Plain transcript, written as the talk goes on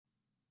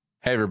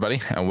Hey,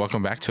 everybody, and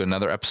welcome back to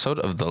another episode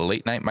of the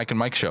Late Night Mike and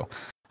Mike Show.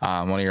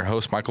 I'm one of your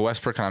hosts, Michael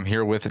Westbrook, and I'm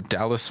here with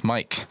Dallas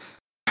Mike.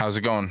 How's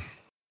it going?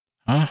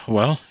 I'm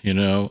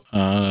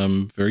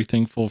very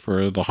thankful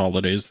for the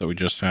holidays that we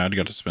just had.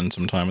 Got to spend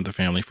some time with the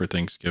family for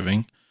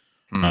Thanksgiving.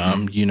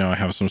 I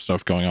have some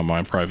stuff going on in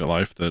my private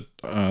life that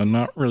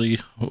not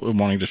really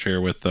wanting to share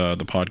with the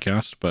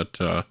podcast,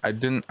 but I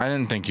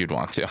didn't think you'd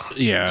want to.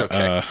 yeah, It's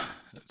okay.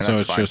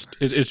 so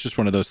it's just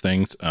one of those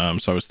things.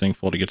 So I was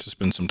thankful to get to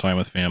spend some time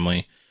with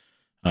family.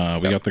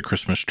 We got the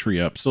Christmas tree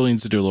up. Still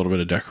needs to do a little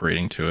bit of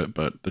decorating to it,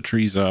 but the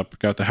tree's up.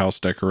 Got the house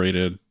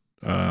decorated.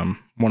 One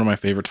of my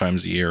favorite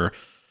times of year.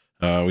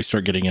 We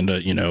start getting into,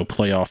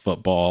 playoff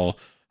football,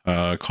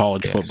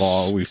 college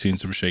football. We've seen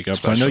some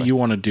shakeups. I know you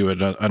want to do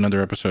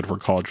another episode for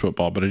college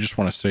football, but I just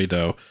want to say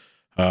though,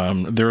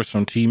 there are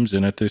some teams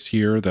in it this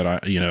year that I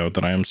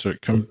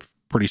am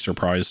pretty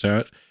surprised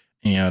at.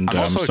 And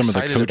some of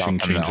the coaching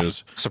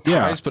changes,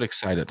 surprised but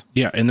excited.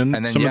 Yeah, and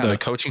then some of the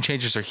coaching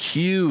changes are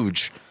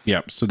huge.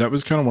 Yeah, so that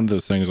was kind of one of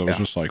those things. I was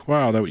just like,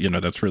 wow,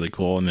 that's really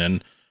cool. And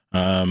then,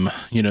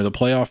 the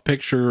playoff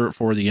picture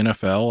for the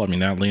NFL. I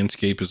mean, that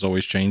landscape is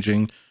always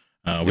changing.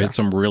 We had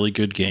some really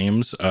good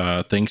games.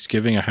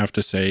 Thanksgiving, I have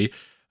to say.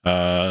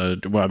 Boring.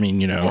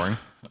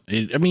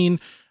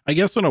 I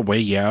guess in a way,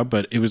 yeah,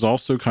 but it was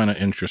also kind of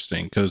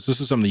interesting because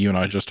this is something you and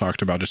I just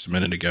talked about just a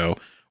minute ago,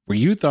 where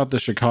you thought the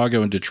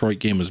Chicago and Detroit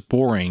game was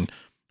boring,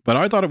 but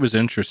I thought it was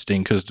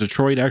interesting because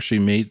Detroit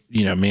actually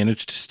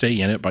managed to stay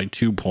in it by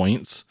 2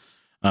 points,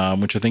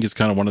 which I think is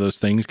kind of one of those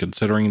things,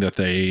 considering that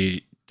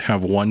they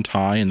have one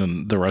tie and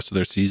then the rest of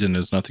their season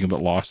is nothing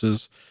but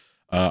losses.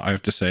 I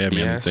have to say,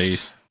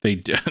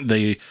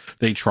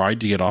 they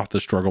tried to get off the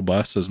struggle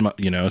bus as much,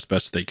 as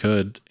best they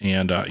could,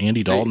 and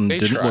Andy Dalton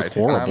didn't look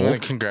horrible. I'm going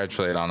to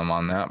congratulate on them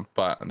on that,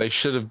 but they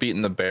should have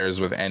beaten the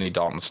Bears with Andy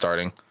Dalton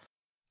starting.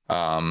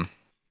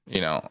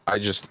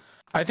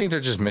 I think they're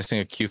just missing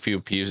a few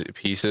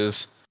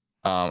pieces.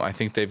 I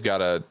think they've got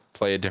to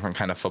play a different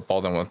kind of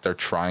football than what they're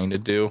trying to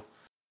do.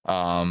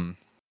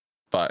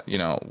 But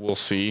we'll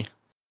see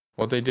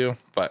what they do.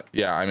 But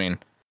yeah,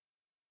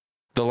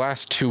 the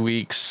last 2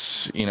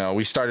 weeks,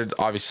 we started,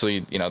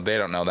 obviously, they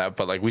don't know that,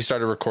 but like we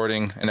started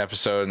recording an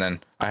episode and then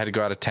I had to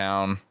go out of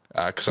town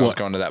because I was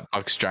going to that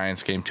Bucks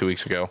Giants game 2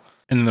 weeks ago.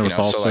 And then there was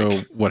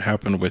also what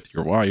happened with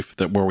your wife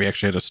where we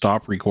actually had to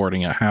stop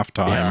recording at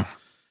halftime. Yeah.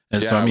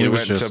 And so, we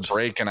went to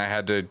break and I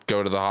had to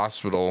go to the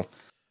hospital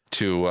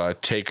to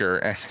take her.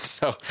 And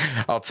so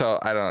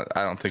I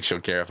don't think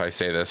she'll care if I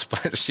say this,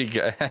 but she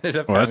ended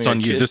up. Well, that's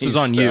on you. This is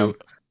on you.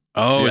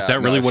 Oh, is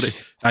that really what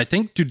it? I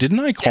think, dude,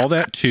 didn't I call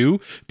that too?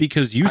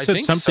 Because you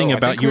said something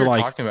about, you were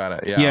like talking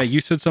about it. Yeah,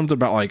 you said something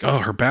about like, oh,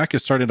 her back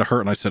is starting to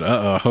hurt, and I said,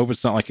 I hope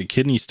it's not like a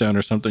kidney stone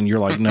or something. You're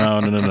like, no.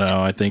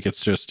 I think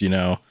it's just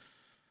that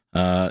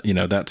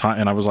time.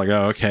 And I was like,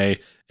 oh, okay.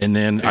 And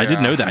then I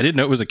didn't know that. I didn't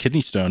know it was a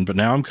kidney stone, but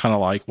now I'm kind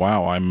of like,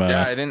 wow, I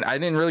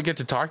didn't really get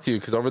to talk to you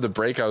because over the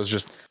break I was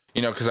just,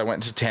 because I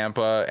went to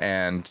Tampa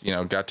and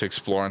got to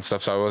explore and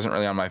stuff, so I wasn't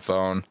really on my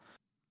phone.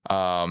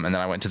 And then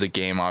I went to the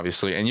game,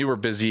 obviously, and you were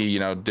busy,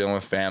 dealing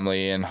with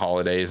family and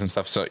holidays and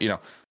stuff. So,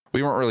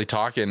 we weren't really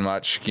talking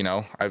much.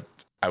 I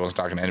wasn't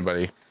talking to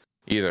anybody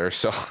either.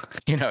 So,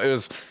 it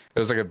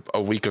was like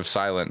a week of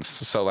silence.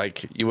 So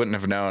like you wouldn't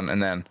have known.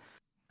 And then,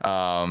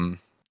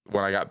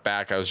 when I got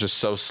back, I was just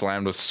so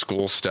slammed with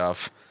school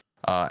stuff,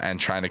 and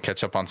trying to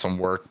catch up on some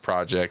work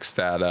projects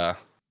that,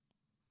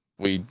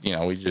 we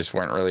just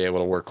weren't really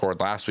able to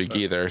record last week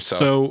either.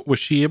 So was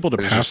she able to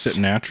pass it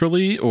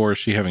naturally, or is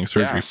she having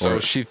surgery for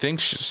it? She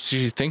thinks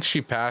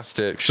she passed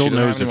it. She'll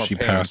know if she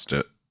passed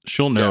it.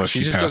 She'll know if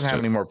she just doesn't have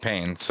any more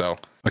pain. So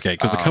okay,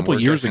 because a couple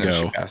of years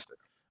ago,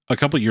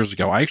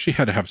 I actually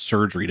had to have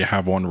surgery to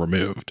have one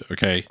removed.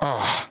 Okay,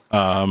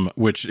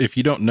 which if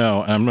you don't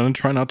know, I'm going to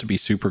try not to be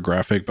super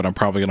graphic, but I'm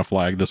probably going to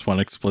flag this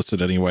one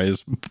explicit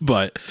anyways.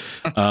 But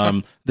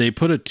they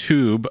put a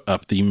tube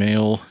up the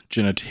male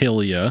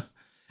genitalia.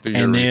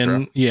 And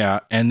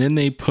then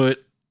they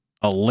put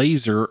a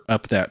laser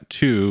up that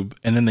tube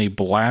and then they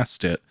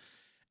blast it.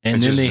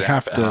 And then they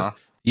have to,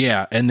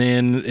 and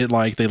then it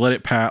they let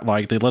it pass,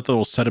 they let the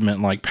little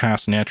sediment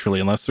pass naturally,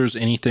 unless there's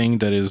anything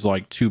that is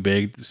too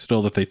big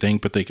still that they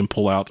think, but they can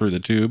pull out through the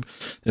tube.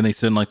 Then they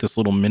send this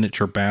little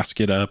miniature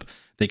basket up,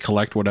 they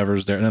collect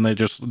whatever's there, and then they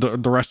just,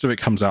 the rest of it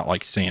comes out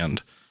like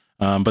sand.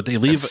 But they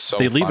leave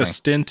a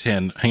stent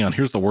in. Hang on,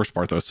 here's the worst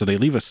part though. So they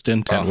leave a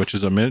stent in, which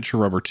is a miniature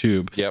rubber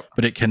tube. Yep.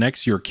 But it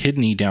connects your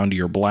kidney down to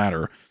your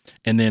bladder,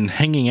 and then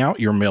hanging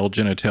out your male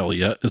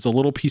genitalia is a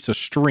little piece of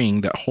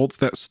string that holds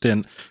that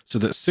stent, so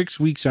that 6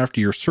 weeks after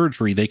your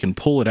surgery they can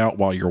pull it out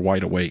while you're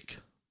wide awake.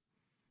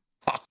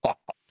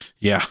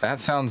 Yeah,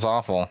 that sounds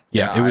awful.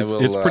 Yeah,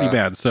 it's pretty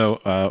bad.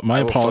 So my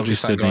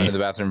apologies, Sydney. Going to the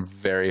bathroom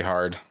very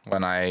hard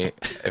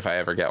if I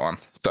ever get one.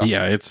 So.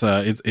 Yeah,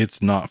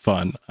 it's not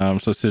fun.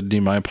 So Sydney,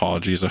 my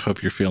apologies. I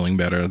hope you're feeling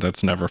better.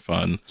 That's never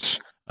fun.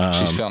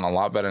 She's feeling a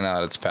lot better now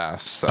that it's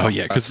passed. So oh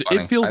yeah, because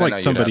it feels like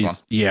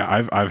somebody's.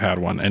 Yeah, I've had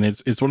one, and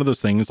it's one of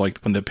those things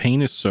when the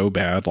pain is so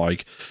bad,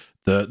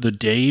 the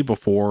day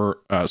before.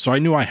 So I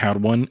knew I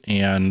had one,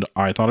 and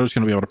I thought I was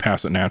going to be able to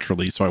pass it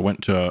naturally. So I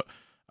went to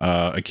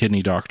a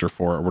kidney doctor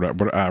for it,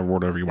 or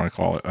whatever you want to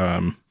call it,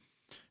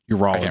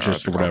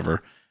 urologist or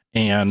whatever.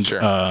 And sure.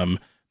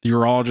 The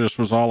urologist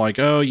was all like,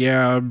 "Oh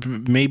yeah,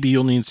 maybe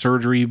you'll need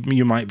surgery.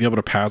 You might be able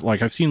to pass."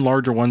 Like, I've seen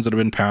larger ones that have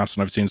been passed,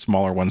 and I've seen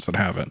smaller ones that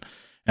haven't.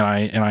 And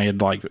I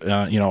had like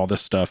all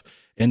this stuff.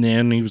 And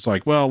then he was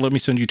like, "Well, let me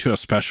send you to a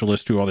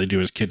specialist who all they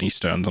do is kidney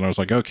stones." And I was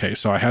like, "Okay."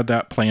 So I had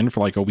that planned for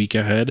like a week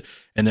ahead.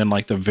 And then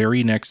like the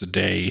very next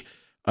day,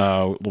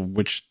 or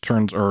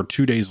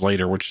 2 days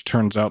later, which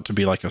turns out to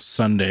be like a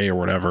Sunday or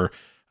whatever,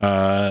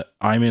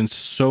 I'm in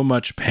so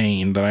much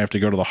pain that I have to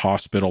go to the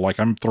hospital. Like,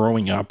 I'm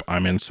throwing up.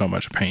 I'm in so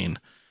much pain.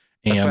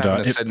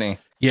 And Sydney.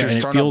 Yeah,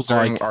 and it feels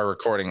like our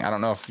recording. I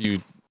don't know if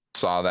you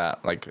saw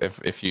that. Like,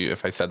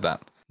 if I said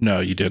that. No,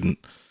 you didn't.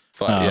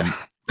 But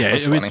yeah,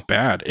 it's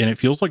bad, and it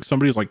feels like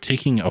somebody's like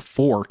taking a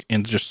fork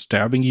and just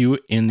stabbing you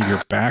in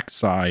your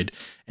backside,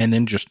 and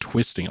then just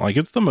twisting. Like,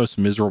 it's the most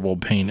miserable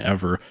pain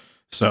ever.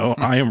 So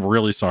I am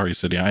really sorry,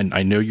 Sydney.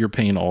 I know your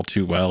pain all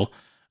too well.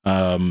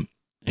 And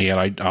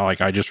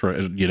I just,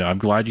 I'm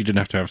glad you didn't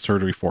have to have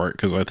surgery for it,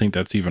 because I think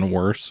that's even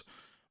worse.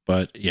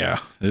 But yeah,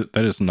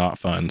 that is not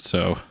fun.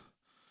 So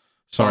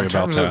sorry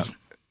about that.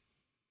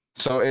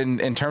 So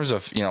in terms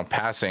of,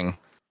 passing,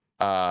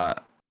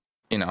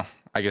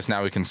 I guess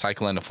now we can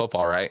cycle into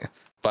football, right?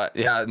 But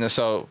yeah,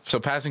 so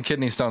passing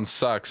kidney stones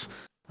sucks.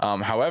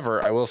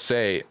 However, I will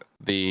say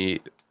the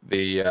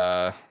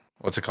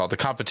what's it called? The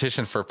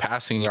competition for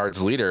passing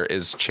yards leader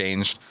is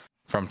changed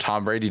from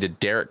Tom Brady to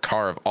Derek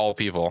Carr, of all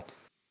people.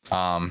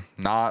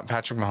 Not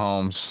Patrick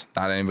Mahomes,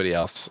 not anybody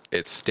else.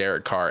 It's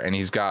Derek Carr, and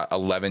he's got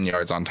 11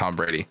 yards on Tom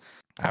Brady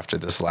after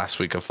this last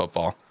week of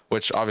football,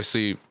 which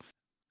obviously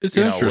it's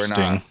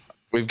interesting.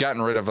 We've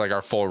gotten rid of like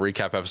our full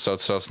recap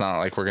episode, so it's not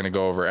like we're going to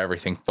go over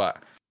everything,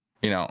 but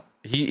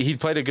he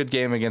played a good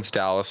game against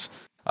Dallas,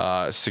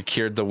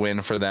 secured the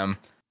win for them,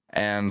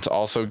 and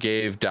also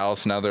gave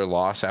Dallas another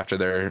loss after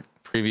their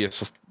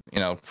previous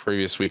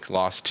week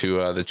loss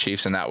to the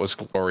Chiefs, and that was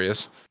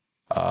glorious.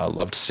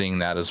 Loved seeing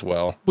that as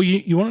well. Well,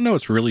 you want to know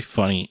what's really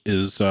funny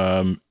is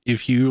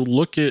if you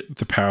look at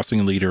the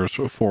passing leaders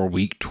for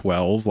week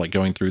 12, like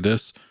going through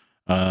this,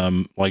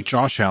 like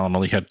Josh Allen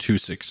only had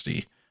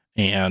 260,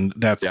 and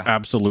that's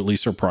absolutely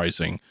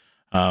surprising.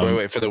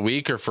 Wait, for the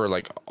week or for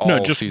like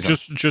all season?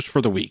 just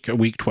for the week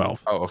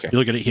 12. Oh, okay. You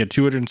look at it, he had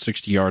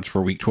 260 yards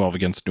for week 12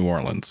 against New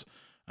Orleans.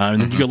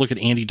 And then you go look at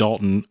Andy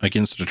Dalton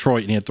against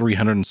Detroit, and he had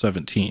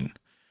 317.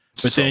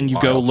 But then you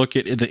go look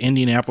at the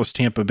Indianapolis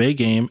Tampa Bay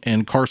game,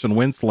 and Carson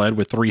Wentz led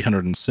with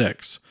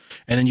 306.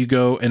 And then you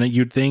go, and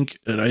you'd think,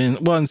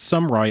 well, in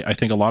some right, I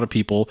think a lot of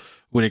people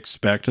would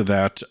expect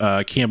that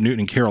Cam Newton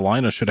in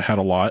Carolina should have had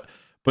a lot,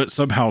 but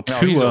somehow Tua,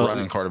 he's a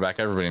running quarterback.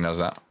 Everybody knows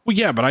that. Well,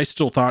 yeah, but I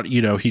still thought,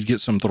 he'd get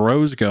some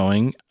throws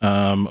going,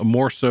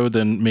 more so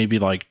than maybe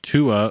like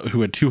Tua,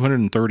 who had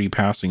 230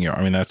 passing yards.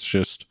 I mean, that's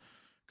just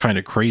kind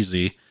of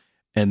crazy.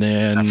 And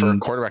then for a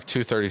quarterback,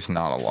 230 is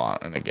not a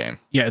lot in a game.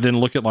 Yeah. Then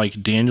look at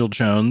like Daniel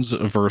Jones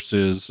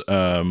versus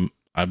I'm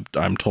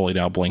totally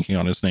now blanking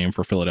on his name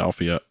for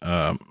Philadelphia.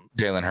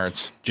 Jalen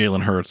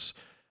Hurts.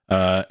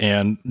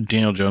 And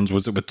Daniel Jones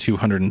was with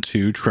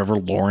 202. Trevor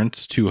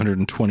Lawrence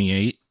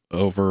 228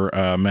 over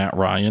Matt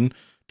Ryan.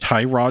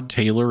 Tyrod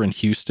Taylor in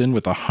Houston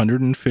with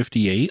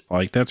 158.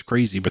 Like, that's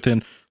crazy. But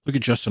then look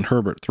at Justin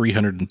Herbert,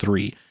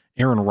 303.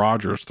 Aaron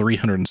Rodgers,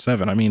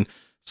 307. I mean,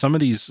 some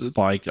of these,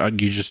 like I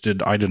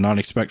did not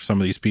expect some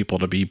of these people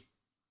to be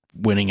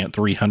winning at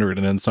 300,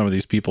 and then some of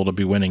these people to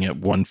be winning at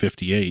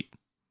 158.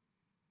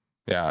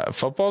 Yeah,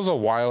 football's a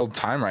wild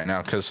time right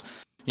now, because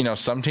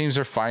some teams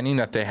are finding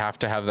that they have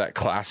to have that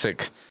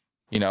classic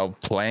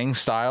playing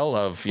style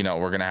of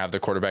we're gonna have the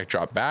quarterback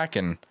drop back,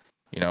 and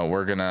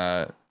we're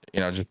gonna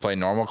just play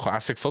normal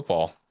classic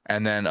football.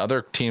 And then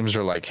other teams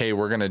are like, hey,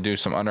 we're gonna do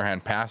some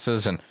underhand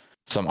passes and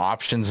some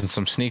options and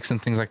some sneaks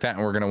and things like that,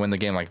 and we're gonna win the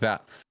game like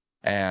that.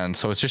 And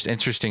so it's just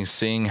interesting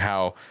seeing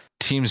how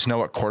teams know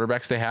what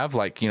quarterbacks they have.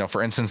 Like,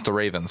 for instance, the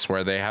Ravens,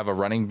 where they have a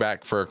running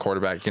back for a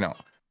quarterback.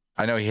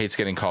 I know he hates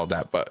getting called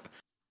that, but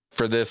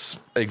for this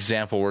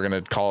example, we're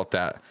going to call it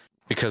that,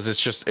 because it's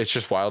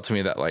just wild to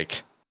me that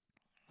like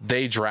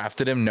they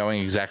drafted him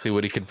knowing exactly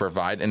what he could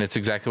provide, and it's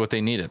exactly what they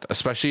needed,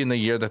 especially in the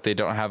year that they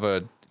don't have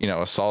a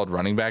solid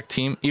running back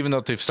team, even though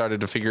they've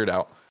started to figure it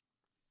out.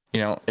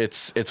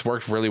 It's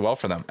worked really well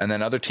for them. And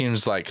then other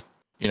teams like,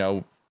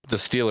 the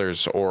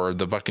Steelers or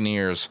the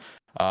Buccaneers,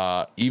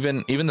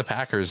 even the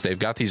Packers, they've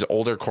got these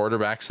older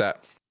quarterbacks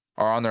that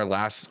are on their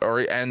last,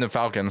 and the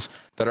Falcons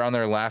that are on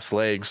their last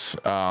legs.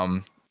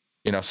 Some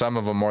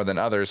of them more than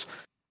others,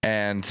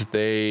 and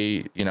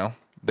they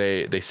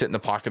sit in the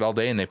pocket all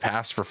day and they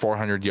pass for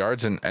 400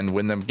 yards and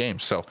win them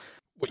games. So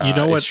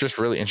it's just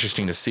really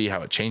interesting to see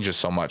how it changes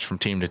so much from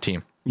team to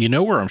team.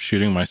 Where I'm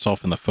shooting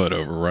myself in the foot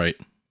over, right?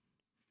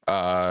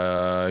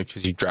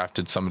 Because you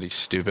drafted somebody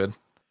stupid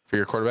for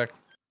your quarterback.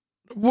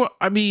 Well,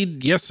 I mean,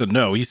 yes and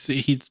no.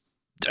 He's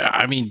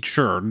I mean,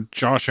 sure,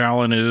 Josh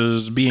Allen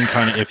is being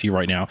kind of iffy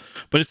right now,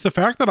 but it's the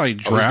fact that I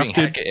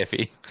drafted.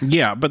 Iffy.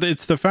 Yeah, but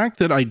it's the fact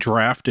that I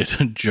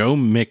drafted Joe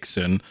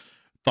Mixon.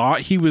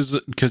 Thought he was,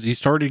 because he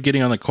started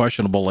getting on the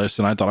questionable list,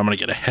 and I thought, I'm going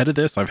to get ahead of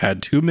this. I've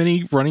had too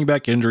many running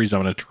back injuries.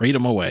 I'm going to trade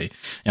him away.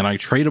 And I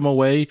trade him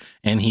away,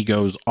 and he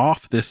goes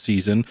off this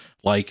season,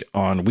 like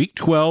on week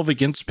 12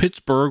 against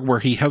Pittsburgh, where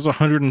he has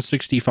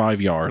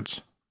 165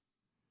 yards.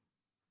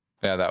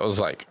 Yeah, that was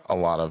like a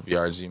lot of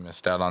yards you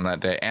missed out on that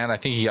day. And I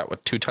think he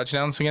got, 2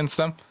 touchdowns against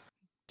them?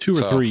 2 or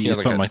 3,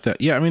 something like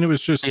that. Yeah, I mean, it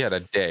was just... He had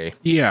a day.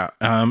 Yeah,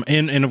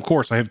 and of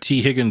course, I have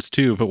T. Higgins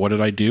too, but what did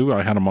I do?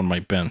 I had him on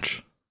my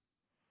bench.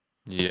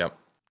 Yep.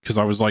 Because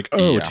I was like,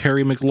 oh, yeah.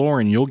 Terry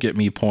McLaurin, you'll get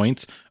me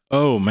points.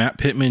 Oh, Matt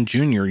Pittman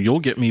Jr.,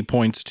 you'll get me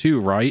points too,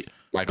 right?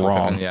 Michael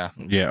Wrong.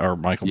 Pittman, yeah, or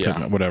Michael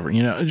Pittman, whatever.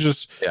 You know, it's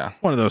just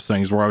one of those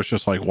things where I was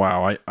just like,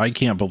 wow, I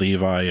can't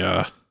believe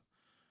I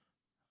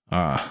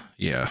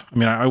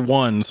mean, I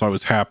won, so I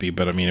was happy,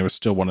 but I mean, it was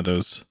still one of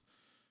those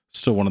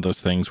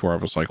things where I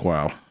was like,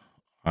 wow,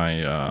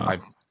 I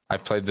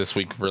played this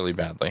week really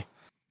badly.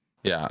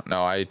 Yeah,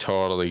 no, I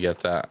totally get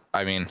that.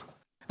 I mean,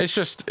 it's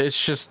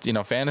just, you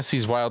know,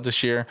 fantasy's wild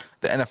this year.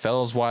 The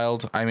NFL is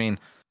wild. I mean,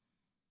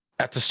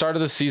 at the start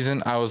of the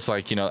season, I was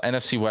like, you know,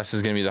 NFC West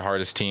is going to be the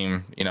hardest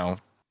team, you know,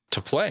 to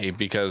play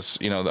because,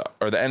 you know, the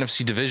NFC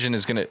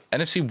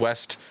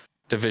West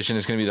division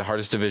is going to be the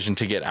hardest division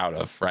to get out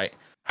of, right?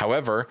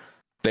 However,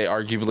 they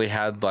arguably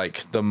had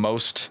like the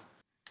most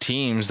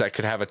teams that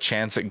could have a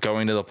chance at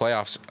going to the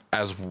playoffs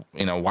as,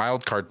 you know,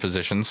 wild card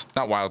positions,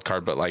 not wild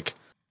card, but like,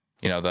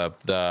 you know,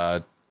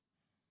 the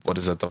what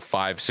is it, the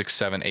 5, 6,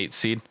 7, 8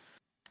 seed.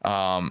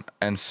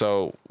 And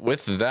so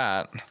with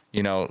that,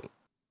 you know,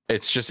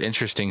 it's just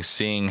interesting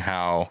seeing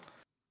how,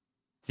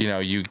 you know,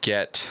 you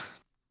get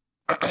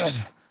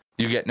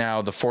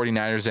now the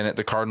 49ers in it,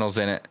 the Cardinals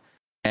in it,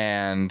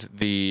 and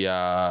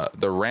the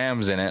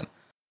Rams in it.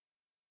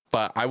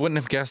 But I wouldn't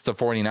have guessed the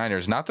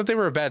 49ers. Not that they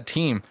were a bad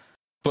team,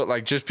 but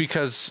like just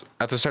because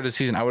at the start of the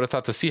season, I would have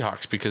thought the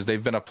Seahawks because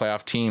they've been a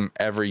playoff team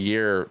every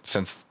year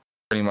since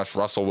pretty much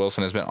Russell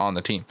Wilson has been on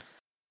the team.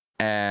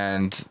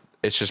 And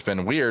it's just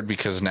been weird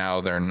because now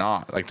they're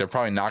not. Like, they're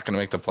probably not going to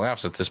make the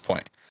playoffs at this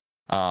point.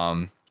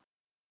 And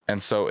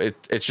so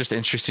it's just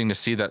interesting to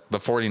see that the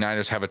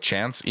 49ers have a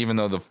chance, even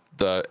though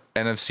the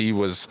NFC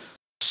was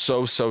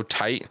so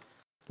tight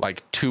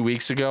like 2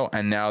 weeks ago,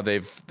 and now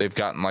they've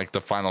gotten like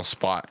the final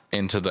spot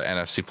into the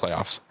NFC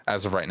playoffs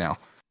as of right now.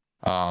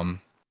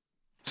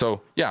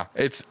 So yeah,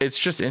 it's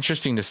just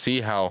interesting to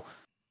see how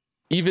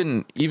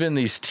even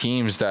these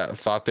teams that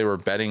thought they were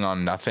betting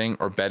on nothing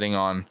or betting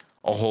on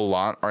a whole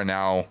lot are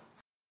now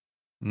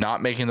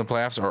not making the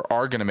playoffs or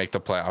are going to make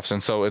the playoffs.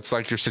 And so it's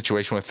like your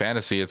situation with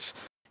fantasy. It's,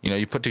 you know,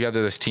 you put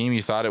together this team,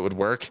 you thought it would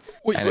work,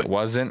 and it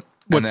wasn't.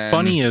 What's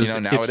funny is, you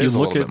know, now it is a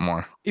little bit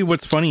more.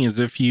 What's funny is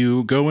if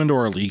you go into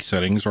our league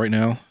settings right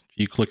now,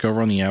 you click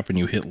over on the app and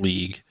you hit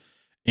league,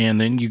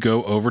 and then you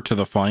go over to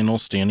the final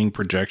standing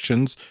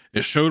projections,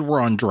 it showed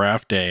we're on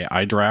draft day.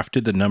 I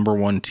drafted the number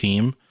 1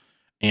 team.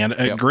 And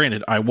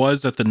granted, I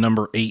was at the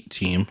number 8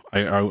 team.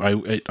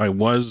 I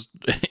was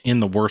in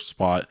the worst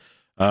spot,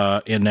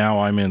 and now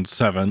I'm in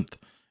 7th.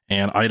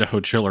 And Idaho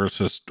Chillers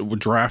has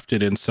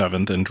drafted in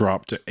 7th and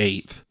dropped to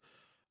 8th,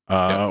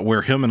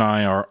 where him and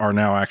I are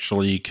now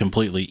actually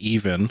completely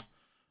even,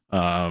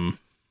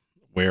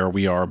 where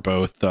we are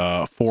both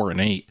 4 and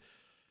 8.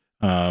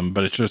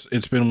 But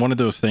it's been one of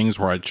those things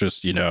where I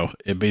just, you know,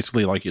 it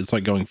basically like it's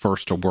like going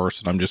first to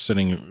worst, and I'm just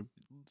sitting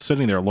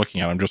there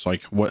looking at it. I'm just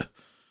like, what?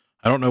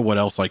 I don't know what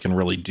else I can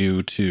really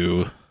do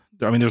to,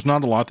 I mean, there's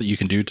not a lot that you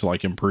can do to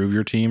like improve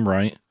your team.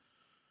 Right.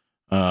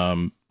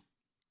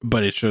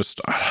 But it's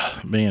just,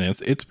 man,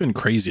 it's been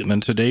crazy. And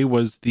then today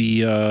was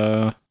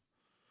the,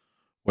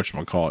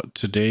 whatchamacallit,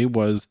 today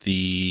was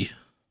the,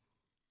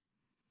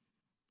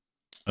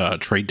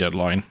 trade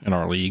deadline in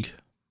our league.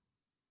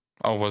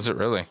 Oh, was it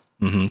really?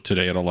 Mm-hmm.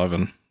 Today at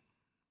 11.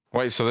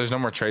 Wait, so there's no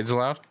more trades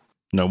allowed?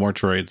 No more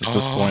trades at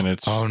this point.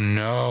 It's, oh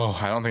no,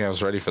 I don't think I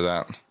was ready for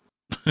that.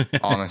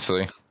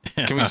 Honestly.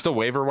 Can we still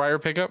waiver wire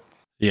pickup?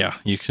 Yeah,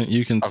 you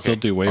can still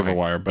do waiver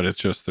wire, but it's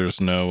just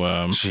there's no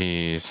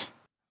jeez.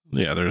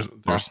 Yeah, there's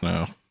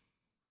no.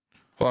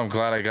 Well, I'm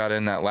glad I got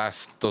in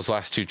those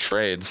last 2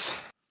 trades.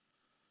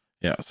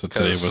 Yeah, so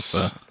today was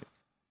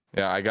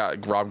the I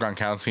got Rob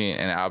Gronkowski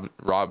and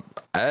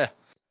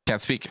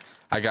can't speak.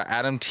 I got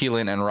Adam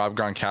Thielen and Rob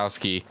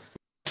Gronkowski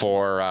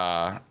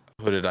for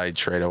who did I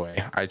trade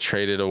away? I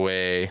traded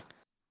away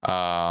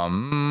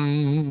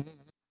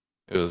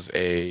it was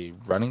a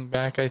running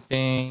back, I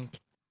think.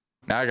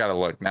 Now I gotta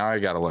look.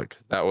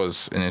 That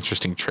was an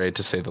interesting trade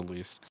to say the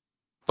least.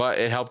 But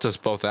it helped us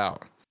both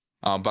out.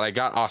 But I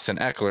got Austin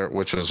Eckler,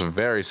 which was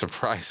very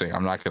surprising.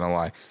 I'm not gonna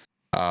lie.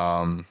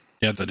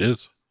 Yeah, that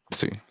is. Let's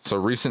see. So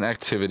recent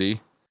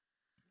activity,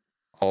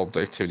 all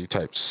the activity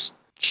types.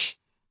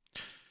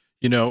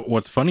 You know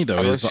what's funny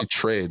though is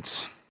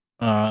trades.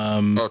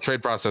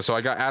 Trade process. So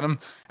I got Adam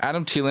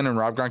Thielen and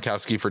Rob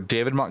Gronkowski for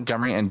David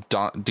Montgomery and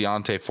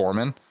Deontay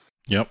Foreman.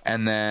 Yep.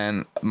 And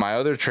then my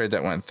other trade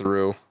that went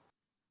through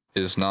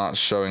is not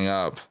showing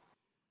up.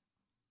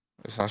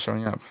 It's not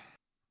showing up.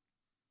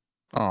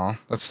 Oh,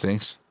 that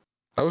stinks.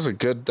 That was a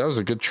good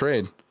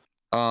trade.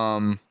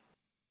 I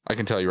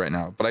can tell you right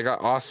now. But I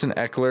got Austin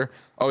Eckler.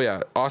 Oh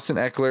yeah, Austin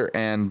Eckler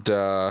and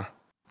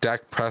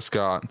Dak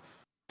Prescott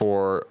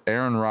for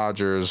Aaron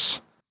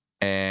Rodgers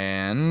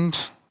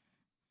and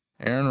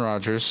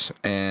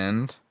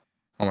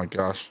oh my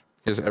gosh,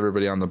 he has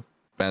everybody on the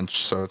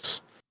bench, so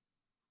it's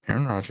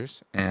Aaron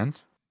Rodgers and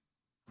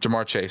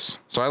Jamar Chase.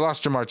 So I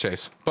lost Jamar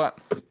Chase, but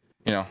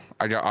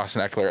I got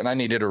Austin Eckler, and I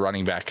needed a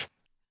running back.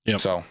 Yep.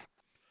 So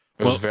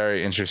it was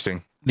very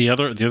interesting. The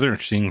other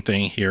interesting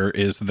thing here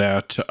is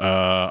that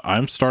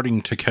I'm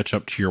starting to catch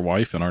up to your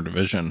wife in our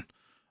division.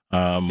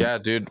 Yeah,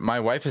 dude, my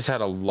wife has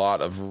had a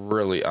lot of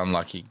really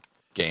unlucky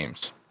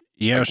games.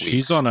 Yeah, like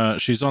she's on a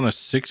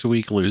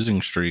 6-week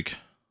losing streak.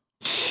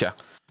 Yeah,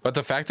 but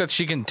the fact that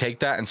she can take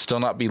that and still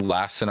not be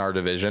last in our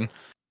division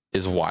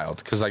is wild,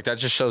 because like that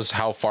just shows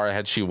how far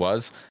ahead she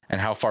was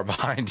and how far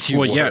behind you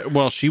were. Yeah,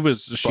 well, she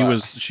was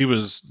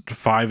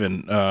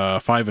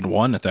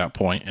 5-1 at that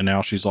point, and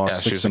now she's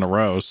lost 6 in a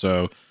row,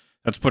 so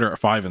that's put her at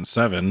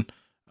 5-7.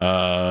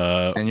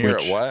 And you're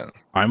at what?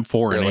 I'm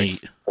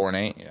 4-8.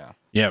 4-8, yeah.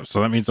 Yeah,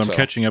 so that means I'm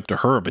catching up to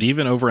her. But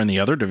even over in the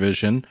other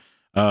division,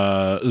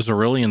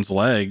 Zerillian's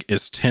leg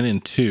is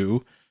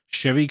 10-2.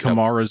 Chevy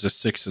Kamara's is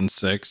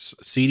 6-6.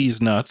 CD's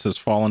Nuts has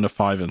fallen to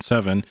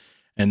 5-7.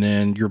 And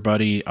then your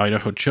buddy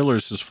Idaho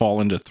Chillers has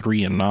fallen to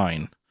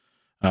 3-9.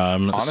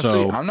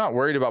 Honestly, I'm not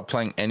worried about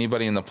playing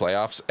anybody in the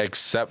playoffs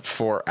except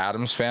for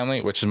Adam's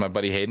family, which is my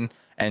buddy Hayden,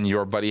 and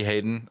your buddy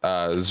Hayden,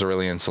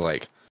 Zerillian's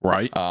Lake.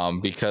 Right.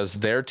 Because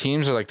their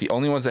teams are like the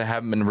only ones that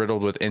haven't been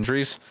riddled with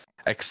injuries,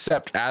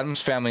 except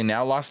Adam's family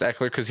now lost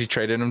Eckler because he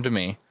traded him to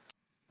me.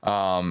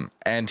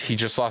 And he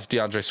just lost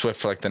DeAndre Swift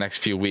for like the next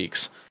few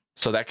weeks.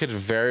 So that could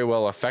very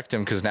well affect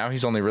him, because now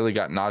he's only really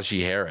got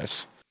Najee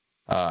Harris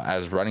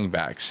as running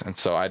backs. And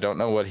so I don't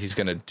know what he's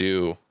going to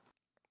do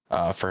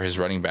for his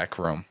running back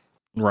room.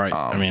 Right.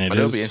 I mean,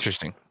 it'll be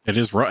interesting. It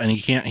is right. And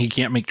he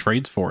can't make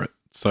trades for it.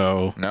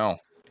 So no.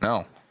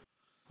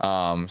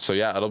 So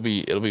yeah, it'll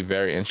be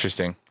very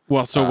interesting.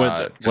 Well, so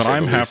what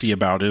I'm happy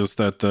about is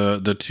that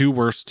the 2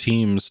 worst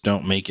teams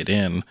don't make it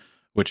in,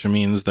 which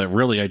means that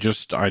really I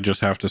just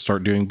have to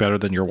start doing better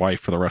than your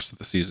wife for the rest of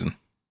the season.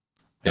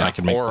 And I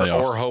can make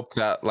playoffs. Or hope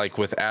that, like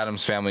with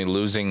Adam's family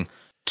losing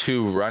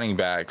 2 running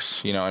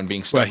backs, and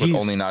being stuck with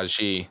only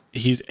Najee.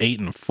 He's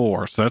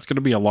 8-4, so that's going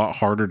to be a lot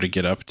harder to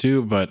get up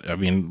to. But I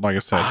mean, like I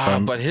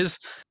said, but his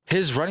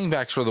running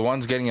backs were the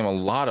ones getting him a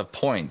lot of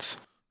points.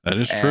 That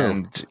is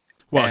true.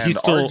 Well, he's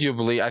still,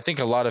 arguably, I think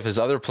a lot of his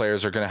other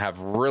players are going to have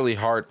really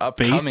hard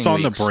upcoming based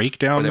on weeks the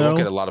breakdown. They won't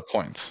get a lot of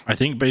points. I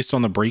think based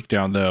on the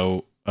breakdown,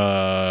 though,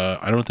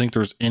 I don't think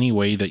there's any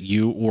way that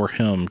you or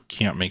him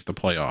can't make the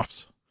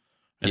playoffs.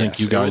 I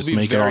think you guys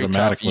make it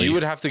automatically. Tough. You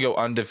would have to go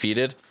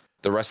undefeated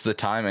the rest of the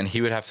time, and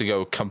he would have to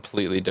go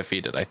completely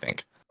defeated. I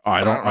think.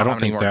 I don't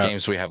think more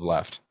games we have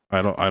left.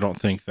 I don't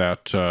think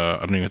that. I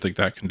don't even think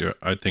that can do it.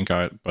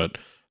 But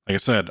like I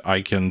said,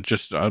 I can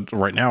just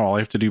right now. All I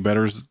have to do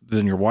better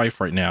than your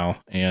wife right now,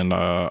 and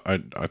I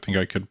think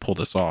I could pull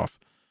this off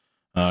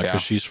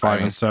because she's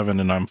 5-7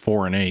 and I'm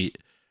 4-8,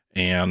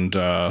 and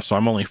so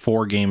I'm only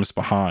 4 games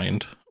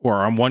behind,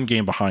 or I'm 1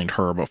 game behind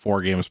her, but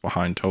 4 games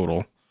behind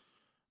total.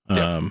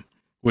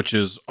 Which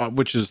is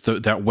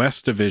that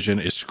West division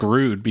is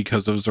screwed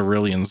because of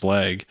Zerillian's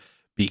leg,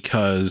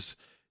 because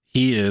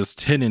he is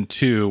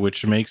 10-2,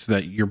 which makes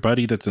that your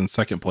buddy that's in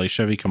second place,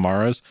 Chevy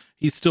Kamara's,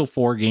 he's still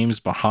 4 games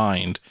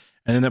behind.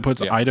 And then that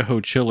puts Idaho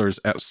Chillers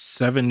at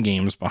 7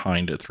 games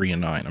behind at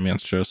 3-9. I mean,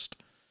 it's and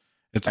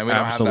we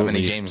don't have that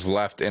many games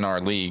left in our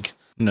league.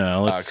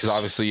 No, because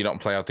obviously you don't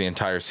play out the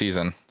entire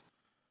season.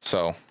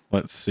 So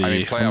let's see. I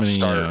mean, playoffs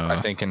start, I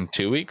think, in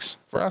 2 weeks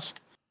for us.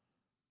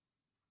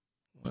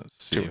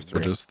 Let's see.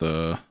 What is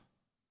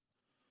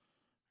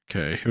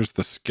here's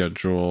the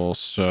schedule.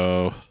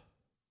 So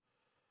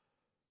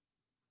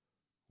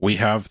we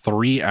have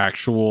 3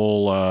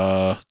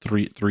 actual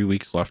 3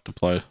 weeks left to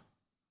play.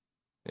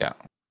 Yeah.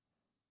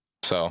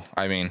 So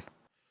I mean,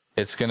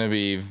 it's gonna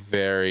be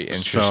very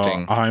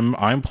interesting. So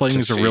I'm playing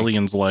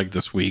Zerillian's leg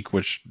this week,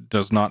 which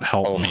does not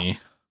help me.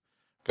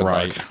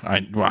 Right.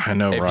 Luck. I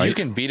know, right? If you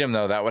can beat him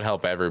though, that would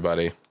help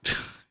everybody.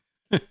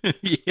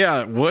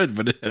 Yeah, it would,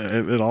 but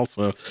it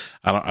also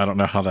I don't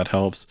know how that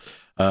helps.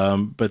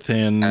 But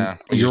then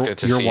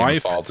your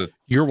wife at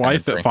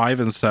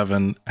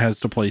 5-7 has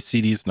to play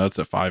CD's Nuts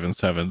at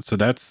 5-7, so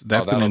that's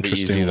an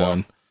interesting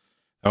one.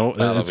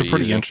 It's a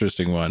pretty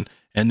interesting one.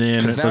 And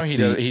then now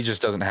he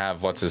just doesn't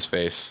have what's his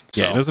face.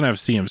 So. Yeah, he doesn't have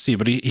CMC,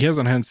 but he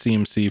hasn't had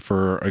CMC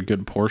for a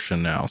good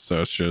portion now,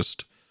 so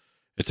it's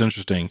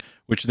interesting.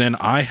 Which then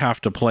I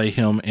have to play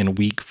him in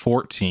week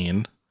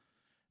 14,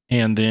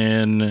 and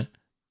then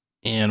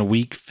in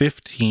week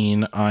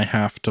 15 I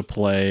have to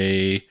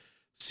play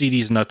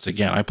CD's Nuts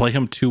again. I play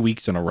him 2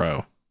 weeks in a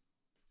row.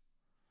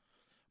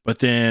 But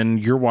then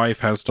your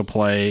wife has to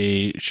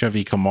play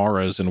Chevy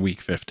Kamara's in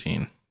week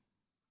 15.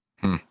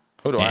 Who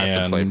do I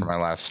have to play for my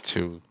last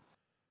 2?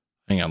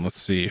 hang on,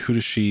 let's see. Who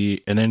does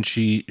she? And then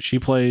she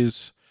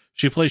plays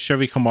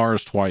Chevy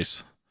Camaras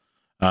twice.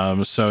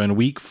 So in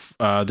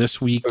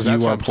this week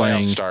you are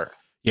playing. Start.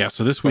 Yeah.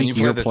 So this week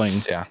you're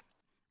playing. Yeah.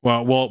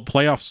 Well,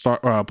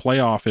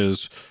 playoff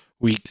is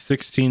week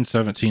 16,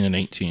 17, and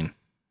 18.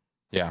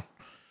 Yeah.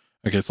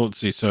 Okay, so let's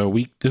see. So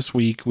week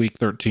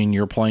 13,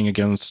 you're playing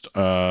against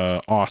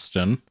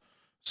Austin.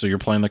 So you're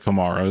playing the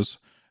Camaros.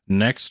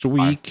 Next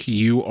week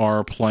you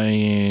are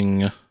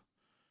playing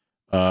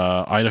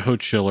Idaho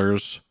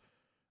Chillers,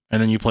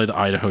 and then you play the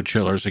Idaho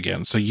Chillers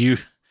again. So you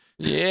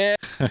Yeah,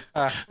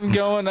 I'm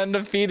going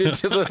undefeated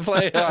to the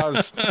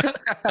playoffs.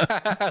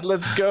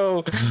 Let's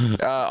go.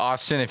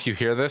 Austin, if you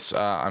hear this,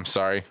 I'm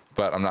sorry,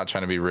 but I'm not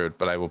trying to be rude,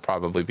 but I will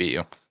probably beat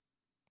you.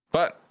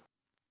 But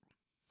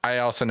I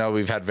also know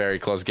we've had very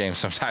close games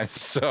sometimes,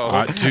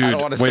 so dude, I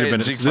don't want to say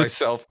it, jinx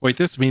myself. Wait,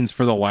 this means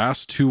for the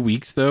last 2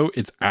 weeks, though,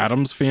 it's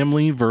Adam's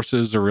family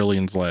versus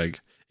Aurelian's leg.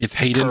 It's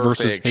Hayden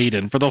versus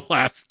Hayden for the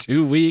last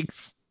 2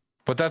 weeks.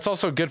 But that's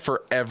also good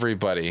for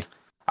everybody.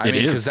 I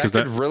mean, because that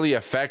could really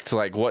affect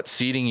like what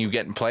seeding you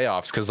get in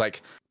playoffs. Because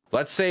like,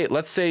 let's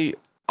say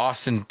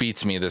Austin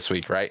beats me this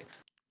week, right?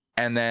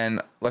 And then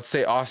let's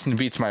say Austin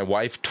beats my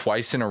wife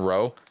twice in a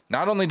row.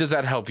 Not only does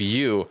that help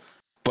you,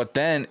 but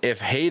then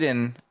if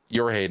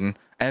your Hayden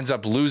ends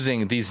up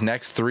losing these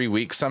next 3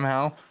 weeks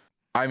somehow,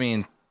 I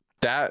mean,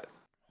 that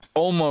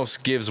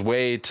almost gives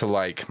way to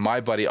like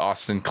my buddy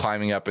Austin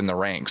climbing up in the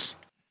ranks.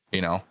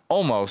 You know,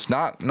 almost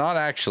not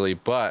actually,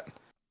 but.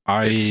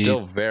 It's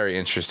still very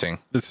interesting.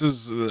 This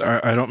is,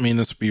 I don't mean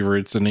this to be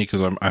rude, Sydney,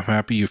 because I'm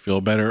happy you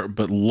feel better,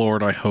 but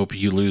Lord, I hope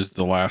you lose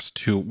the last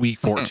 2, week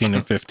 14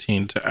 and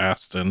 15 to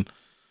Aston.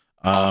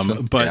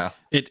 But yeah.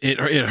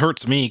 it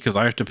hurts me because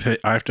I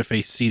have to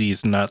face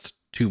CD's nuts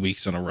 2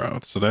 weeks in a row.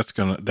 So that's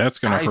gonna hurt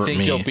me. I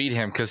think you'll beat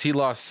him because he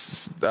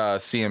lost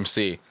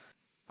CMC.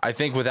 I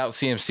think without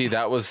CMC,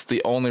 that was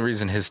the only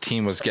reason his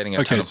team was getting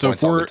a ton of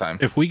points all the time.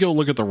 If we go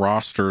look at the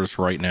rosters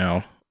right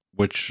now,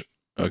 which.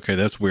 Okay,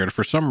 that's weird.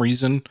 For some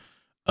reason,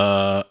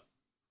 either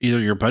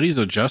your buddy's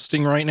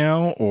adjusting right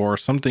now or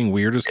something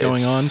weird is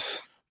going on.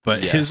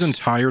 But his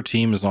entire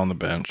team is on the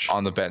bench.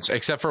 On the bench,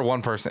 except for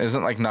one person.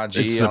 Isn't like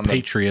Najee? It's the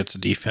Patriots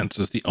defense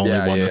is the only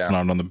one that's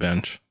not on the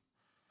bench.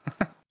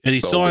 And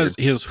he still has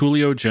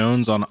Julio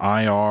Jones on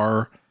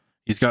IR.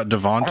 He's got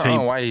Devontae. I don't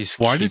know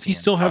why does he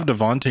still have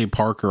Devontae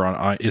Parker on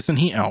IR? Isn't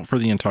he out for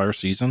the entire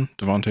season?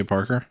 Devontae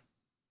Parker?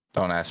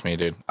 Don't ask me,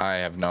 dude. I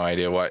have no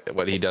idea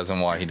what he does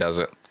and why he does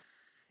it.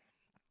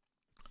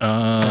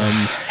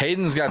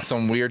 Hayden's got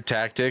some weird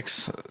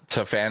tactics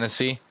to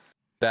fantasy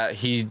that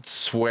he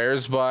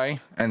swears by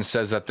and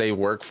says that they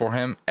work for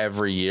him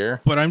every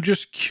year. But I'm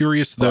just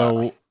curious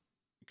though,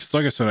 because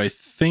like I said, I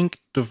think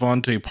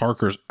Devontae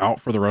Parker's out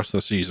for the rest of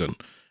the season.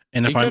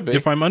 And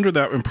if I'm under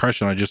that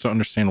impression, I just don't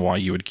understand why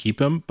you would keep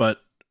him.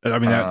 But I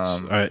mean,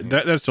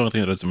 that's the only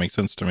thing that doesn't make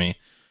sense to me.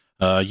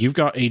 You've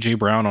got AJ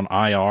Brown on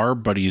IR,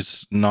 but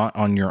he's not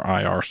on your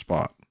IR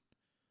spot.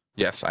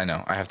 Yes, I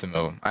know. I have to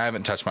move him. I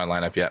haven't touched my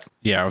lineup yet.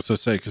 Yeah, I was going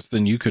to say, because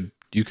then you could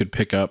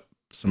pick up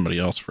somebody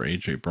else for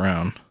AJ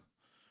Brown.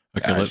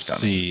 Okay, let's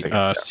see.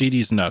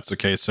 CD's nuts.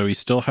 Okay, so he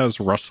still has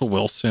Russell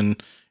Wilson.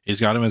 He's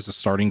got him as a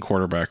starting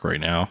quarterback right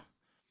now.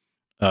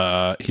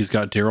 He's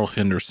got Darrell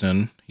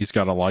Henderson. He's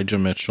got Elijah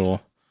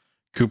Mitchell,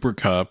 Cooper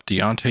Kupp,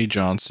 Deontay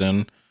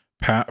Johnson,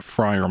 Pat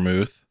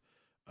Freiermuth.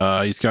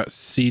 He's got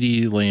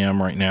CeeDee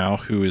Lamb right now,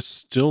 who is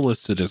still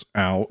listed as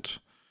out.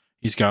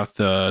 He's got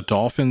the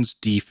Dolphins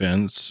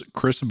defense,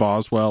 Chris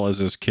Boswell as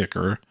his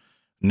kicker,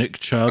 Nick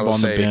Chubb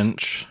on the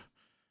bench.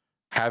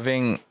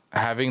 Having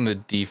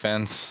the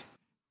defense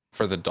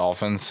for the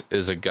Dolphins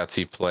is a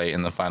gutsy play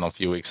in the final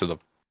few weeks of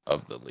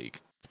the league.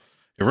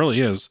 It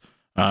really is.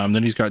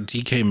 Then he's got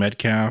DK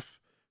Metcalf,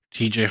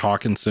 TJ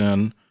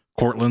Hawkinson,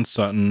 Cortland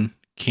Sutton,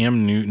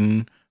 Cam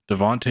Newton,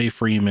 Devontae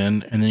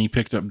Freeman, and then he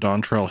picked up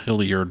Dontrell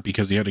Hilliard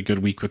because he had a good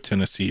week with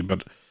Tennessee,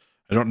 but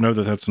I don't know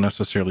that that's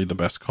necessarily the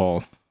best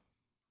call.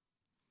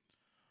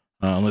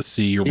 Let's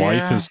see. Your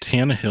wife has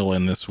Tannehill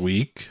in this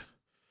week.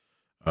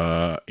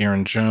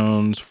 Aaron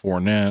Jones,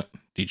 Fournette,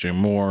 DJ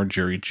Moore,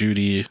 Jerry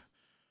Jeudy,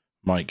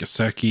 Mike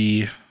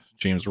Gesicki,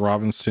 James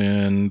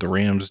Robinson, the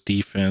Rams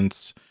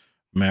defense,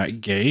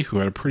 Matt Gay, who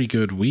had a pretty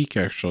good week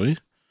actually.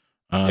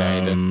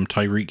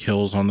 Tyreek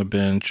Hill's on the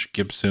bench,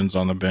 Gibson's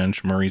on the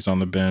bench, Murray's on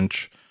the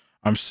bench.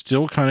 I'm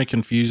still kind of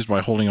confused by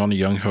holding on to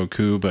Young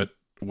Hoku, but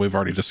we've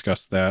already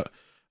discussed that.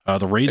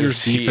 The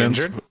Raiders defense,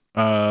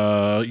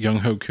 Young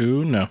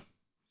Hoku, no.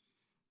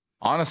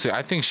 Honestly,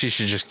 I think she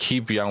should just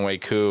keep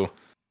Younghoe Koo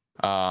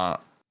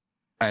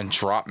and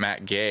drop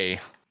Matt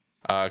Gay.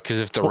 Because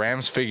if the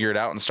Rams figure it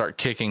out and start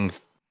kicking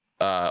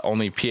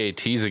only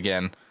PATs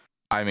again,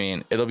 I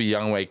mean, it'll be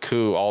Younghoe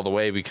Koo all the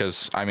way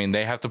because, I mean,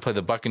 they have to play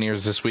the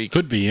Buccaneers this week.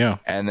 Could be, yeah.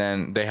 And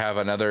then they have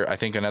another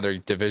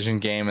division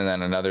game and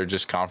then another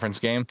just conference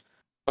game.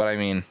 But, I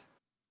mean,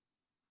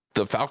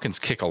 the Falcons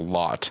kick a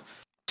lot.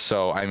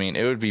 So, I mean,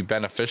 it would be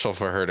beneficial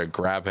for her to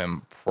grab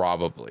him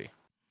probably.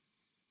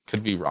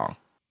 Could be wrong.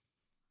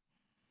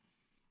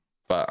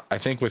 But I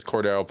think with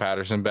Cordero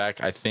Patterson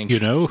back, I think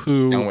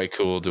Younghoe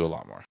Koo will do a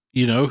lot more.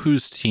 You know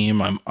whose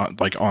team I'm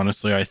like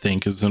honestly I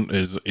think is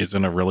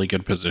in a really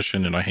good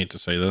position, and I hate to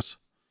say this.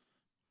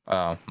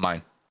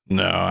 Mine.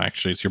 No,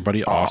 actually, it's your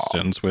buddy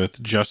Austin's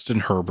with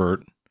Justin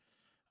Herbert.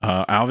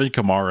 Alvin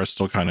Kamara is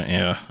still kind of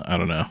I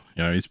don't know.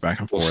 You know, he's back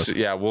and forth.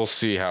 We'll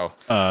see how.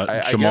 I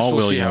guess we'll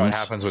Williams. see how it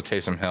happens with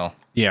Taysom Hill.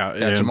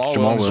 Yeah, Jamal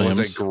Williams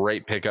was a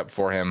great pickup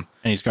for him.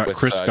 And he's got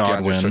Chris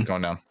Godwin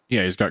going down.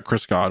 Yeah, he's got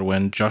Chris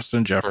Godwin,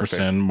 Justin Jefferson,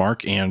 Perfect.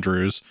 Mark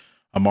Andrews,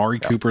 Amari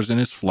Cooper's in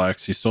his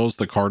flex. He still has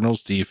the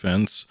Cardinals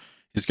defense.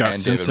 He's got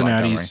and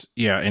Cincinnati's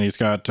and he's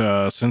got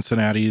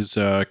Cincinnati's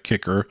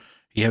kicker.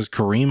 He has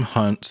Kareem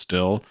Hunt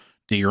still,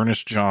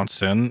 Dearness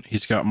Johnson.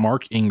 He's got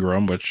Mark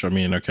Ingram, which I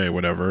mean, okay,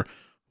 whatever.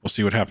 We'll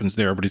see what happens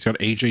there. But he's got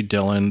AJ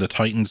Dillon, the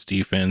Titans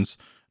defense,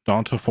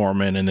 Donta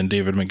Foreman, and then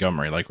David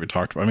Montgomery, like we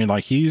talked about. I mean,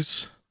 like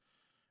he's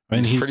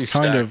pretty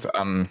kind of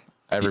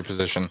every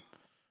position.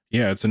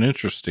 Yeah, it's an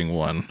interesting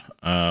one.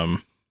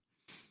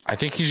 I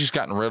think he's just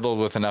gotten riddled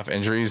with enough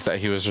injuries that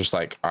he was just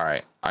like, all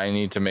right, I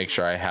need to make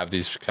sure I have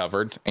these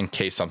covered in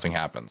case something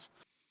happens.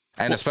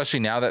 And especially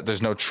now that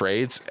there's no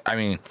trades, I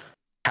mean,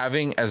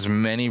 having as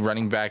many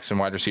running backs and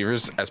wide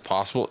receivers as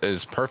possible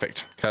is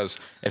perfect, because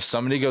if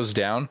somebody goes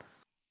down,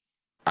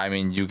 I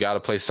mean, you got to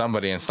play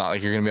somebody, and it's not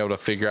like you're going to be able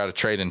to figure out a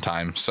trade in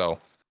time. So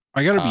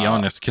I got to be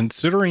honest,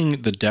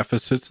 considering the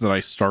deficits that I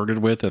started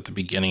with at the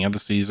beginning of the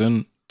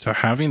season to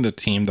having the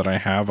team that I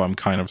have, I'm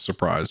kind of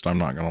surprised. I'm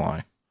not going to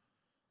lie.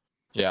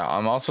 Yeah,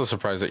 I'm also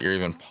surprised that you're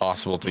even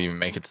possible to even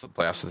make it to the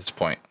playoffs at this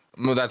point.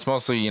 Well, that's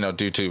mostly, you know,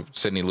 due to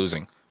Sydney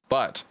losing.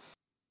 But,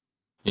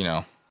 you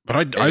know,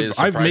 but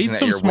I've made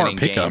some smart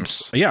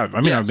pickups. Games. Yeah,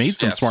 I mean, I've made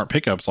some smart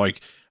pickups.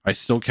 Like I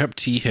still kept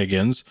T.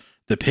 Higgins.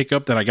 The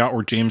pickup that I got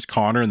were James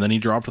Conner, and then he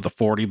dropped with a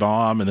 40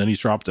 bomb, and then he's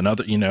dropped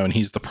another, you know, and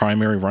he's the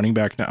primary running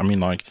back now. I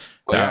mean, like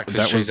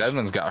that was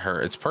Edmonds got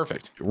hurt. It's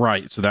perfect.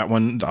 Right. So that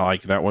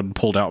one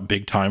pulled out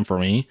big time for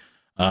me.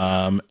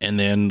 And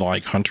then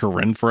like Hunter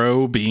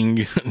Renfrow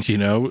being, you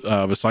know,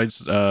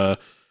 besides, Deshaun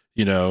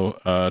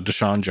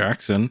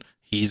Jackson,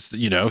 he's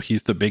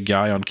the big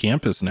guy on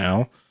campus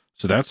now.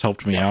 So that's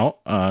helped me out.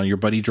 Your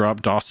buddy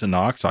dropped Dawson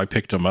Knox. I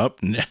picked him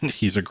up, and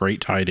he's a great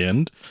tight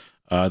end.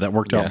 That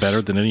worked out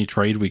better than any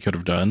trade we could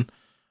have done.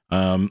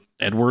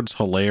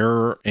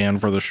 Edwards-Helaire, and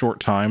for the short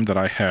time that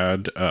I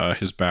had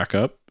his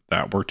backup,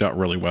 that worked out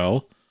really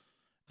well.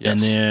 Yes.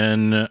 And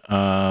then,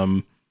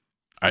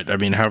 I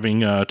mean,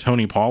 having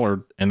Tony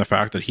Pollard and the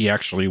fact that he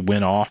actually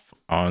went off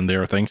on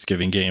their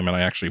Thanksgiving game, and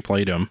I actually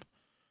played him.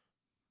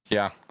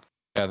 Yeah,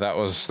 that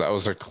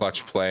was a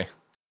clutch play.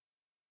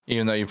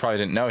 Even though you probably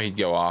didn't know he'd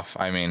go off.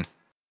 I mean,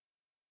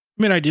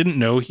 I didn't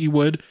know he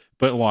would.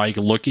 But like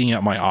looking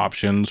at my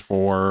options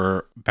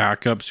for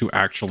backups who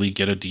actually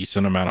get a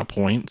decent amount of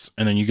points,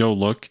 and then you go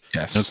look,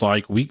 and it's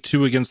like week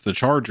 2 against the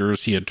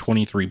Chargers, he had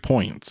 23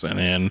 points. And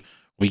in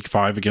week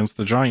 5 against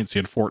the Giants, he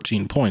had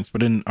 14 points.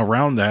 But in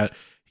around that,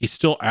 he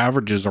still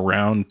averages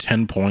around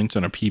 10 points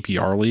in a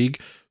PPR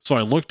league. So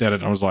I looked at it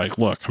and I was like,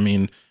 look, I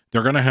mean,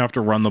 they're going to have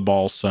to run the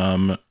ball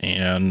some.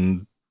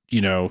 And,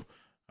 you know,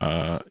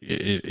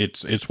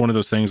 it's one of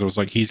those things. I was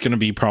like, he's going to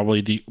be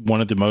probably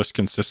one of the most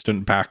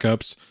consistent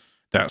backups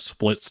that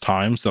splits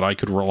times that I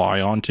could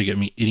rely on to get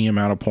me any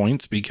amount of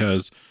points,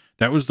 because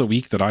that was the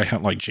week that I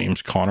had like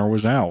James Conner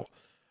was out.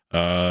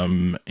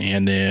 And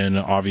then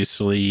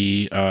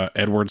obviously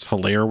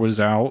Edwards-Helaire was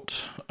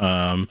out,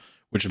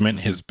 which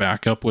meant his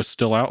backup was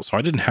still out. So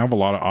I didn't have a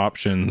lot of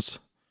options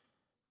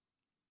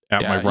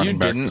at my running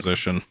back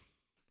position.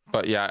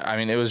 But yeah, I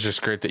mean, it was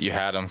just great that you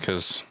had him,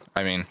 because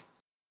I mean,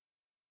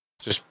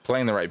 just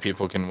playing the right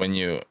people can win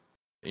you,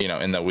 you know,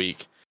 in the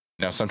week.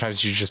 You know,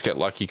 sometimes you just get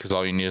lucky because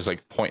all you need is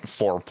like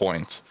 0.4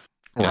 points.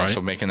 Right.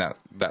 So making that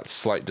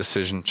slight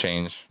decision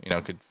change, you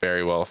know, could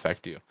very well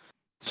affect you.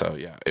 So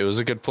yeah, it was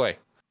a good play.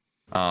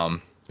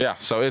 Yeah,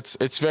 so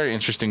it's very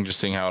interesting just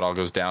seeing how it all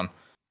goes down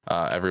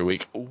every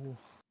week. Ooh.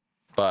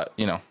 But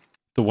you know,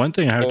 the one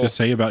thing I have to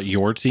say about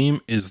your team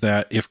is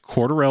that if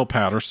Cordarrelle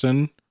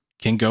Patterson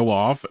can go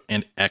off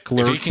and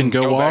Eckler can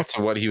go off, back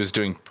to what he was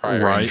doing prior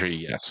to injury,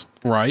 yes,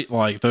 right,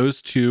 like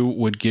those two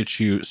would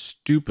get you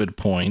stupid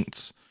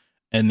points.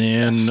 And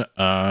then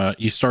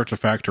you start to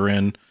factor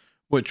in,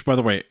 which, by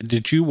the way,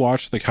 did you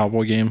watch the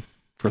Cowboy game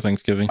for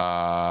Thanksgiving?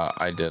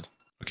 I did.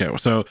 Okay,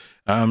 so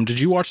did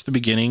you watch the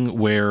beginning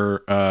where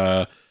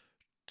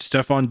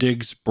Stephon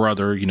Diggs'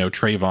 brother, you know,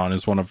 Trayvon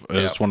is one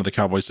of the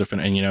Cowboys,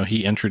 and you know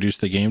he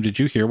introduced the game. Did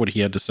you hear what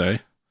he had to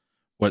say?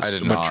 I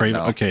did not.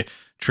 No. Okay,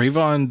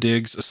 Trayvon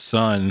Diggs'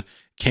 son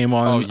came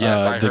on. Oh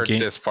yes, I heard game.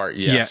 This part.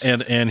 Yes. Yeah,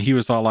 and he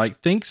was all like,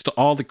 "Thanks to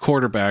all the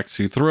quarterbacks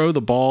who throw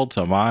the ball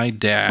to my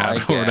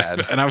dad."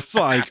 And I was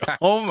like,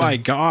 "Oh my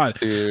god!"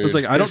 Dude, I was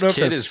like, "I don't know if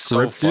that's scripted."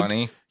 So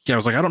funny. Yeah, I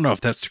was like, "I don't know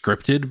if that's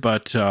scripted,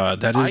 but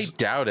that is." I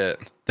doubt it.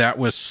 That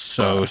was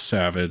so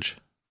savage.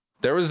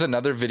 There was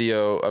another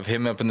video of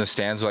him up in the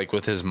stands, like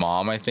with his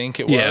mom. I think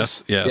it was.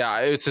 Yes. Yeah,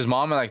 it's his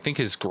mom and I think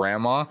his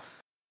grandma,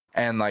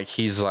 and like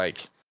he's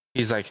like,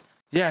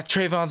 yeah,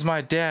 Trayvon's my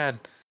dad.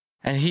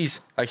 And he's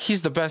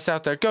the best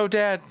out there. Go,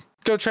 Dad.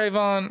 go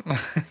Trayvon.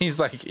 He's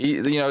like,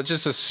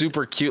 just a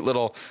super cute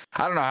little,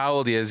 I don't know how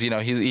old he is.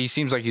 He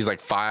seems like he's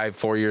like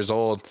 4 years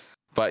old,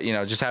 but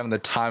just having the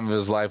time of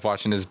his life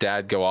watching his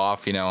dad go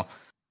off,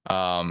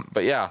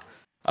 but yeah,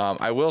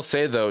 I will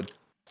say though,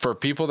 for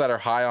people that are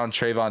high on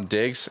Trayvon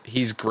Diggs,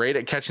 he's great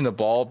at catching the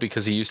ball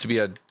because he used to be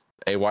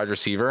a wide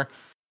receiver.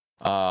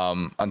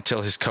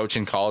 Until his coach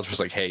in college was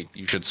like, hey,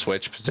 you should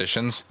switch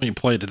positions. He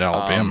played at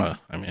Alabama.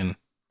 I mean,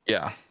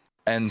 yeah.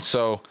 And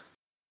so,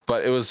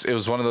 but it was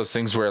one of those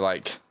things where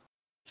like,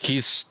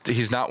 he's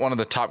not one of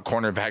the top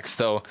cornerbacks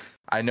though.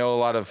 I know a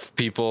lot of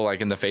people like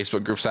in the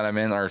Facebook groups that I'm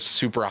in are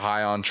super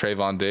high on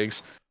Trayvon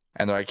Diggs.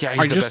 And they're like, yeah,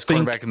 he's the best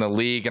cornerback in the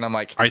league. And I'm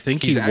like, I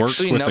think he's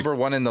actually number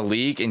one in the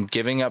league in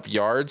giving up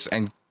yards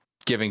and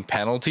giving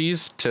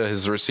penalties to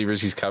his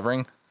receivers he's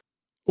covering.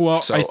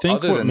 Well, so I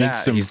think what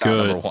makes him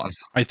good,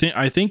 I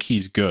think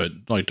he's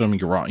good. Like, don't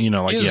get me wrong,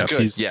 like,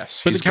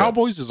 yes, but the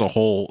Cowboys as a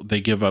whole, they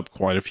give up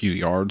quite a few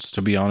yards,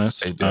 to be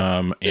honest. They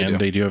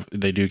do.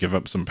 They do give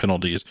up some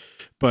penalties,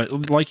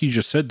 but like you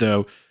just said,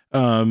 though,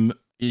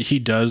 he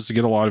does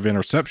get a lot of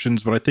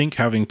interceptions, but I think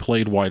having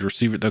played wide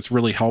receiver, that's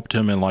really helped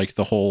him in like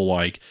the whole,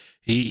 like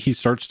he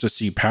starts to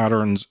see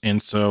patterns.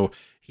 And so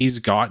he's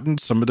gotten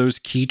some of those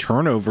key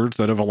turnovers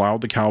that have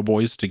allowed the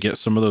Cowboys to get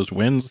some of those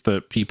wins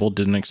that people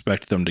didn't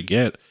expect them to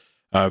get,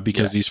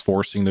 because he's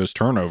forcing those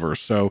turnovers.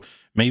 So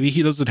maybe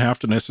he doesn't have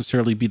to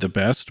necessarily be the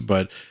best,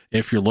 but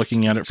if you're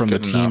looking at it from the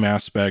team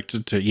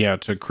aspect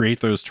to create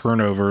those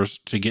turnovers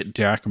to get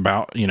Dak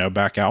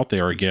back out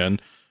there again,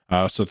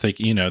 so they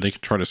can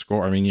try to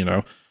score. I mean,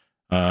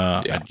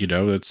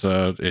 it's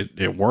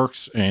it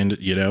works, and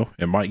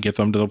it might get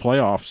them to the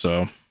playoffs.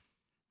 So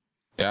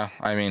yeah,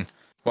 I mean,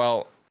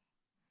 well,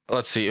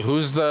 let's see,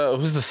 who's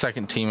the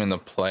second team in the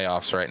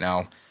playoffs right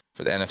now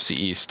for the NFC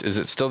East? Is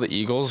it still the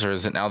Eagles, or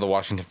is it now the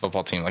Washington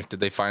football team? Like, did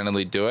they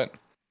finally do it?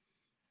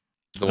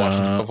 Did the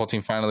Washington football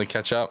team finally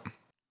catch up?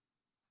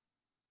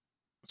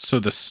 So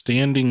the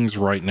standings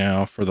right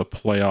now for the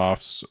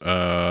playoffs,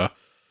 where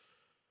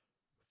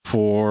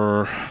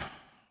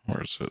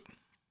is it?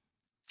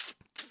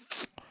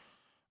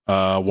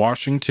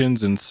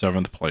 Washington's in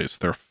 7th place.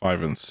 They're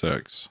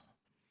 5-6.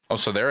 Oh,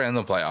 so they're in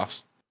the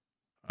playoffs.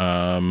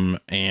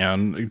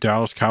 And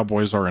Dallas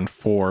Cowboys are in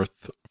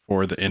 4th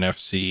for the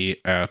NFC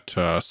at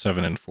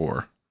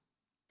 7-4.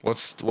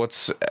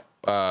 What's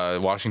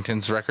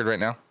Washington's record right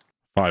now?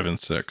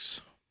 5-6.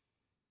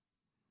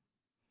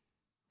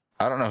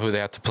 I don't know who they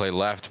have to play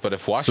left, but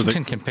if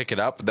Washington can pick it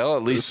up, they'll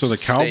at least the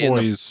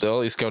Cowboys they'll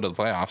at least go to the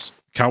playoffs.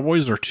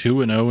 Cowboys are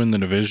 2-0 in the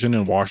division,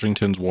 and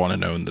Washington's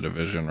 1-0 in the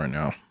division right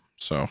now.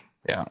 So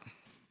yeah,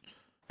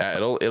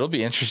 it'll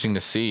be interesting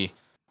to see.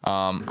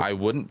 I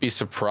wouldn't be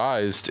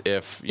surprised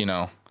if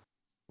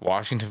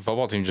Washington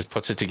football team just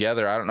puts it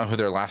together. I don't know who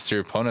their last 3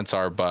 opponents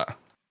are,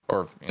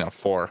 or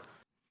 4.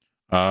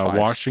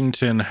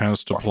 Washington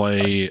has to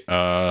play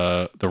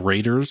the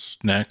Raiders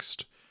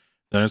next.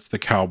 Then it's the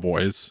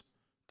Cowboys.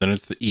 Then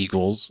it's the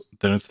Eagles.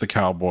 Then it's the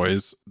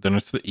Cowboys. Then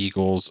it's the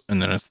Eagles,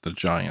 and then it's the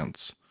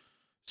Giants.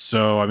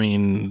 So I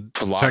mean,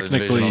 a lot of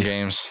divisional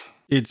games.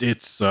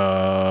 It's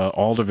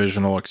all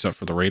divisional except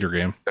for the Raider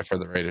game. Except for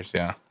the Raiders,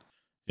 yeah.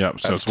 Yep.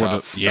 So that's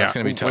tough. That's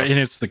gonna be tough. And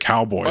it's the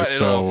Cowboys, but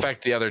it'll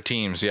affect the other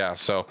teams. Yeah.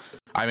 So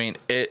I mean,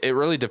 it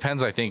really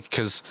depends. I think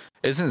because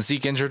isn't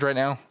Zeke injured right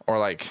now, or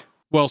like?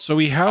 Well, so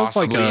he has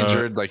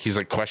injured, like he's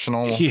like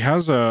questionable. He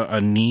has a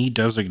knee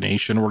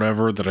designation or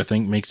whatever that I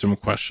think makes him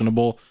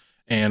questionable.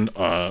 And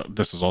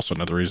this is also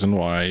another reason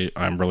why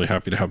I'm really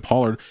happy to have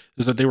Pollard,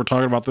 is that they were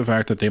talking about the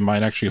fact that they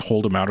might actually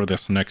hold him out of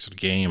this next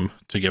game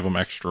to give him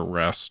extra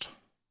rest.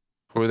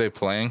 Who are they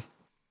playing?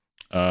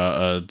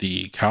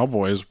 The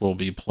Cowboys will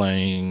be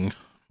playing,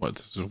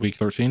 this is week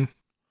 13?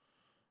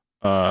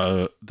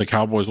 The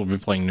Cowboys will be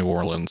playing New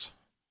Orleans.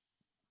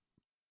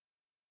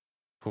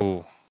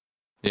 Ooh.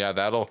 Yeah,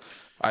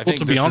 I think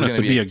to be honest,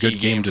 it'd be a good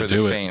game to do the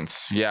it.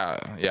 Saints.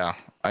 Yeah.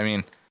 I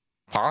mean,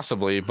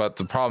 possibly, but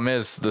the problem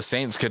is the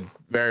Saints could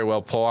very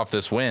well pull off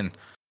this win.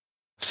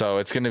 So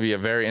it's going to be a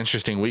very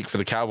interesting week for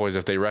the Cowboys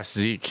if they rest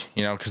Zeke,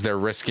 because they're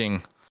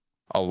risking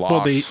a loss.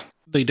 Well,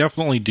 they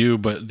definitely do,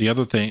 but the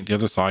other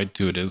side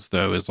to it is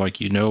like,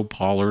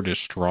 Pollard is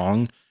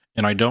strong,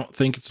 and I don't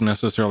think it's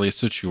necessarily a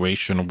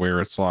situation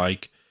where it's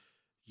like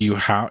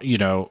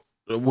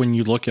when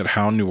you look at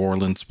how New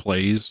Orleans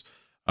plays,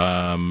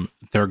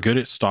 they're good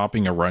at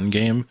stopping a run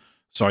game.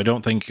 So I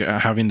don't think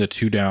having the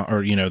 2 down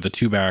or, the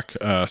 2 back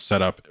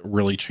setup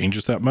really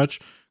changes that much,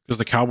 because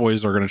the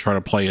Cowboys are going to try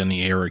to play in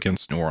the air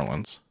against New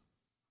Orleans.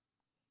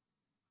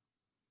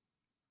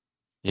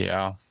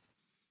 Yeah.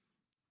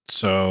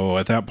 So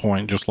at that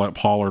point, just let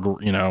Pollard,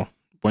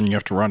 when you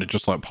have to run it,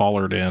 just let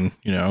Pollard in,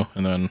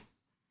 and then,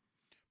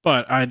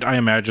 but I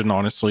imagine,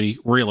 honestly,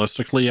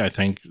 realistically, I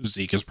think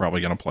Zeke is probably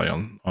going to play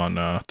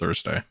on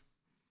Thursday.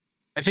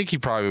 I think he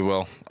probably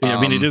will. Yeah, I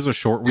mean, it is a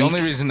short week. The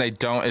only reason they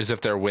don't is if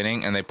they're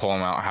winning and they pull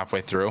him out halfway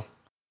through.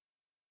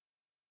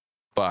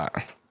 But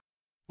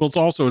well,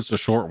 it's a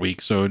short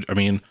week, so I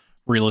mean,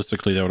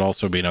 realistically, that would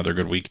also be another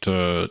good week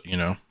to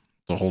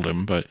hold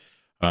him. But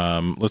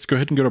let's go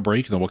ahead and go to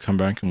break, and then we'll come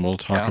back and we'll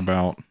talk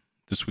about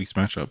this week's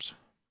matchups.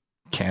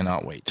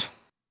 Cannot wait.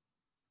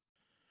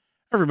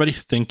 Everybody,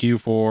 thank you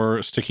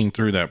for sticking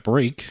through that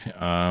break.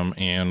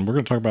 And we're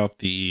going to talk about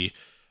the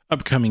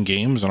upcoming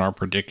games and our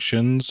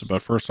predictions.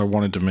 But first, I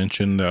wanted to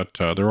mention that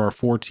there are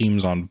 4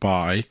 teams on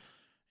bye.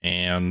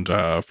 And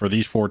for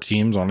these 4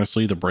 teams,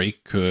 honestly, the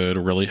break could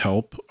really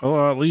help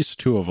at least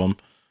 2 of them.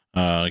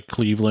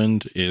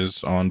 Cleveland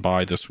is on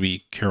bye this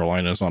week.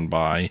 Carolina's on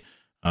bye.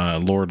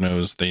 Lord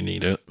knows they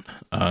need it,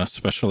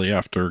 especially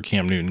after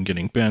Cam Newton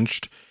getting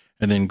benched.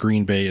 And then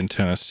Green Bay and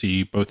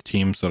Tennessee, both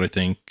teams that I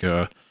think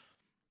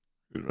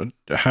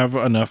have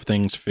enough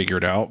things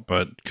figured out,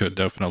 but could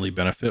definitely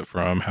benefit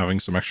from having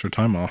some extra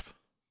time off.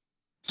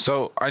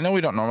 So I know we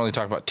don't normally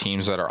talk about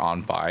teams that are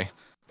on bye,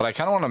 but I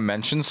kind of want to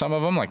mention some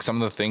of them, like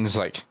some of the things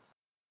like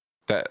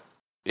that,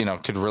 you know,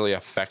 could really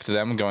affect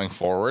them going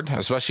forward,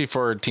 especially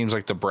for teams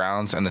like the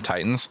Browns and the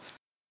Titans.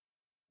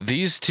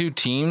 These 2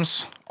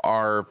 teams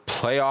are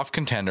playoff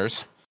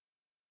contenders.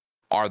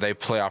 Are they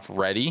playoff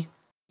ready?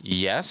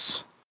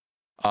 Yes.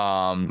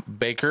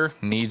 Baker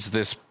needs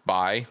this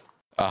bye.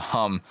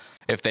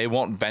 If they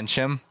won't bench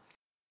him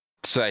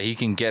so that he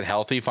can get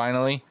healthy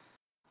finally,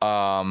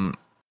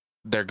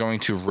 they're going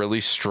to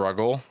really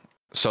struggle.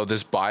 So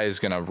this bye is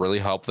going to really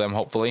help them,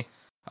 hopefully.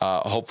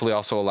 Hopefully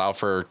also allow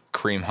for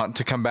Kareem Hunt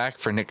to come back,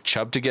 for Nick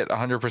Chubb to get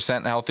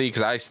 100% healthy,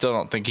 because I still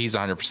don't think he's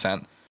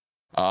 100%.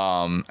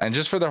 And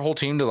just for their whole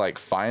team to like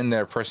find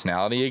their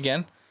personality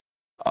again.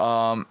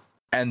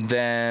 And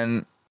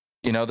then,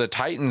 you know, the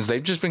Titans,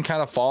 they've just been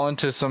kind of falling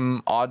to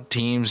some odd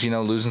teams, you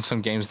know, losing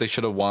some games they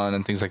should have won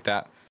and things like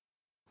that.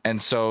 And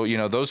so, you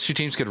know, those 2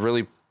 teams could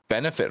really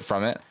benefit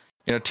from it.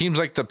 You know, teams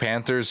like the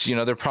Panthers, you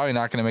know, they're probably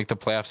not going to make the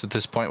playoffs at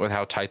this point with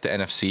how tight the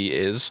NFC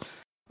is.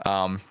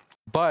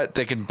 But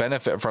they can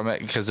benefit from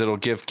it because it'll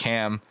give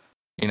Cam,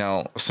 you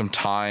know, some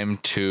time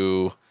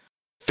to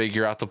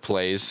figure out the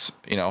plays,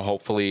 you know,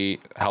 hopefully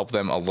help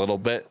them a little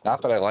bit.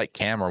 Not that I like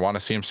Cam or want to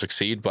see him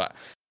succeed, but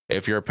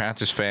if you're a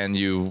Panthers fan,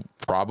 you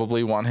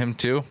probably want him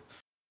to,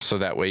 so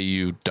that way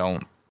you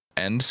don't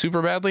end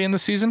super badly in the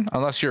season,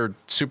 unless you're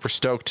super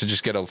stoked to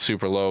just get a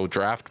super low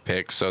draft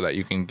pick so that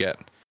you can get,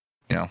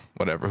 you know,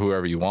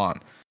 whoever you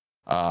want.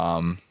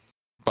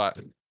 But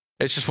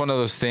it's just one of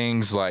those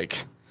things,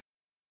 like,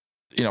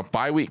 you know,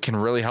 bye week can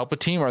really help a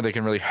team, or they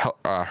can really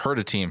hurt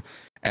a team.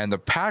 And the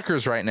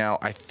Packers right now,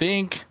 I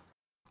think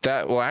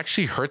that will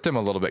actually hurt them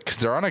a little bit because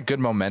they're on a good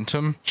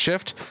momentum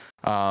shift.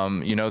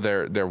 You know,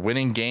 they're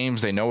winning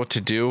games. They know what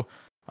to do.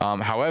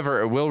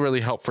 However, it will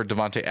really help for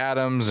Devontae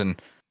Adams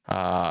and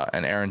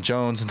Aaron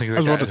Jones and things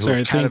like that, who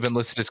have kind of been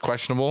listed as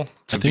questionable.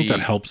 I think that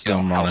helps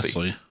them,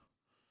 honestly.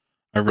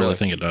 I really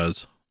think it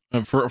does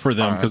for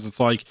them, because it's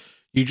like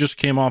you just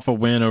came off a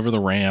win over the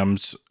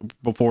Rams.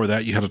 Before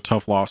that, you had a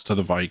tough loss to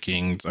the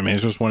Vikings. I mean,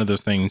 it's just one of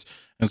those things.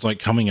 It's like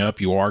coming up,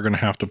 you are going to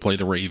have to play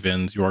the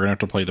Ravens. You are going to have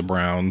to play the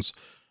Browns.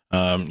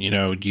 You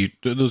know,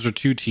 those are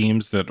 2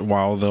 teams that,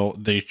 while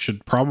they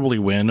should probably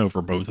win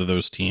over both of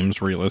those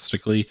teams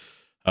realistically,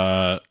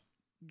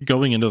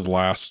 going into the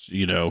last,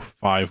 you know,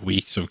 5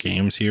 weeks of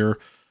games here,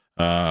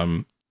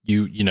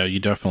 you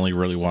definitely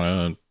really want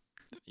to,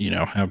 you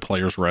know, have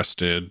players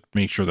rested,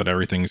 make sure that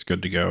everything's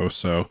good to go.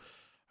 So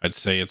I'd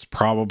say it's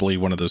probably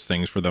one of those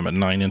things for them at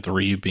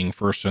 9-3, being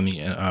first in the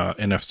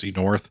NFC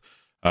North.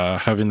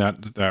 Having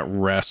that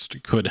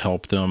rest could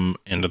help them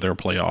into their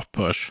playoff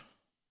push.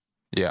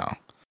 Yeah.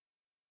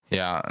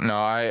 No,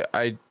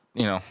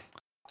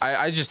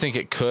 I just think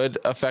it could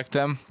affect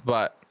them,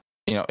 but,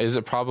 you know, is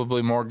it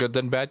probably more good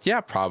than bad?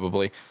 Yeah,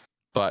 probably.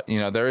 But, you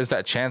know, there is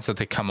that chance that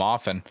they come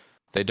off and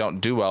they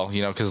don't do well,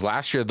 you know, because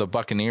last year the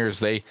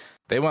Buccaneers, they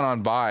went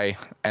on bye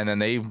and then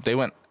they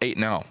went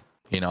 8-0,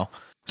 you know.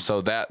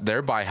 So that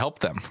their bye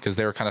helped them because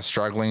they were kind of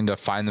struggling to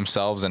find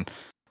themselves, and,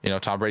 you know,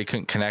 Tom Brady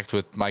couldn't connect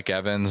with Mike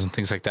Evans and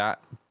things like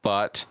that.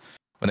 But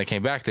when they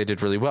came back, they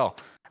did really well.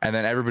 And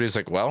then everybody's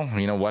like, well,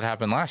 you know, what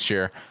happened last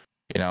year?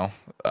 You know,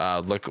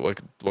 look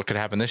what could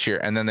happen this year.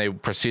 And then they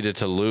proceeded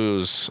to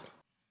lose,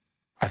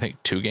 I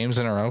think, 2 games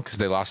in a row because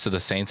they lost to the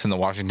Saints and the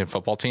Washington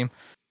football team.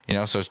 You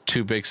know, so it's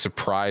 2 big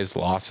surprise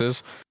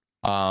losses.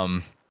 But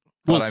I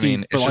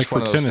mean, it's just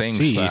one of those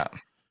things that.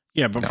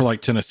 Yeah, but for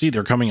like Tennessee,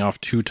 they're coming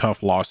off 2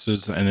 tough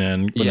losses, and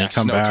then when they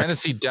come back,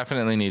 Tennessee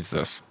definitely needs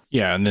this.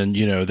 Yeah, and then,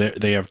 you know,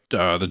 they have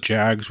the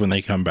Jags when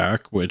they come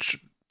back, which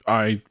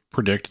I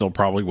predict they'll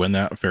probably win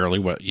that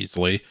fairly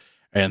easily,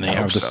 and they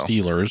have the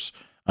Steelers.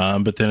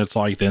 But then it's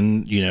like,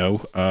 then, you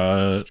know,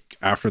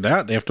 after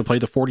that they have to play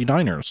the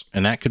 49ers,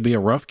 and that could be a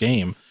rough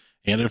game.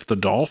 And if the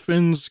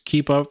Dolphins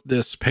keep up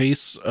this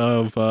pace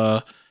of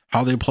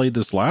how they played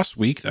this last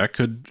week, that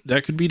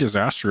could be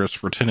disastrous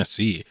for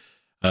Tennessee.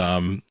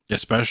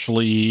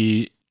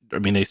 Especially, I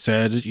mean, they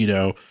said, you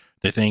know,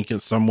 they think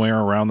it's somewhere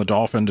around the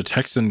Dolphin to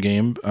Texan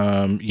game.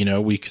 You know,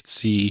 we could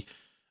see,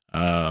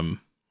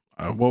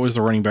 what was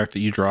the running back that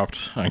you dropped?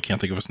 I can't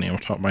think of his name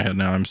off the top of my head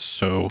now. I'm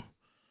so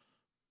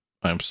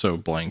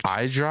blank.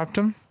 I dropped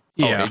him?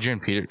 Yeah. Oh, Adrian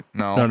Peter.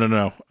 No.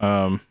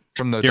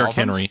 From the Derrick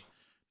Henry.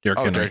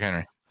 Derrick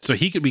Henry. So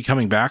he could be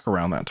coming back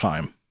around that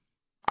time.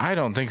 I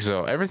don't think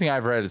so. Everything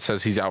I've read, it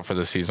says he's out for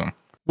the season.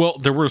 Well,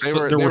 there were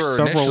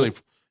several. Initially,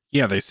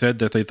 yeah, they said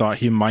that they thought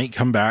he might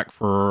come back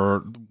for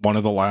one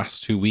of the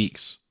last 2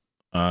 weeks.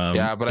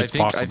 Yeah, but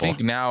I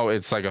think now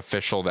it's like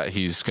official that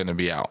he's going to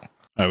be out.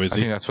 Oh, is he?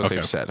 I think that's what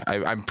they've said.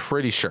 I'm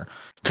pretty sure,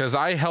 because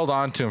I held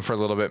on to him for a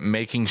little bit,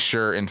 making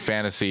sure in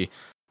fantasy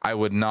I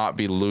would not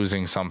be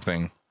losing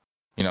something,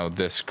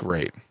 this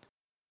great.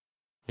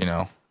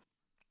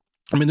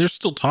 I mean, there's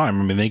still time.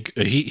 I mean,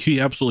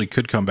 he absolutely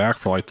could come back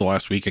for like the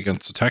last week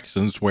against the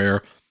Texans,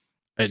 where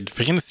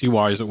fantasy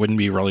wise it wouldn't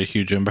be really a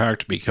huge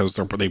impact because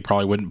they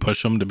probably wouldn't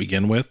push him to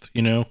begin with,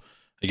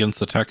 against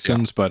the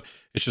Texans. Yeah. But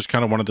it's just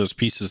kind of one of those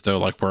pieces though,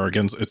 like where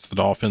against it's the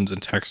Dolphins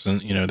and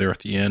Texans, they're at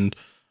the end.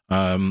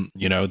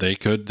 They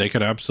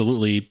could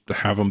absolutely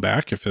have him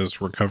back if his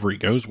recovery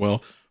goes well.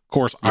 Of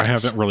course, yes. I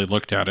haven't really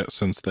looked at it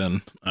since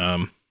then.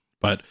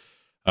 But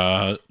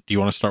do you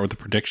want to start with the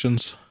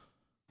predictions?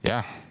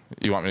 Yeah.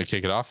 You want me to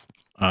kick it off?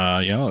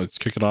 Yeah, let's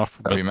kick it off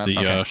with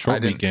the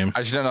short week game.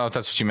 I just don't know if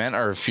that's what you meant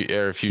or if you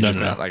just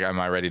meant like, am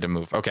I ready to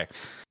move? Okay.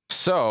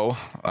 So,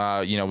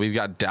 we've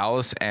got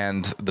Dallas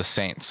and the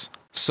Saints.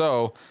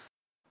 So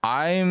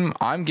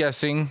I'm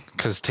guessing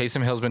because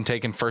Taysom Hill's been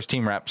taking first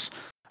team reps.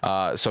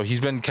 So he's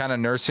been kind of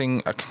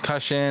nursing a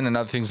concussion and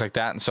other things like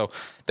that. And so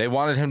they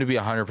wanted him to be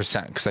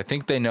 100% because I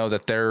think they know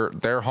that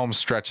their home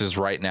stretch is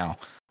right now.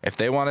 If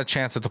they want a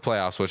chance at the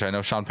playoffs, which I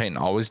know Sean Payton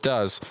always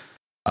does,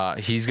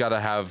 he's got to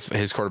have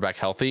his quarterback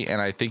healthy. And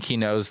I think he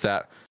knows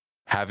that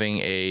having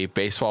a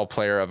baseball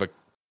player of a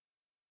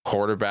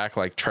quarterback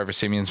like Trevor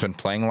Siemian's been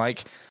playing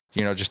like,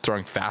 just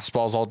throwing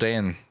fastballs all day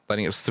and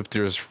letting it slip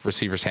through his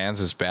receiver's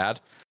hands is bad.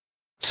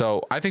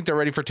 So I think they're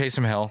ready for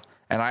Taysom Hill.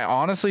 And I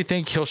honestly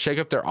think he'll shake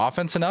up their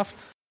offense enough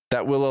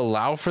that will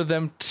allow for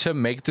them to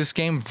make this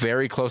game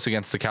very close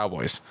against the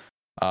Cowboys.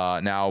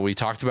 Now, we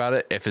talked about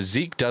it. If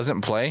Zeke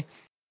doesn't play,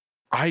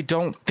 I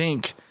don't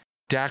think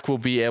Dak will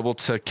be able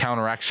to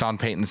counteract Sean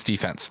Payton's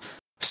defense.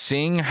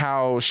 Seeing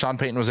how Sean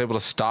Payton was able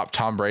to stop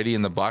Tom Brady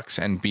and the Bucs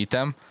and beat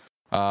them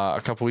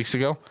a couple weeks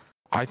ago,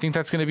 I think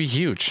that's going to be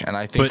huge. And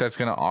I think that's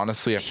going to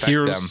honestly affect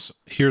them.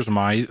 Here's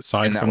my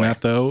side from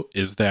that, though,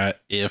 is that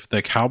if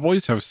the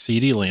Cowboys have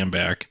CeeDee Lamb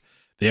back,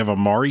 they have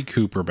Amari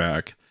Cooper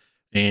back,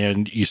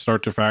 and you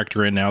start to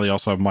factor in now they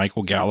also have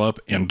Michael Gallup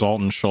and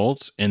Dalton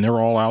Schultz, and they're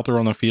all out there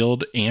on the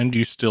field, and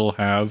you still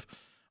have,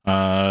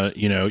 Tony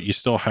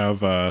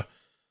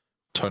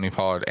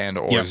Pollard and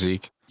or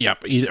Zeke.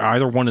 Yep,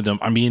 either one of them.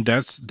 I mean,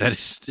 that's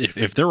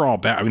if they're all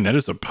back, I mean, that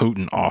is a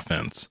potent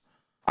offense.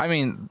 I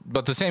mean,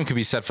 but the same could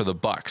be said for the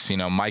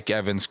Bucs. Mike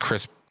Evans,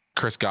 Chris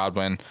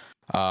Godwin,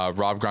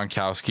 Rob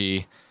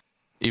Gronkowski.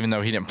 Even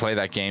though he didn't play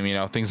that game,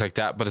 things like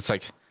that. But it's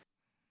like,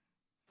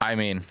 I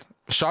mean,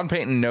 Sean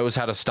Payton knows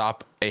how to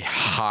stop a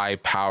high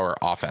power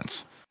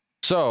offense.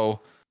 So,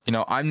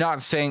 I'm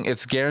not saying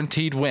it's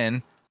guaranteed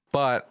win,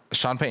 but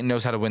Sean Payton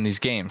knows how to win these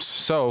games.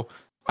 So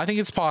I think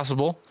it's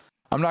possible.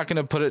 I'm not going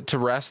to put it to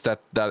rest that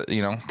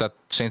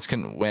Saints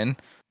can win,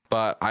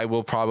 but I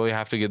will probably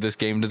have to give this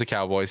game to the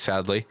Cowboys,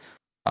 sadly.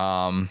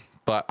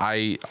 But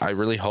I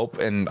really hope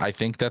and I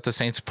think that the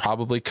Saints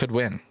probably could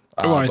win.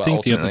 Well, I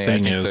think the other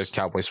thing is the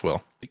Cowboys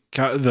will.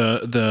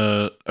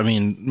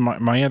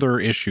 My other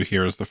issue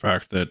here is the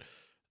fact that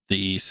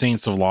the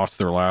Saints have lost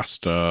their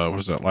last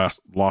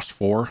lost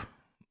four.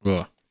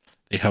 Ugh.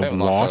 They have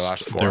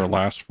lost their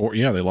last four.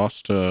 Yeah, they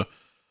lost to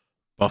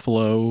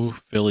Buffalo,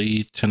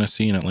 Philly,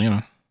 Tennessee, and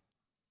Atlanta.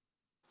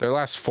 Their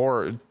last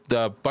four,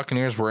 the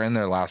Buccaneers were in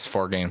their last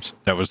four games.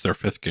 That was their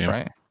fifth game.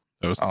 Right.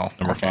 That was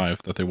number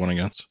 5 that they won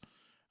against.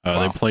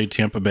 They played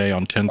Tampa Bay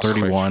on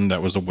 10/31.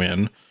 That was a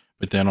win.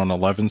 But then on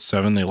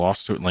 11/7, they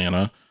lost to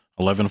Atlanta.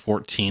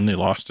 11/14, they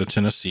lost to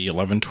Tennessee.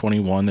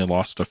 11/21, they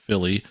lost to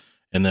Philly.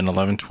 And then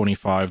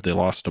 11/25, they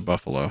lost to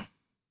Buffalo.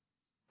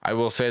 I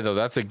will say, though,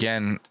 that's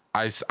again,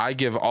 I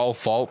give all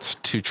fault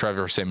to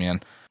Trevor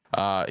Siemian.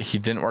 He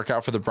didn't work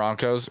out for the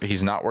Broncos.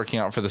 He's not working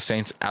out for the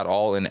Saints at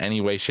all in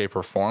any way, shape,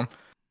 or form.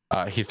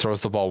 He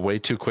throws the ball way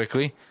too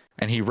quickly,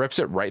 and he rips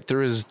it right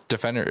through his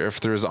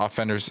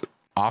offenders,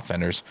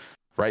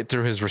 right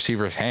through his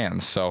receiver's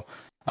hands. So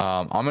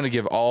I'm going to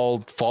give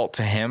all fault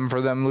to him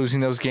for them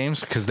losing those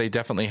games because they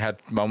definitely had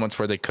moments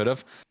where they could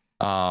have.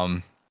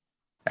 And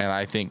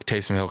I think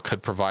Taysom Hill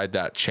could provide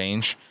that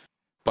change,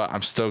 but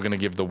I'm still going to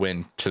give the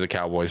win to the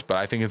Cowboys, but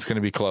I think it's going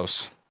to be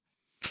close.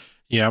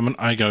 Yeah,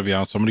 I got to be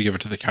honest. I'm going to give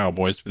it to the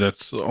Cowboys, but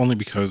that's only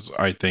because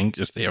I think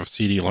if they have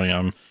CeeDee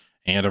Lamb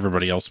and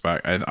everybody else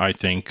back, I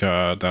think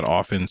that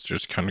offense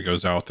just kind of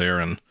goes out there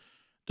and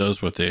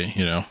does what they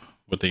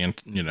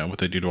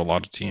do to a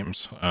lot of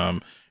teams.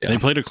 They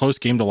played a close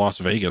game to Las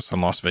Vegas,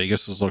 and Las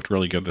Vegas has looked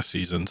really good this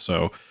season.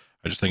 So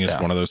I just think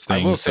it's one of those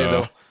things. I will say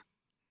though,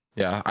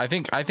 I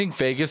think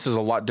Vegas is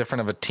a lot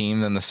different of a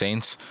team than the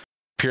Saints,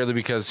 purely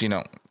because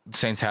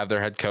Saints have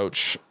their head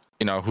coach,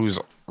 who's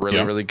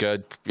really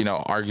good,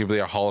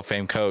 arguably a Hall of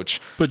Fame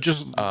coach. But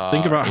just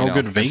think about how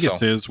good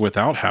Vegas is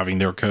without having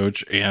their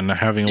coach and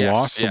having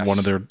lost one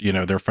of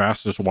their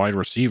fastest wide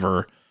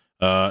receiver.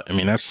 I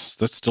mean, that's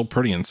still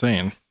pretty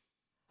insane.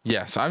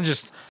 Yes, I'm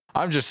just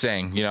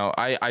saying,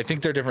 I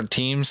think they're different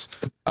teams,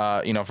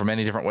 for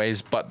many different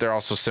ways, but they're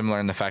also similar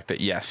in the fact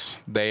that yes,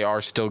 they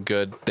are still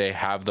good. They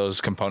have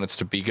those components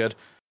to be good,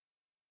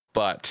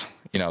 but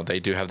they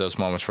do have those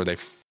moments where they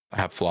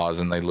have flaws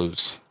and they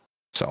lose.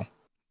 So,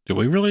 do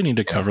we really need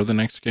to cover the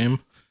next game?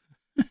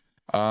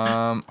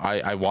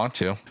 I want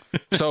to.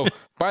 So,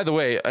 by the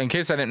way, in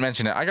case I didn't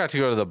mention it, I got to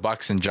go to the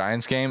Bucks and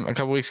Giants game a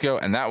couple weeks ago,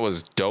 and that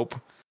was dope.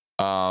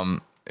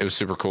 It was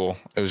super cool.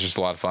 It was just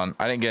a lot of fun.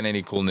 I didn't get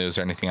any cool news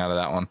or anything out of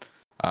that one,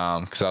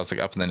 because I was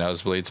like up in the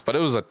nosebleeds, but it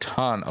was a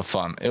ton of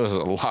fun. It was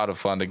a lot of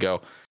fun to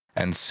go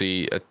and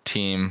see a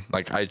team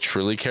like I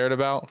truly cared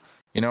about,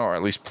 or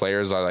at least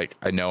players I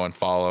know and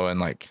follow and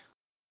like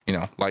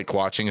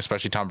watching,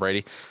 especially Tom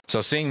Brady.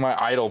 So seeing my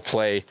idol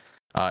play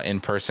in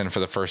person for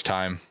the first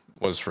time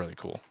was really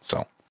cool.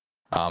 So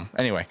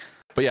anyway,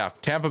 but yeah,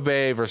 Tampa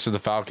Bay versus the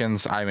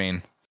Falcons. I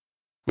mean,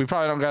 we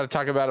probably don't got to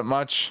talk about it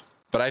much,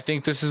 but I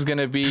think this is going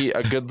to be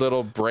a good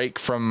little break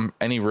from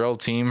any real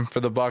team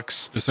for the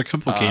Bucks. There's a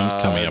couple games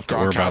coming up.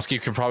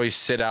 Gronkowski can probably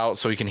sit out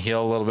so he can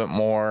heal a little bit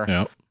more.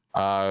 Yeah.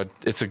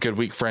 It's a good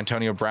week for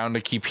Antonio Brown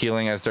to keep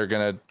healing, as they're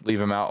going to leave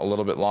him out a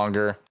little bit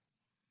longer.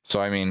 So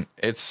I mean,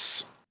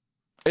 it's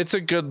a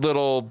good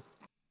little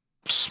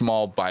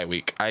small bye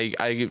week.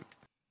 I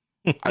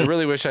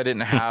really wish I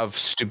didn't have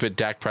stupid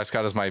Dak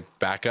Prescott as my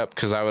backup,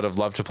 because I would have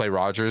loved to play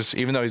Rodgers,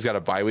 even though he's got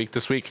a bye week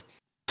this week.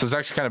 So it's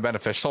actually kind of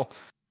beneficial.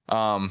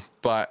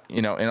 But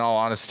in all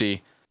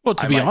honesty, well,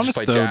 to be honest,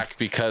 play Dak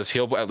because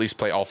he'll at least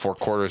play all 4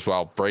 quarters,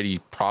 while Brady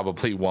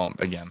probably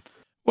won't again.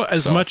 Well,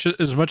 as much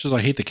as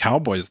I hate the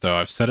Cowboys, though,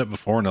 I've said it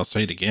before and I'll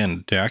say it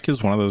again. Dak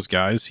is one of those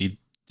guys. He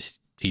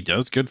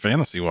does good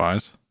fantasy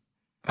wise.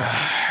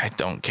 I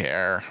don't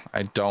care.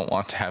 I don't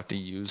want to have to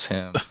use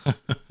him.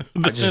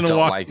 I just don't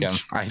like him.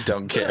 I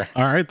don't care.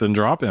 All right, then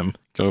drop him.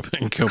 Go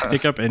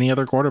pick up any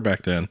other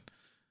quarterback then.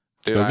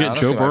 Dude, go get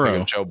Joe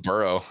Burrow. Joe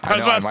Burrow.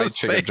 I might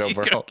pick up Joe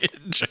Burrow.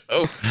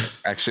 Joe.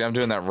 Actually, I'm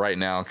doing that right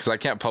now because I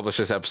can't publish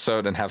this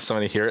episode and have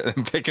somebody hear it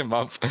and pick him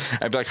up.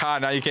 I'd be like,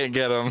 now you can't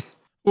get him.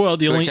 Well,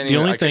 the only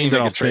thing that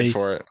I'll say,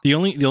 the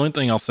only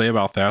thing I'll say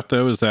about that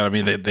though is that I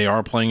mean they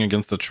are playing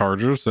against the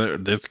Chargers.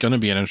 It's going to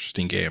be an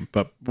interesting game,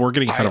 but we're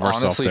getting ahead of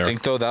ourselves there. I honestly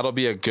think though that'll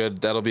be a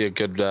good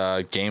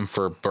game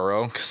for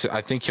Burrow, because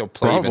I think he'll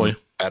play even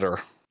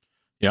better.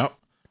 Yeah, I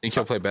think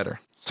he'll play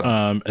better. So.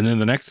 And then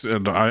the next,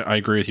 I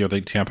agree with you. I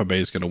think Tampa Bay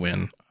is going to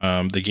win.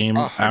 The game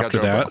after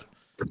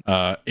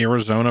that,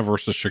 Arizona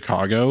versus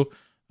Chicago.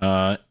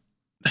 I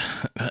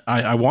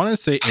want to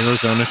say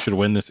Arizona should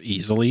win this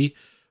easily.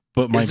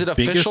 But is it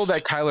official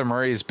that Kyler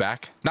Murray is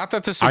back? Not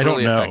that this will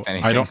really affect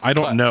anything. I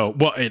don't know.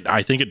 Well,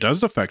 I think it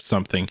does affect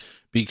something,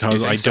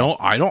 because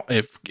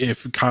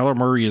if Kyler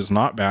Murray is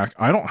not back,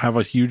 I don't have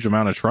a huge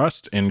amount of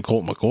trust in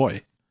Colt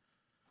McCoy.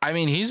 I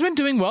mean, he's been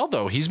doing well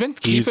though. He's been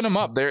keeping him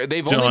up.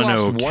 They've only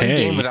lost one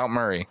game without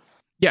Murray.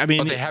 Yeah, I mean,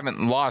 but they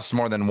haven't lost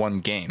more than one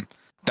game.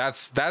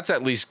 That's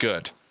at least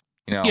good.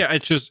 Yeah,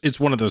 it's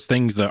one of those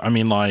things that I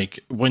mean,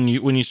 like when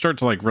you start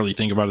to like really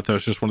think about it, though,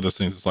 it's just one of those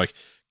things. It's like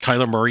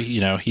Kyler Murray,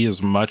 he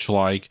is much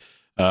like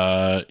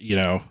the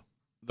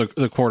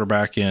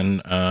quarterback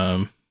in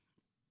wow,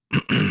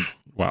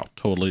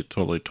 totally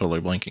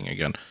blanking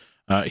again.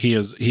 He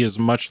is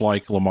much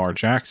like Lamar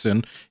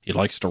Jackson. He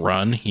likes to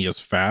run. He is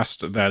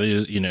fast. That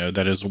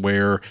is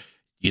where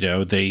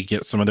they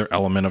get some of their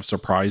element of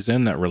surprise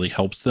in that really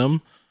helps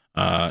them.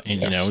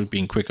 And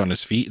being quick on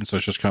his feet. And so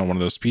it's just kind of one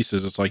of those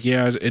pieces. It's like,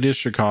 yeah, it is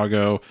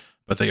Chicago,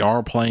 but they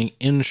are playing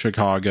in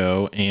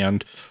Chicago.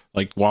 And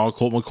like, while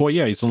Colt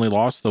McCoy, he's only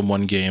lost them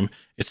one game,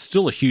 it's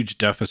still a huge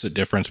deficit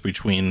difference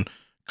between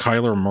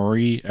Kyler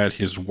Murray at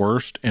his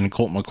worst and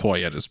Colt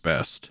McCoy at his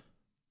best.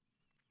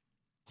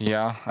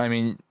 Yeah. I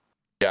mean,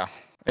 yeah,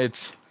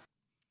 it's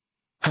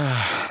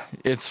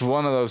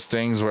one of those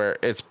things where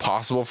it's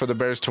possible for the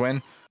Bears to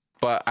win.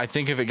 But I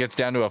think if it gets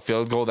down to a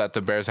field goal that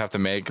the Bears have to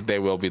make, they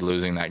will be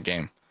losing that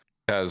game,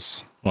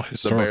 because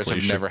the Bears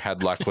have never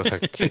had luck with a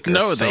kicker.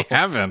 No, they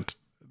haven't.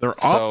 They're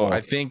awful. So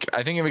I think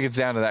if it gets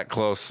down to that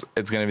close,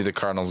 it's going to be the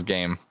Cardinals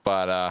game.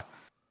 But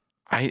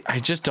I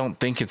just don't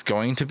think it's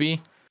going to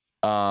be,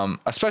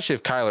 especially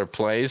if Kyler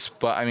plays.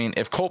 But I mean,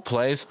 if Colt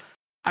plays,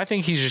 I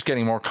think he's just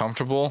getting more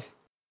comfortable,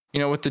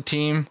 with the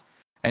team.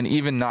 And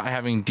even not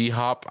having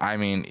D-Hop, I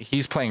mean,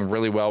 he's playing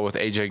really well with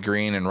AJ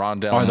Green and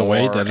Rondell Moore. By the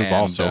way, that has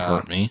also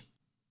hurt me.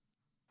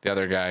 The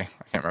other guy,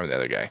 I can't remember the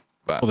other guy.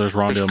 But there's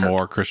Rondell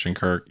Moore, Christian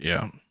Kirk,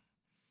 yeah.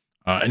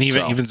 And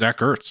even Zach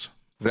Ertz.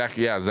 Zach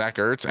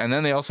Ertz. And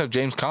then they also have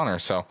James Conner.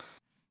 So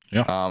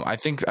yeah. I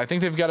think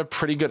they've got a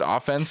pretty good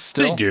offense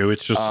still. They do.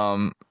 It's just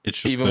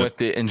even with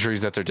the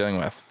injuries that they're dealing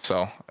with.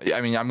 So I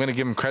mean, I'm gonna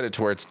give them credit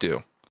to where it's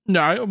due.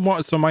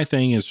 No, so my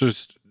thing is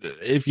just,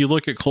 if you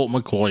look at Colt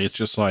McCoy, it's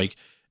just like,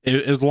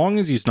 as long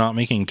as he's not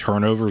making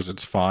turnovers,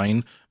 it's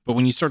fine. But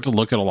when you start to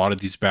look at a lot of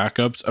these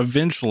backups,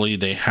 eventually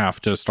they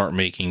have to start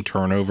making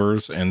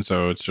turnovers. And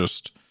so it's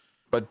just.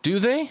 But do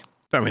they?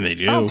 I mean, they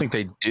do. I don't think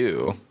they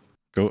do.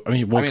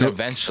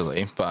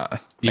 Eventually,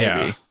 but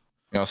maybe.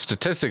 Yeah.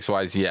 Statistics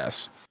wise,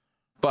 yes.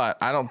 but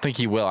I don't think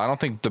he will. I don't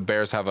think the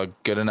Bears have a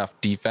good enough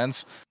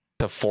defense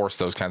to force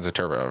those kinds of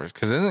turnovers.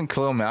 Because isn't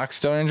Khalil Mack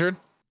still injured?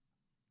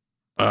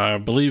 I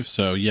believe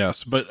so,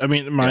 yes. But I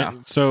mean,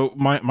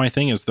 my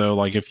thing is though,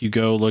 like if you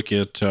go look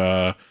at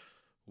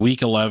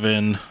week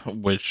 11,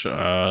 which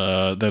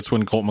that's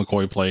when Colt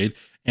McCoy played,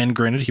 and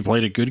granted he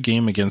played a good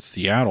game against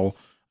Seattle,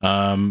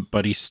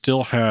 but he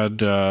still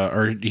had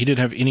or he didn't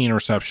have any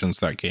interceptions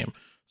that game.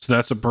 So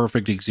that's a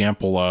perfect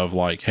example of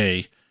like,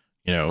 hey,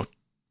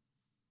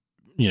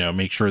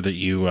 make sure that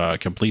you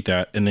complete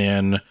that. And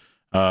then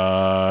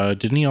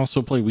didn't he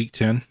also play week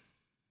 10?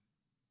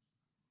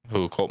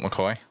 Who, Colt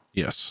McCoy?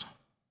 Yes.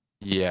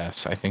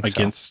 Yes, I think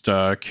against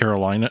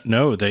Carolina.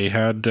 No, they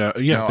had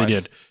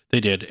they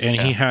did. And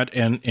he had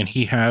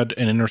he had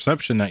an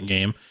interception that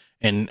game.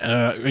 And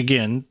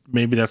again,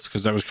 maybe that's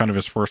because that was kind of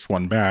his first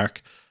one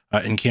back.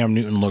 And Cam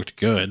Newton looked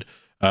good.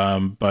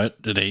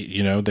 But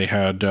they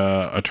had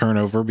a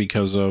turnover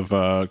because of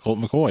Colt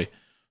McCoy.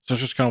 So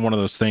it's just kind of one of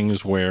those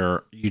things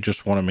where you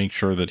just want to make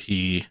sure that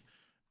he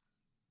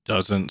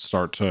doesn't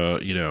start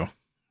to,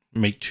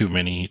 make too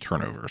many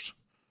turnovers.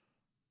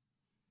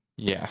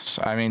 Yes.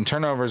 I mean,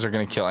 turnovers are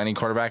going to kill any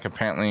quarterback,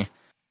 apparently,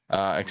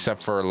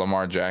 except for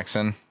Lamar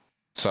Jackson.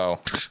 So,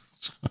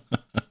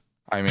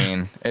 I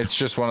mean, it's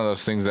just one of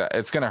those things that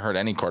it's going to hurt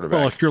any quarterback.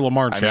 Well, if you're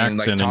Lamar Jackson,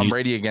 like Tom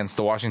Brady against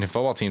the Washington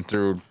football team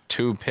threw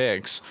 2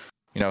 picks,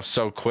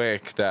 so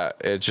quick that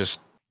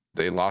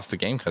they lost the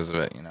game because of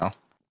it,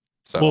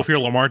 So, well, if you're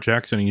Lamar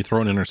Jackson and you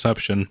throw an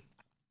interception,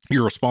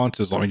 your response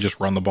is, let me just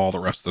run the ball the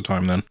rest of the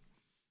time then.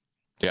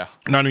 Yeah.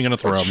 I'm not even going to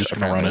throw, I'm just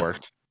going to run it.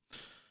 Worked.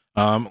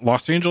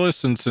 Los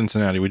Angeles and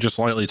Cincinnati, we just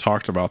lightly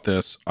talked about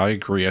this. I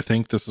agree. I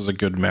think this is a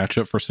good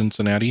matchup for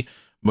Cincinnati,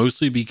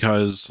 mostly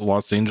because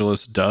Los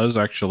Angeles does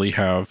actually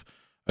have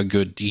a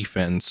good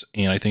defense,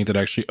 and I think that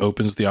actually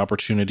opens the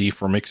opportunity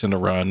for Mixon to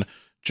run,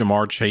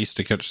 Jamar Chase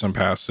to catch some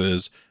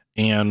passes,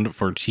 and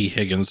for T.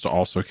 Higgins to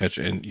also catch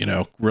and,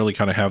 really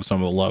kind of have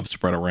some of the love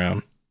spread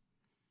around.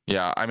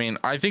 Yeah, I mean,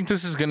 I think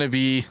this is going to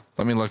be,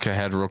 let me look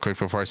ahead real quick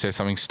before I say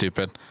something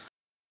stupid.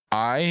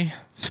 I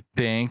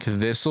think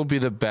this will be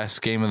the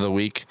best game of the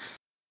week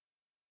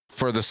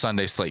for the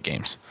Sunday slate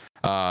games.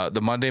 The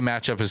Monday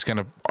matchup is going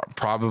to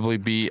probably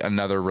be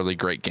another really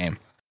great game.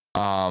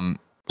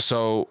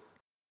 So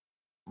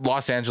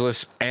Los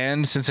Angeles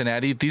and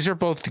Cincinnati, these are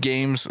both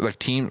games like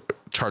team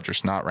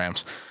Chargers, not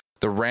Rams.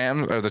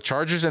 The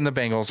Chargers and the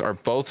Bengals are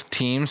both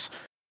teams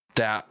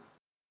that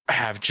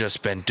have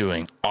just been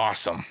doing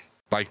awesome.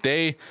 Like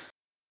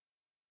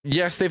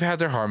yes, they've had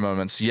their hard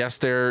moments. Yes,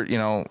 they're,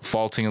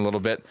 faulting a little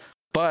bit.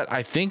 But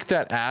I think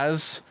that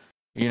as,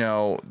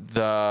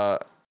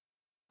 let's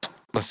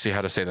see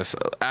how to say this.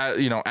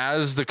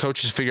 As the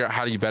coaches figure out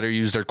how to better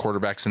use their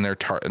quarterbacks and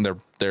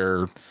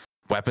their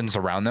weapons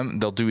around them,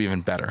 they'll do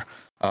even better.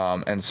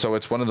 And so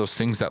it's one of those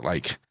things that,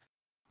 like,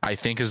 I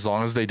think as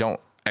long as they don't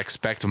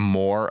expect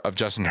more of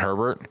Justin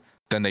Herbert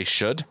than they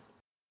should,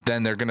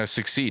 then they're going to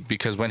succeed.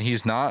 Because when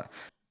he's not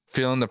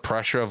feeling the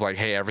pressure of like,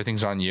 hey,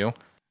 everything's on you,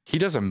 he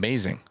does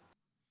amazing.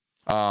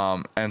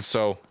 And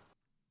so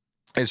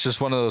it's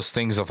just one of those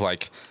things of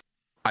like,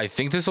 I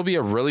think this will be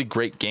a really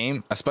great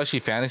game, especially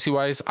fantasy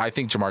wise. I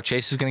think Jamar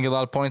Chase is going to get a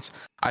lot of points.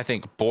 I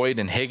think Boyd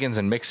and Higgins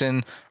and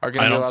Mixon are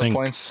going to get a lot of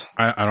points.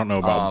 I don't know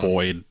about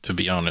Boyd, to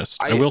be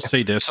honest. I will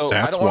say this, so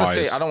stats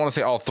wise. I don't want to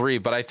say all three,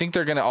 but I think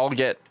they're going to all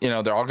get,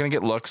 they're all going to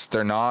get looks.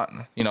 They're not,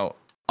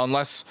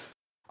 unless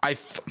I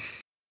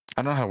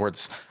don't know how to word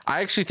this.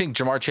 I actually think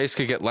Jamar Chase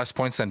could get less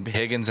points than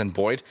Higgins and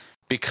Boyd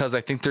because I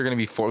think they're going to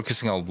be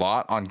focusing a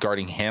lot on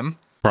guarding him.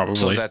 Probably.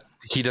 So that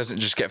he doesn't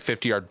just get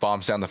 50-yard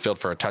bombs down the field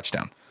for a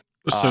touchdown.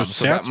 So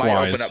that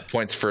might open up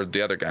points for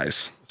the other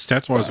guys.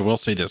 Stats wise, I will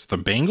say this: the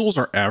Bengals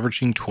are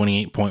averaging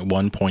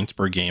 28.1 points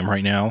per game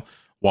right now,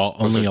 while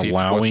only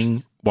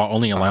allowing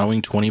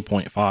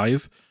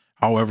 20.5.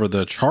 However,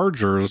 the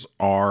Chargers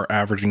are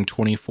averaging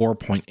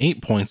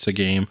 24.8 points a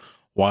game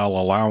while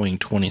allowing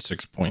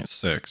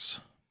 26.6.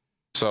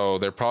 So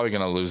they're probably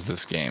going to lose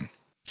this game,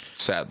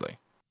 sadly.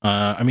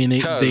 I mean,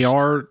 they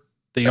are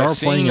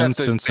playing in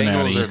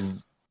Cincinnati. Bengals are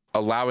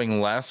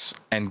allowing less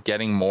and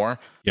getting more,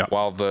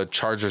 while the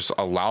Chargers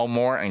allow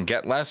more and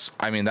get less.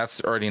 I mean,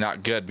 that's already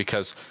not good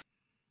because,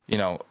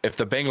 if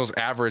the Bengals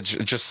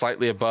average just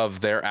slightly above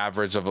their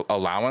average of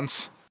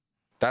allowance,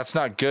 that's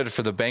not good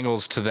for the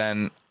Bengals to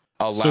then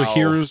allow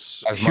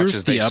as much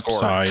as they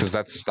score, because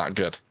that's not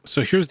good.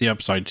 So here's the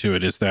upside to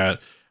it is that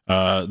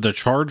the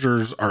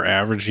Chargers are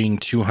averaging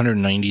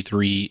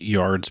 293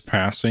 yards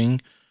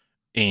passing,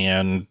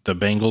 and the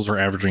Bengals are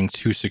averaging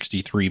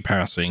 263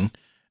 passing.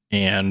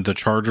 And the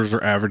Chargers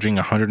are averaging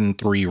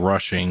 103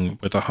 rushing,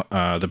 with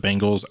the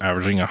Bengals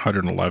averaging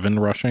 111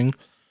 rushing.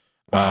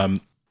 Wow.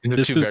 These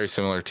are two very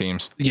similar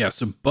teams.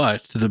 Yes,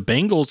 but the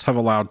Bengals have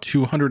allowed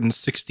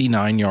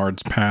 269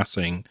 yards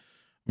passing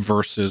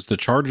versus the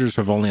Chargers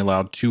have only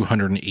allowed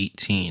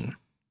 218.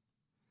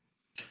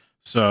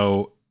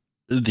 So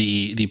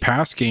the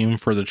pass game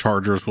for the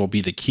Chargers will be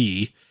the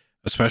key,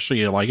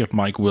 especially like if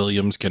Mike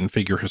Williams can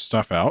figure his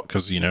stuff out,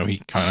 because he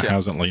kind of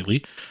hasn't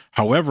lately.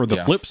 However, the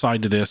flip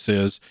side to this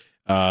is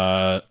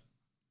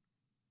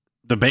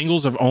the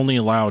Bengals have only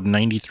allowed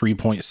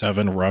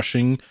 93.7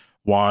 rushing,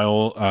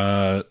 while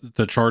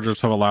the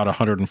Chargers have allowed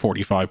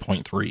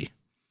 145.3.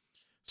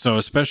 So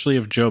especially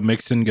if Joe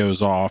Mixon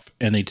goes off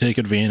and they take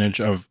advantage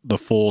of the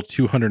full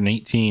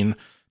 218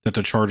 that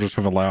the Chargers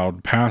have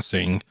allowed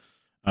passing,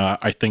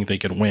 I think they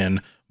could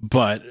win.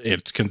 But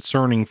it's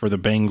concerning for the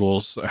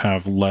Bengals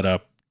have let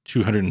up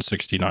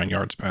 269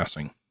 yards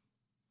passing.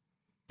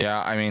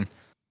 Yeah, I mean,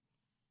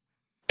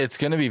 it's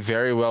going to be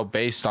very well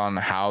based on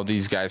how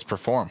these guys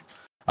perform.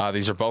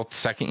 These are both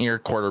second-year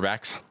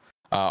quarterbacks.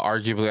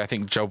 Arguably, I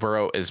think Joe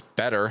Burrow is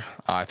better.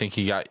 I think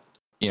he got,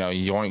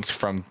 yoinked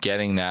from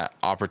getting that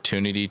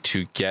opportunity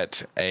to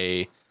get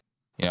a,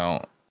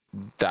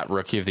 that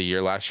Rookie of the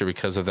Year last year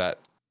because of that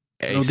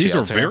ACL no, these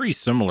are tear. very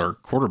similar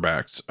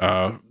quarterbacks.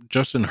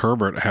 Justin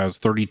Herbert has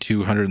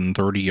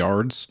 3,230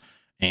 yards,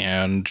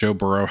 and Joe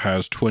Burrow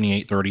has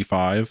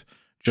 2,835.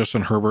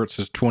 Justin Herbert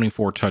has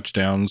 24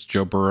 touchdowns.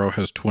 Joe Burrow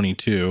has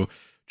 22.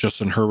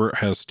 Justin Herbert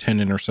has 10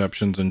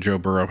 interceptions, and Joe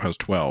Burrow has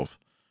 12.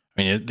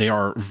 I mean, they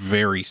are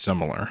very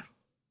similar.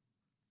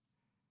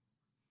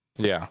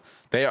 Yeah,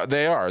 they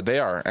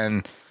are.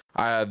 And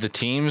the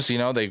teams,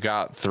 they've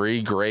got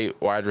 3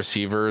 great wide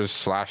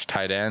receivers /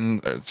 tight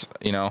end. It's,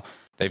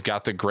 they've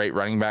got the great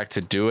running back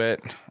to do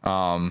it.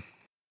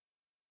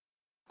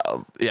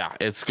 Yeah,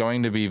 it's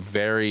going to be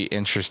very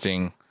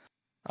interesting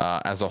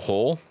as a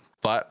whole,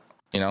 but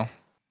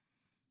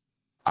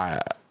I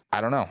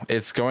don't know.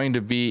 It's going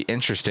to be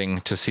interesting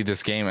to see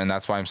this game, and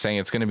that's why I'm saying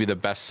it's going to be the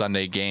best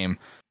Sunday game.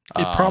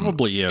 It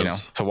probably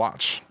is to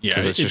watch. Yeah,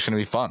 because it's just going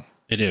to be fun.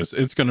 It is.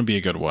 It's going to be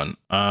a good one.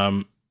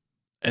 And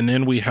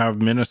then we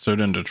have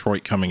Minnesota and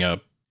Detroit coming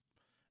up.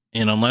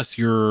 And unless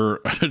you're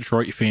a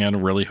Detroit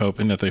fan really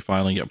hoping that they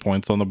finally get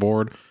points on the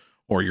board,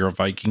 or you're a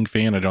Viking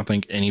fan, I don't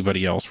think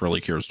anybody else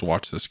really cares to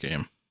watch this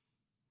game.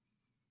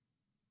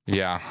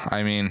 Yeah,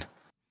 I mean,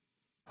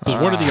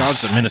 because what are the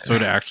odds that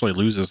Minnesota actually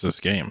loses this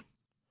game?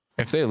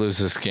 If they lose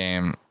this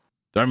game,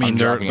 I mean, I'm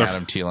dropping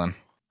Adam Thielen.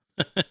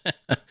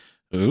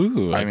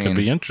 Ooh, that could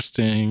be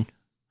interesting.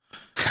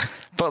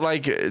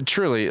 But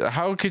truly,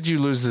 how could you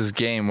lose this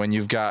game when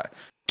you've got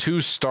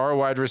 2 star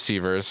wide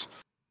receivers?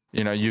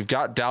 You've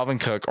got Dalvin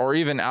Cook or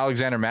even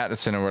Alexander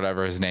Mattison or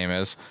whatever his name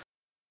is.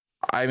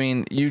 I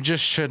mean, you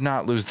just should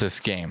not lose this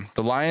game.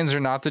 The Lions are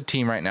not the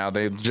team right now.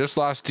 They just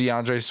lost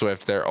DeAndre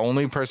Swift, their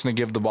only person to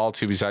give the ball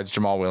to besides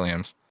Jamal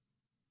Williams.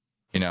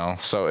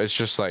 So it's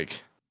just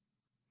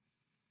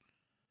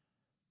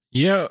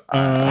yeah,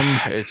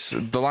 it's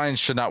the Lions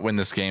should not win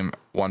this game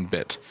one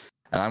bit.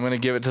 And I'm going to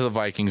give it to the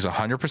Vikings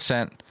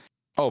 100%.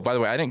 Oh, by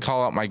the way, I didn't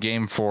call out my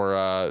game for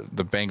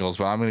the Bengals,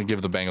 but I'm going to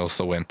give the Bengals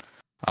the win.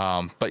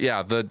 But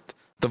yeah, the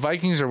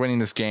Vikings are winning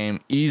this game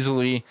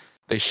easily.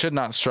 They should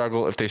not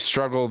struggle. If they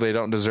struggle, they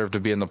don't deserve to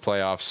be in the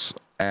playoffs.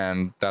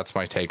 And that's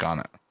my take on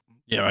it.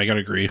 Yeah, I got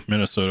to agree.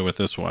 Minnesota with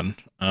this one.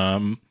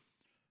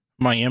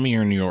 Miami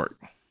or New York?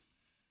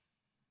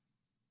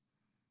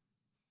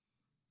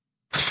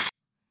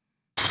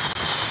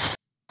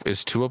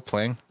 Is Tua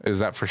playing? Is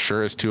that for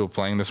sure? Is Tua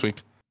playing this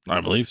week?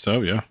 I believe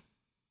so. Yeah.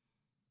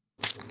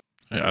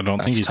 I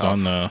don't think he's tough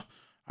on the.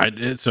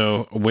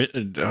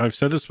 I've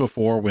said this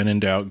before. When in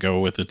doubt,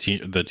 go with the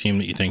team that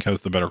you think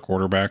has the better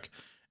quarterback.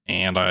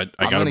 And I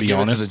got to be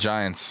honest. It to the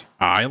Giants.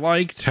 I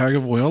like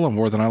Tagovailoa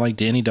more than I like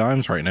Danny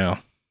Dimes right now.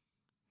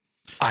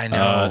 I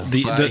know.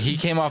 He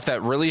came off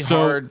that really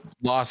hard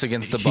loss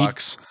against the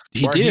Bucs.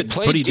 He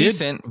played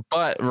decent,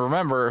 but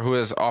remember who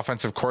his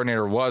offensive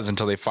coordinator was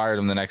until they fired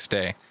him the next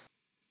day.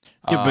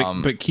 Yeah,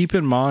 but keep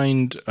in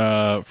mind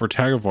for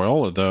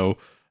Tagovailoa though,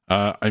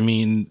 I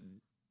mean,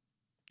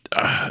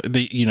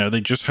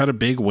 they just had a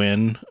big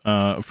win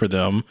for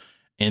them,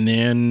 and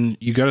then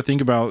you got to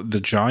think about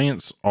the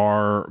Giants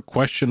are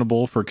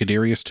questionable for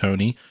Kadarius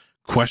Toney,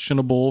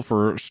 questionable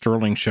for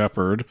Sterling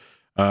Shepard,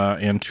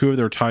 and 2 of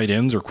their tight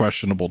ends are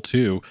questionable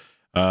too.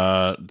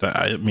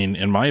 I mean,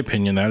 in my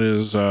opinion,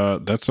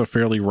 that's a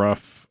fairly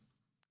rough.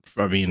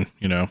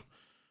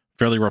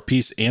 Fairly rough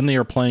piece, and they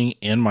are playing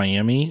in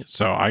Miami,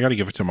 so I got to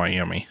give it to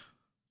Miami.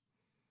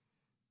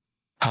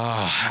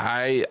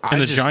 I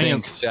just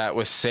Giants think that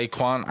with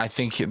Saquon, I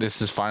think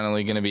this is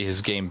finally going to be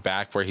his game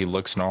back where he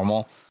looks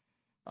normal.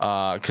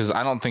 Because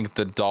I don't think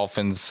the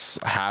Dolphins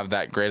have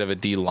that great of a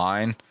D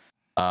line,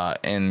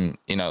 and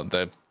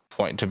the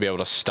point to be able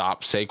to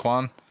stop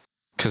Saquon.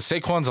 Because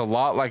Saquon's a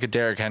lot like a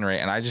Derrick Henry,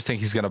 and I just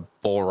think he's going to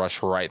bull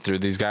rush right through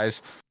these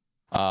guys.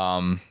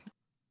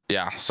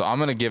 Yeah, so I'm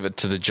going to give it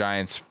to the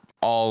Giants,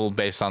 all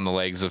based on the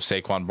legs of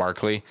Saquon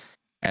Barkley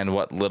and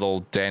what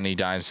little Danny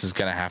Dimes is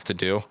going to have to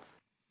do.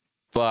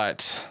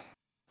 But,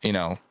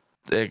 I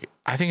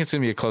think it's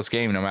going to be a close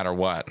game no matter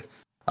what.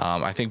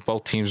 I think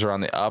both teams are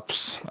on the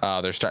ups.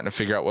 They're starting to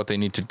figure out what they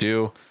need to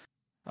do.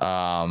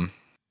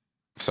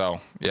 So,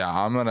 yeah,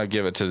 I'm going to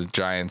give it to the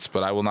Giants,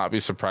 but I will not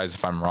be surprised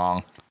if I'm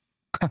wrong.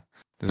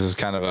 This is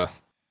kind of a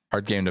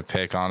hard game to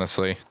pick,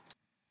 honestly.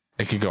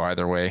 It could go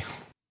either way.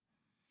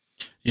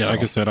 Yeah,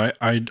 like I said,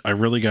 I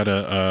really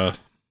gotta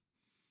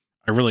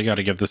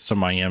give this to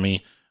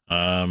Miami.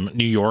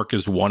 New York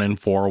is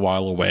 1-4 a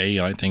while away,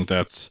 and I think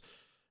that's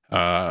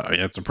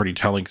It's a pretty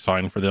telling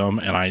sign for them.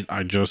 And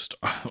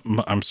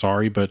I'm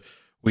sorry, but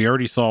we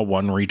already saw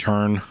one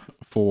return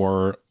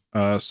for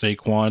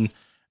Saquon,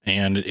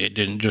 and it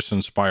didn't just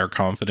inspire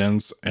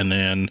confidence. And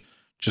then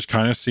just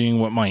kind of seeing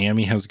what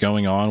Miami has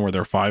going on, where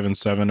they're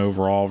 5-7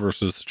 overall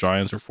versus the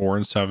Giants are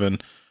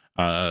 4-7.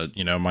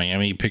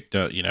 Miami picked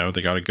up,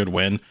 they got a good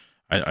win.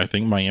 I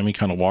think Miami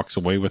kind of walks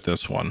away with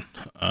this one.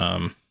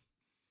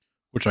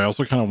 Which I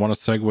also kind of want to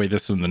segue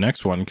this in the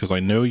next one, because I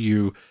know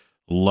you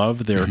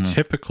love their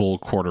typical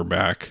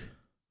quarterback.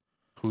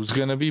 Who's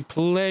going to be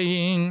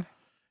playing?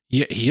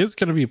 Yeah, he is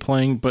going to be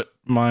playing, but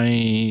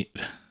I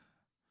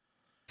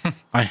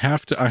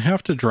have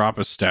to drop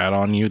a stat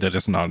on you that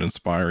is not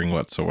inspiring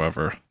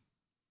whatsoever.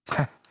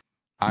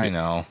 I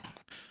know.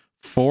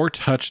 4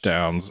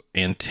 touchdowns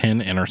and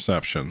 10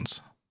 interceptions.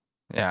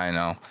 Yeah, I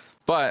know.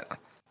 But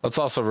let's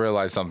also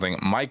realize something.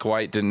 Mike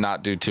White did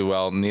not do too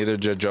well. Neither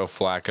did Joe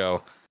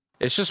Flacco.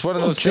 It's just one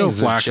of those things.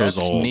 Joe Flacco's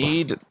old.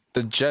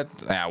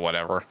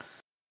 Whatever.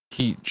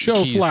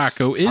 Joe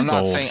Flacco is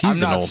old. He's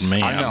an old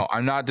man. I know.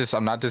 I'm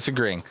not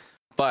disagreeing,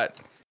 but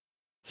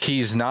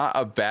he's not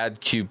a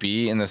bad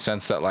QB in the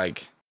sense that,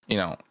 like,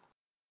 there's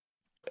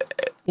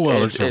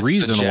a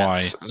reason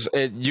why.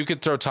 You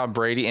could throw Tom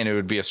Brady and it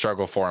would be a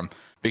struggle for him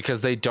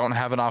because they don't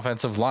have an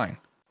offensive line.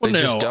 Well,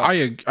 no,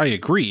 I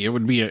agree. It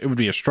would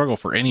be a struggle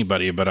for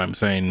anybody, but I'm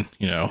saying,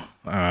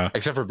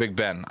 except for Big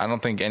Ben, I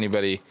don't think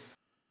anybody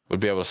would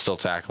be able to still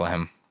tackle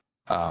him,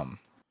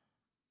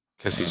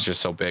 because he's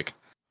just so big.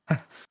 But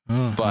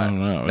I don't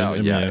know. No,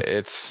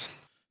 it's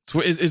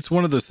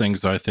one of those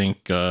things. I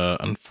think,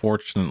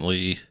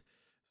 unfortunately,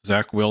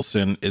 Zach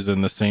Wilson is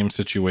in the same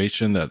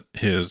situation that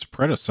his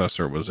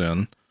predecessor was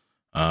in.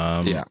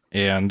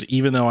 And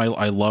even though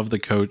I love the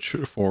coach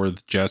for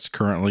the Jets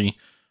currently,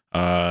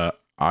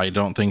 I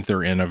don't think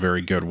they're in a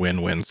very good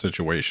win-win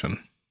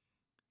situation.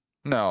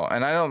 No,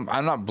 and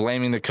I'm not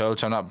blaming the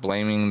coach. I'm not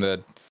blaming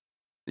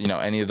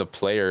any of the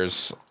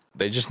players.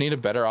 They just need a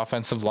better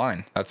offensive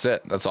line. That's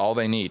it. That's all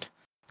they need.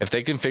 If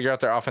they can figure out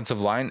their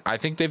offensive line, I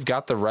think they've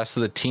got the rest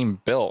of the team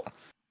built.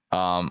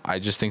 I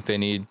just think they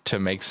need to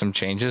make some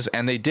changes,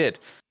 and they did.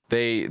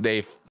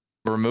 They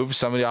removed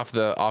somebody off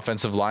the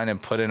offensive line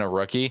and put in a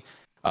rookie,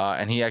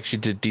 and he actually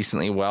did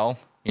decently well,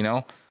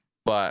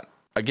 But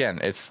again,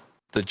 it's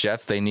the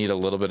Jets. They need a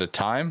little bit of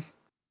time,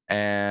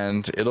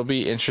 and it'll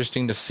be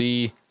interesting to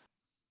see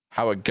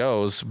how it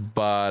goes.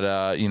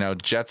 But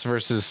Jets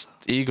versus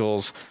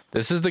Eagles,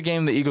 this is the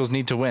game the Eagles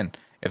need to win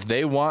if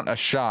they want a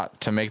shot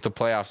to make the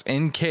playoffs,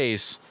 in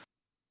case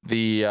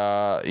the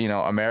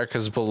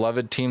America's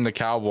beloved team, the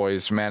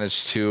Cowboys,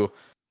 managed to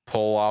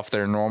pull off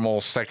their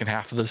normal second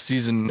half of the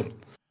season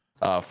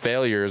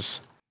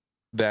failures.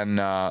 Then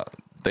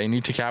they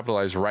need to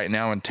capitalize right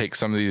now and take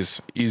some of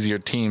these easier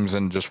teams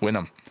and just win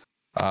them.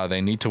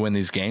 They need to win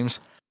these games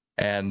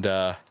and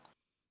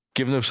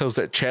give themselves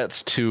that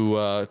chance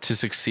to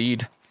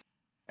succeed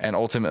and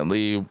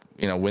ultimately,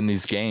 win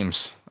these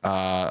games.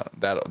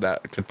 That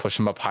could push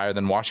them up higher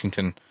than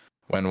Washington,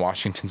 when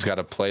Washington's got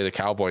to play the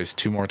Cowboys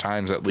 2 more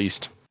times at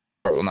least,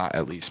 or not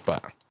at least,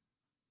 but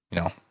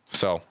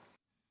so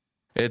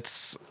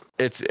it's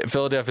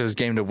Philadelphia's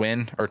game to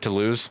win or to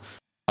lose.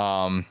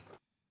 I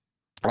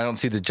don't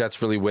see the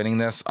Jets really winning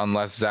this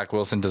unless Zach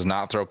Wilson does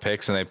not throw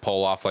picks and they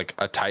pull off like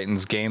a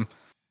Titans game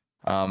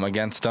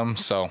against them.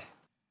 So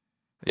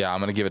yeah, I'm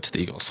gonna give it to the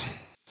Eagles.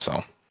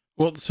 So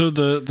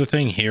the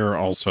thing here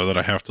also that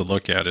I have to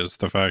look at is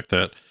the fact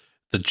that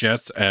the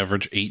Jets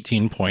average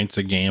 18 points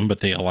a game, but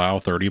they allow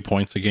 30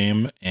 points a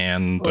game.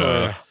 And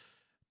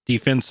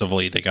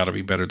defensively, they got to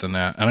be better than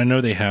that. And I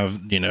know they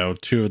have,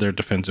 2 of their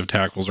defensive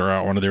tackles are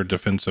out, one of their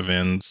defensive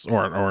ends,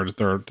 or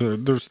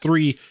there's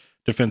 3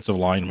 defensive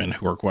linemen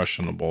who are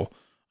questionable.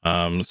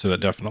 So that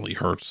definitely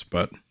hurts.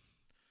 But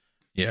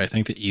yeah, I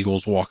think the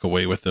Eagles walk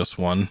away with this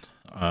one.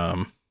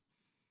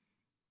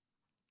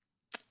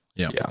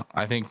 Yeah,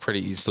 I think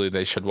pretty easily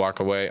they should walk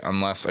away,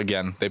 unless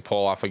again they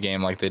pull off a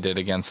game like they did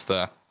against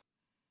the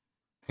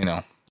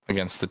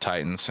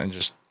Titans and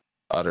just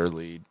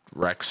utterly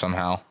wreck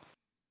somehow.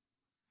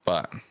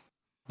 But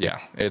yeah,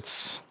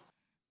 it's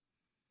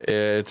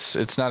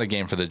not a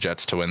game for the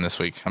Jets to win this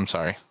week. I'm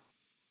sorry.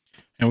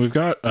 And we've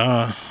got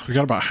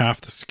about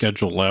half the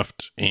schedule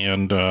left,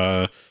 and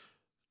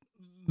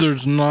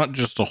there's not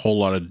just a whole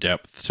lot of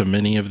depth to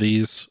many of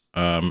these,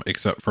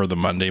 except for the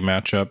Monday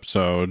matchup.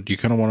 So do you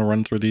kind of want to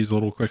run through these a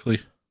little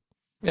quickly?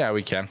 Yeah,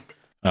 we can.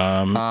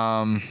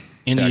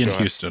 Indy and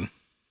Houston.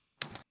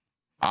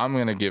 I'm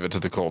going to give it to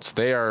the Colts.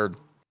 They are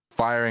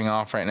firing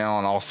off right now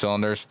on all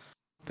cylinders.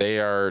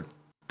 They've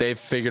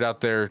figured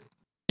out their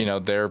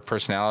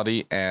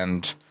personality,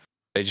 and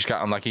they just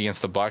got unlucky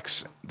against the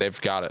Bucks. They've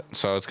got it.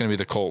 So it's going to be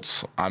the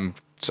Colts. I'm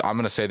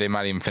going to say they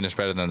might even finish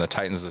better than the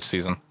Titans this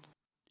season.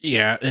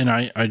 Yeah, and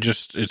I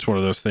just, it's one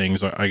of those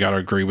things. I got to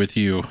agree with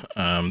you.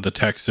 The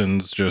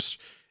Texans just,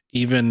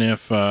 even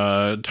if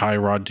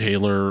Tyrod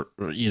Taylor,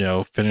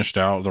 finished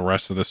out the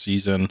rest of the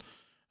season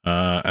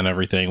and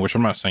everything, which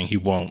I'm not saying he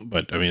won't,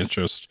 but I mean, it's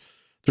just,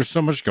 there's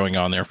so much going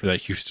on there for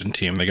that Houston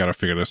team. They got to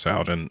figure this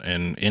out.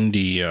 And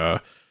Indy,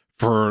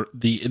 for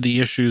the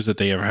issues that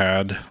they have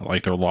had,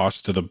 like their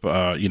loss to the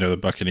the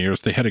Buccaneers.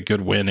 They had a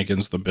good win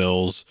against the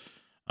Bills,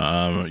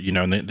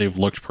 and they've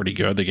looked pretty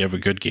good. They gave a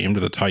good game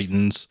to the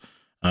Titans,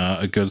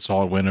 a good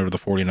solid win over the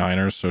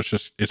 49ers. So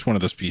it's one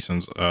of those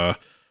pieces. I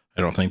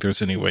don't think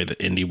there's any way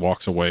that Indy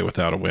walks away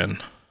without a win.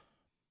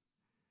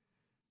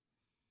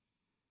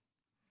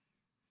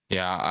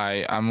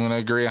 Yeah, I'm going to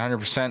agree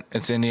 100%.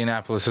 It's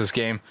Indianapolis's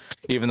game,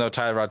 even though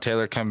Tyrod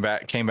Taylor came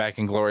back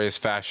in glorious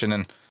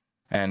fashion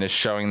and is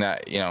showing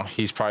that,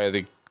 he's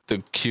probably the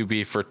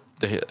QB for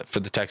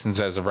the Texans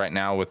as of right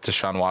now with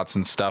Deshaun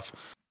Watson stuff.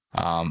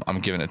 I'm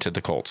giving it to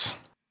the Colts.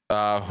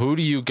 Who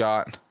do you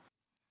got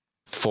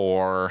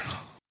for,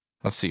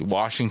 let's see,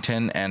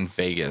 Washington and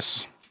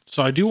Vegas?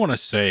 So I do want to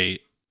say,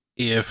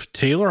 if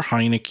Taylor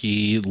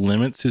Heineke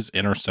limits his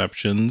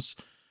interceptions,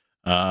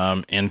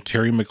 and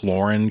Terry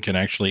McLaurin can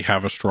actually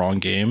have a strong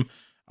game,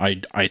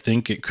 I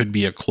think it could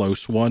be a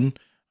close one.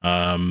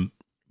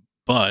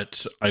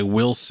 But I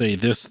will say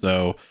this,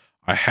 though.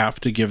 I have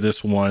to give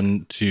this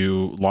one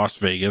to Las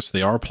Vegas.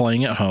 They are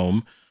playing at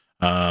home.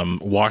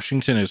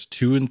 Washington is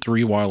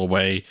 2-3 while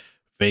away.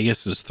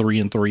 Vegas is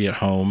 3-3 at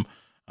home.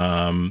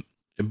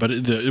 But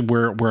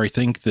where I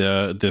think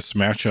this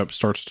matchup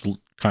starts to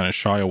kind of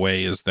shy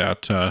away is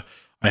that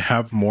I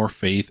have more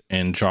faith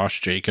in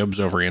Josh Jacobs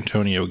over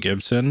Antonio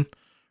Gibson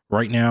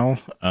right now,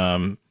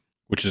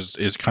 which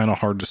is kind of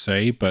hard to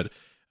say, but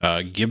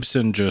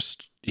Gibson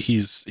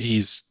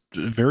he's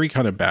very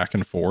kind of back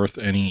and forth,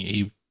 and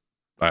he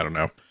I don't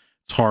know.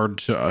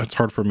 It's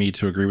hard for me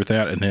to agree with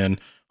that. And then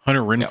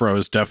Hunter Renfrow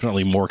is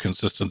definitely more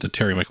consistent than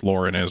Terry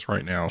McLaurin is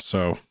right now.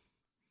 So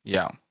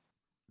yeah,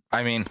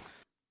 I mean,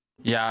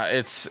 yeah,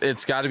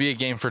 it's got to be a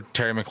game for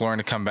Terry McLaurin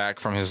to come back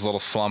from his little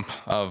slump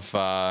of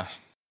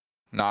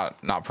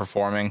not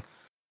performing,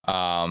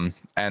 and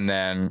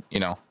then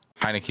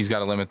Heineke's got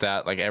to limit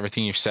that, like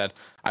everything you've said.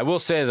 I will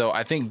say though,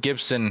 I think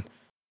Gibson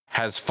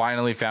has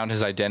finally found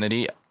his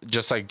identity,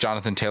 just like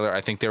Jonathan Taylor.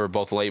 I think they were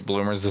both late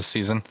bloomers this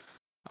season,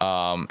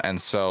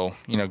 and so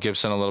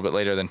Gibson a little bit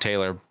later than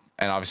Taylor,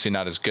 and obviously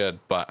not as good,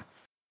 but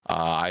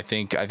I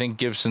think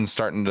Gibson's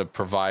starting to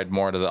provide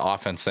more to the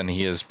offense than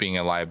he is being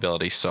a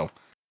liability. So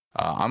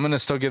I'm gonna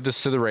still give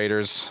this to the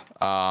Raiders,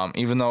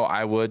 even though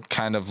I would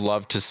kind of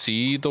love to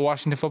see the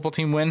Washington football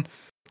team win,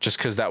 just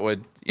because that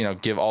would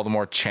give all the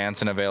more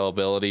chance and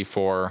availability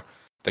for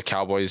the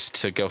Cowboys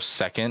to go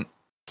second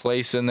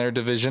place in their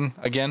division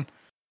again.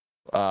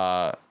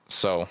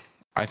 So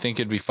I think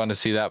it'd be fun to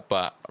see that,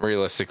 but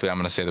realistically, I'm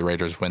going to say the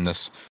Raiders win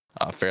this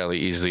fairly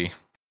easily.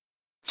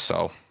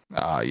 So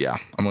yeah,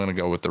 I'm going to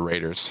go with the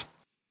Raiders.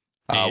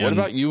 What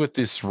about you with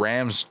this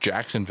Rams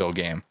Jacksonville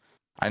game?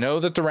 I know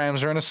that the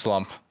Rams are in a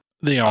slump.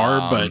 They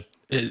are, but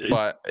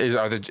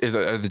are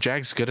the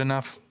Jags good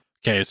enough?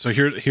 Okay, so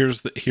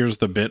here's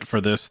the bit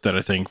for this that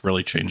I think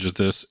really changes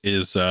this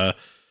is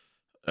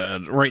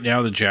right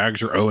now the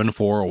Jags are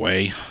 0-4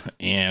 away,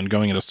 and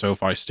going into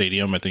SoFi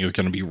Stadium I think is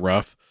going to be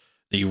rough.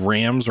 The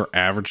Rams are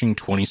averaging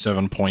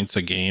 27 points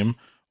a game,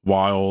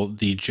 while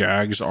the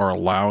Jags are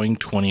allowing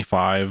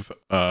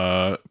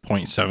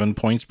 25.7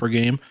 points per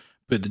game,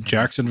 but the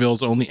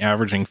Jacksonville's only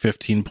averaging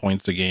 15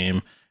 points a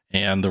game,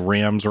 and the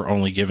Rams are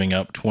only giving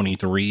up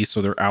 23,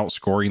 so they're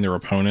outscoring their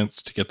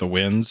opponents to get the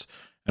wins.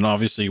 And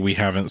obviously we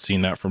haven't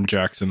seen that from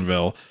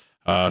Jacksonville.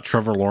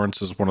 Trevor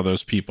Lawrence is one of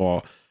those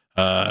people.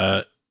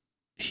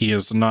 He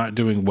is not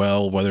doing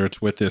well, whether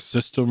it's with his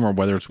system or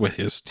whether it's with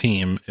his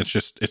team.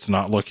 It's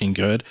not looking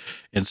good.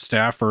 And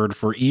Stafford,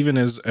 for even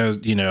as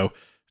to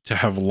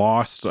have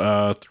lost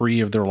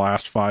 3 of their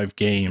last 5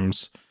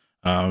 games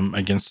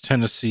against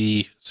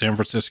Tennessee, San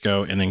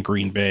Francisco, and then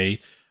Green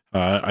Bay,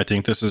 I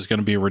think this is going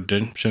to be a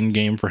redemption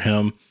game for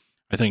him.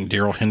 I think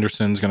Darrell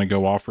Henderson's going to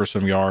go off for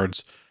some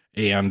yards.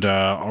 And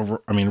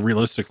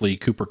realistically,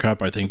 Cooper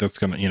Kupp, I think that's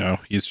gonna,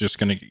 he's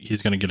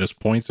gonna get his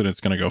points and it's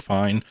gonna go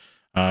fine.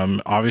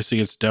 Obviously,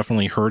 it's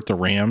definitely hurt the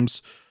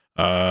Rams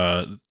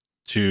to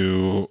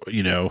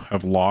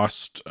have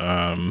lost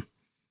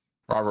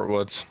Robert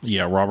Woods.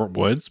 Yeah, Robert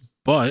Woods.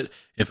 But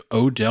if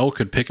Odell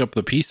could pick up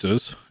the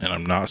pieces, and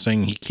I'm not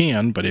saying he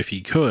can, but if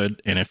he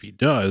could, and if he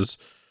does,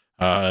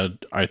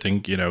 I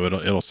think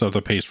it'll set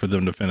the pace for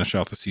them to finish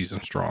out the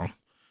season strong.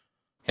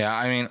 Yeah,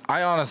 I mean,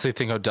 I honestly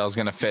think Odell's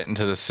going to fit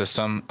into the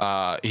system.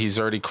 He's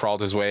already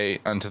crawled his way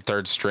into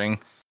third string,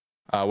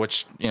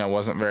 which,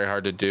 wasn't very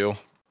hard to do.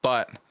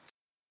 But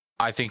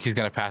I think he's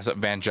going to pass up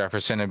Van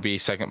Jefferson and be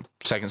second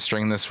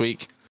string this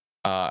week.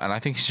 And I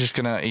think he's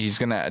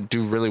going to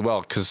do really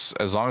well, because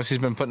as long as he's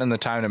been putting in the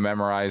time to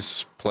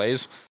memorize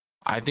plays,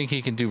 I think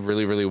he can do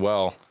really, really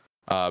well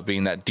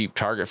being that deep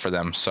target for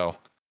them. So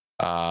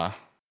I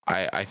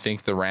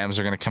think the Rams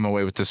are going to come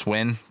away with this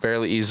win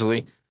fairly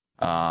easily.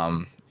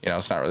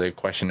 It's not really a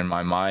question in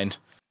my mind,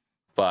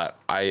 but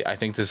I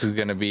think this is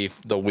going to be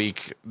the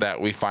week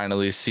that we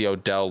finally see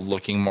Odell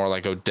looking more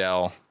like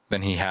Odell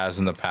than he has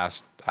in the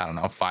past,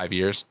 5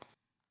 years.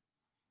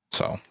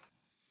 So,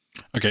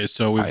 okay,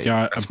 so we've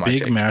got a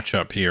big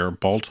matchup here: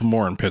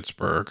 Baltimore and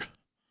Pittsburgh.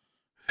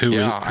 Who do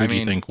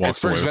you think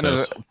walks away with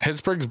this?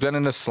 Pittsburgh's been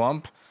in a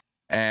slump,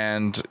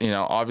 And,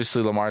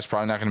 obviously Lamar's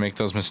probably not going to make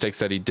those mistakes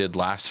that he did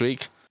last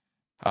week.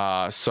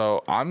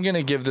 So I'm going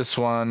to give this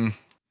one.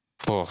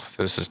 Oh,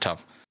 this is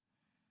tough.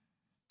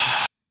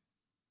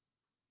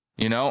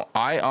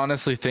 I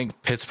honestly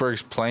think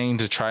Pittsburgh's playing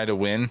to try to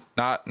win.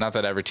 Not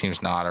that every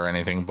team's not or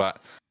anything,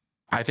 but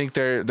I think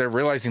they're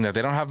realizing that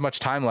they don't have much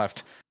time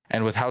left.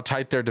 And with how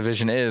tight their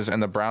division is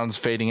and the Browns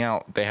fading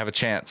out, they have a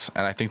chance.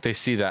 And I think they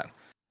see that.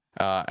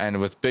 And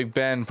with Big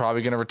Ben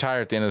probably going to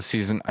retire at the end of the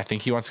season, I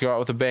think he wants to go out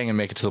with a bang and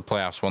make it to the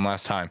playoffs one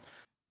last time.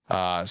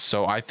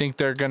 So I think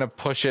they're going to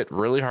push it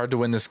really hard to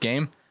win this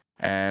game.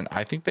 And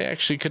I think they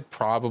actually could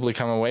probably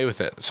come away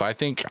with it. So I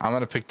think I'm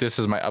going to pick this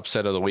as my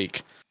upset of the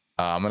week.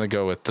 I'm going to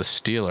go with the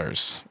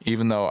Steelers,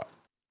 even though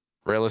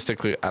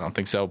realistically, I don't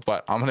think so,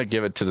 but I'm going to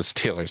give it to the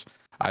Steelers.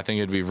 I think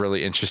it'd be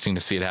really interesting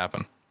to see it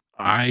happen.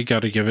 I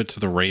got to give it to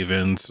the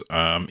Ravens.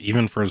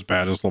 Even for as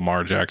bad as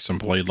Lamar Jackson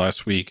played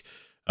last week,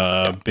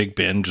 Big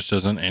Ben just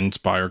doesn't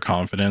inspire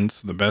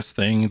confidence. The best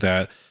thing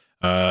that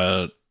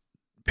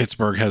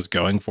Pittsburgh has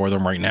going for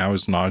them right now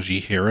is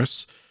Najee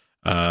Harris.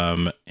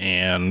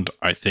 And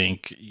I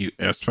think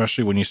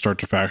especially when you start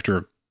to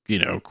factor,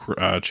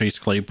 Chase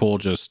Claypool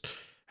just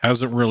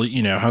hasn't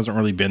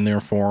really been there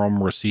for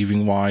him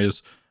receiving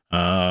wise.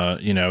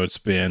 It's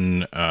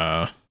been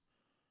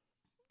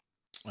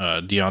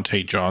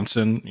Deontay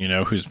Johnson,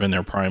 who's been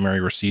their primary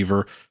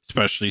receiver,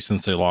 especially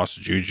since they lost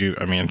Juju.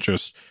 I mean,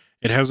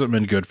 it hasn't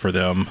been good for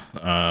them,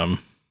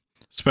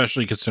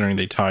 especially considering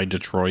they tied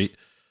Detroit.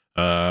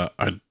 My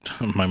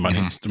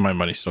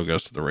money still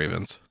goes to the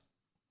Ravens.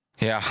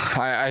 Yeah,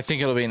 I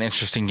think it'll be an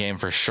interesting game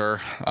for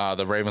sure.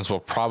 The Ravens will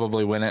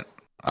probably win it.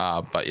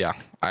 But yeah,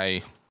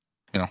 I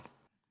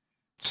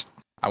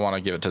want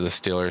to give it to the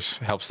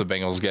Steelers. It helps the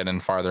Bengals get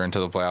in farther into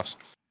the playoffs.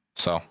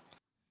 So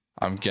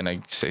I'm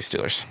going to say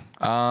Steelers.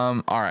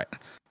 All right.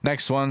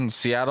 Next one,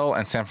 Seattle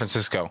and San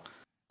Francisco.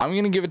 I'm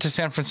going to give it to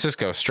San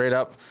Francisco straight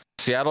up.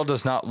 Seattle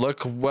does not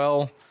look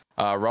well.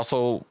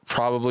 Russell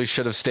probably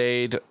should have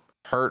stayed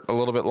hurt a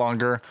little bit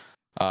longer.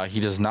 He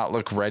does not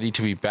look ready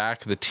to be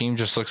back. The team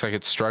just looks like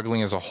it's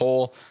struggling as a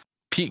whole.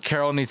 Pete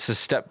Carroll needs to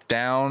step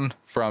down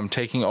from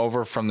taking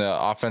over from the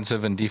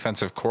offensive and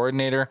defensive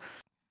coordinator.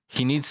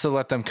 He needs to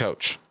let them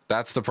coach.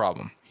 That's the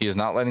problem. He is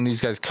not letting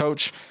these guys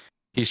coach.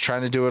 He's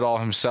trying to do it all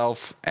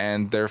himself,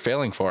 and they're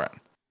failing for it.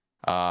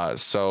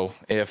 So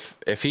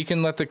if he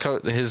can let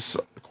his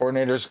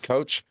coordinators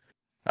coach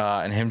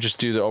and him just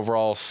do the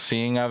overall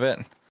seeing of it,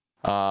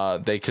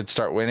 they could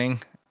start winning,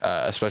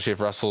 especially if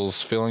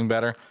Russell's feeling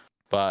better.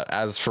 But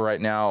as for right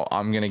now,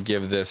 I'm going to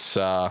give this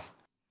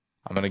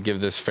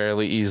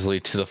fairly easily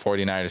to the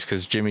 49ers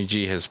because Jimmy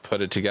G has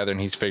put it together and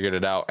he's figured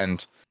it out.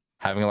 And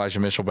having Elijah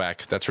Mitchell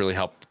back, that's really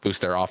helped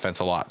boost their offense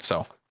a lot.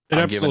 So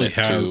I'm giving it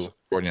to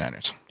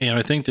 49ers. And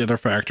I think the other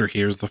factor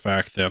here is the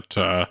fact that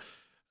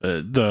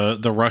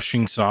the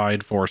rushing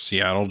side for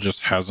Seattle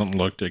just hasn't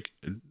looked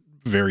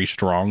very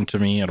strong to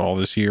me at all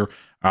this year.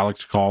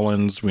 Alex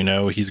Collins, we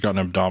know he's got an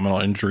abdominal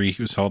injury.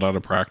 He was held out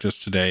of practice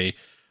today.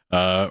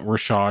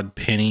 Rashad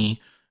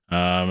Penny he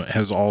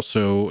has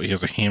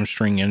a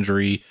hamstring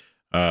injury.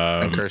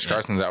 And Curtis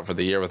Carson's out for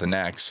the year with a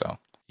neck. So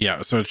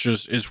yeah, so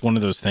it's one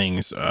of those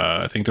things.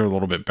 I think they're a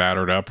little bit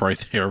battered up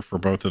right there for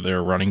both of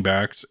their running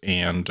backs.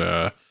 And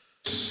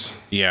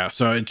yeah,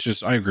 so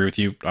I agree with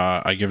you.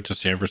 I give it to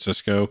San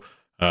Francisco.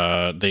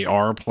 They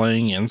are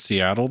playing in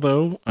Seattle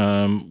though,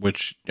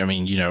 which, I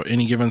mean,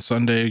 any given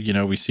Sunday,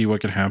 we see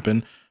what can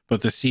happen.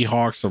 But the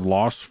Seahawks have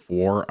lost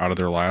 4 out of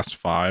their last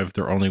 5.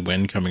 Their only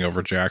win coming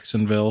over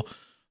Jacksonville.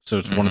 So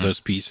it's one of those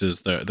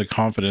pieces that the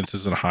confidence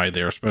isn't high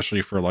there,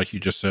 especially for, like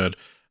you just said,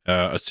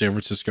 a San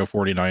Francisco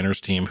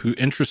 49ers team who,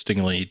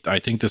 interestingly, I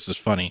think this is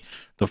funny.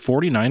 The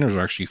 49ers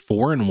are actually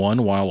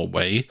 4-1 while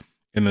away,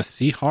 and the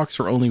Seahawks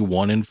are only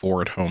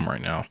 1-4 at home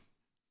right now.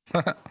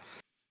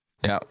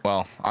 Yeah,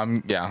 well,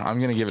 I'm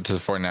going to give it to the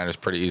 49ers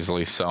pretty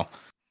easily. So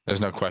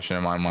there's no question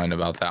in my mind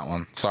about that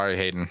one. Sorry,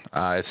 Hayden.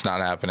 It's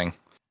not happening.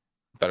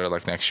 Better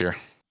luck next year.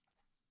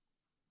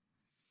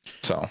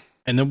 So,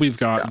 and then we've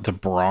got the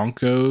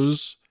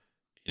Broncos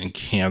in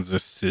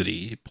Kansas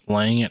City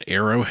playing at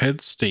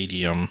Arrowhead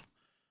Stadium.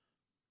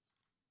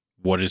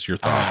 What is your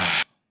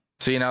thought?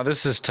 See, now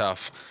this is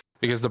tough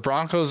because the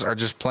Broncos are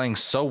just playing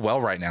so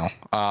well right now.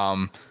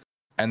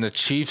 And the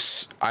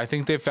Chiefs, I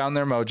think they've found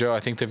their mojo.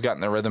 I think they've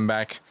gotten their rhythm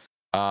back.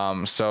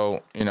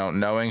 So,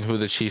 knowing who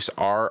the Chiefs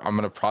are, I'm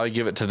going to probably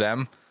give it to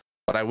them.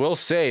 But I will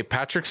say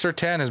Patrick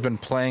Surtain has been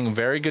playing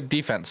very good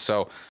defense.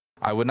 So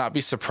I would not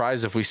be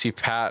surprised if we see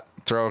Pat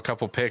throw a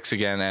couple picks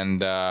again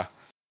and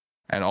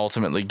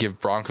ultimately give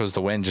Broncos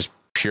the win just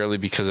purely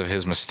because of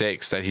his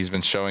mistakes that he's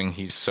been showing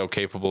he's so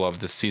capable of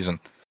this season.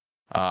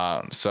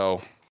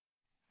 So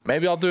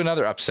maybe I'll do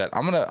another upset.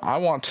 I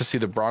want to see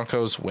the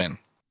Broncos win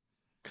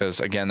because,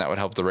 again, that would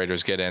help the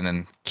Raiders get in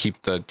and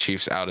keep the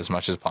Chiefs out as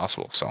much as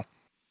possible. So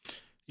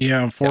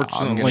yeah,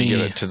 unfortunately, I'm going to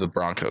give it to the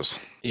Broncos.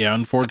 Yeah,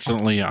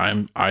 unfortunately,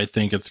 I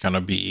think it's going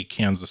to be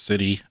Kansas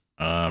City.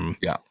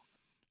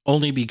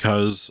 Only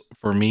because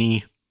for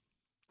me,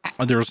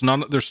 there's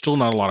still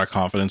not a lot of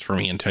confidence for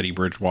me in Teddy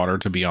Bridgewater,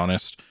 to be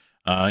honest.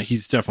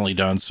 He's definitely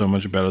done so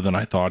much better than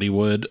I thought he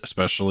would,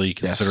 especially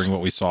considering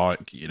what we saw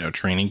at,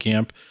 training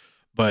camp.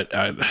 But,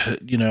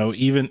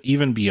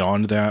 even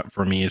beyond that,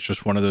 for me, it's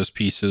just one of those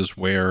pieces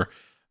where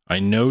I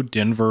know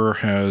Denver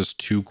has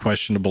 2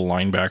 questionable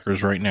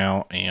linebackers right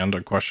now and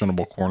a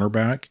questionable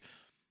cornerback.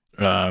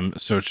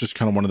 So it's just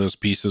kind of one of those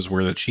pieces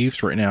where the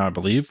Chiefs right now, I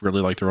believe,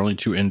 really like their only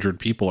 2 injured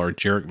people are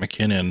Jerick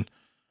McKinnon,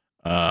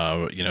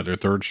 their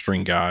 3rd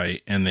string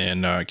guy, and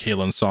then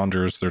Kalen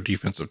Saunders, their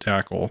defensive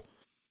tackle.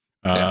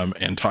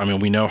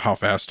 And we know how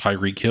fast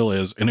Tyreek Hill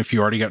is, and if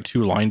you already got 2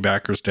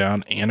 linebackers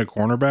down and a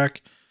cornerback,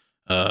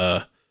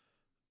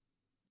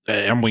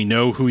 and we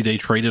know who they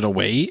traded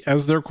away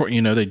as their,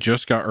 they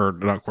just got, or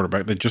not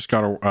quarterback, they just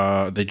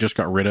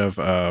got rid of.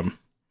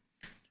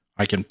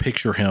 I can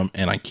picture him,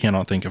 and I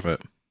cannot think of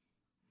it.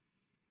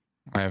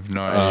 I have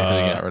no idea who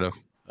they got rid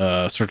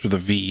of. Starts with a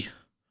V.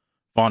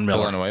 Von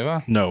Miller.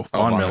 Villanueva? No,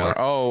 Von Miller.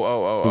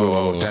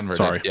 Oh, Denver.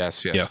 Sorry.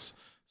 Yes.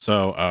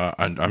 So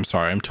I'm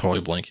sorry, I'm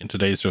totally blanking.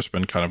 Today's just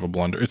been kind of a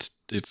blunder.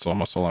 It's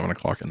almost 11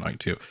 o'clock at night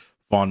too.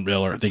 Von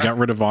Miller. They got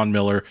rid of Von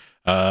Miller,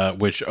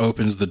 which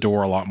opens the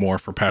door a lot more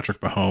for Patrick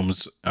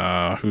Mahomes,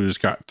 who's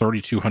got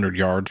 3,200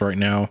 yards right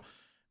now,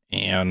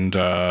 and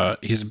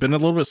he's been a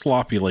little bit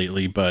sloppy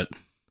lately, but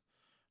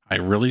I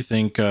really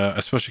think,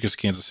 especially because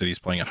Kansas City's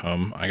playing at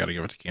home, I got to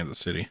give it to Kansas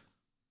City.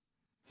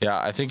 Yeah,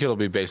 I think it'll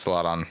be based a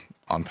lot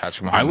on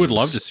Patrick Mahomes. I would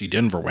love to see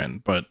Denver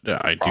win, but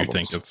I do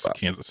think it's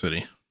Kansas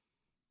City.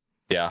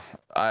 Yeah,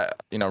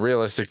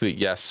 realistically,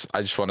 yes.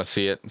 I just want to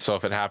see it. So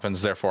if it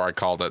happens, therefore I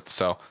called it.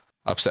 So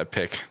upset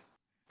pick,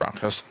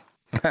 Broncos.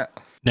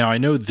 Now I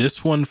know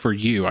this one for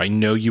you. I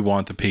know you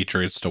want the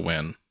Patriots to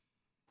win.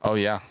 Oh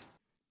yeah,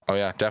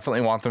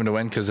 definitely want them to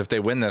win, because if they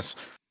win this,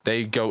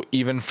 they go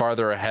even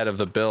farther ahead of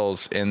the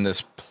Bills in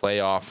this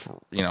playoff,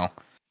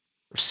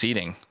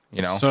 seeding.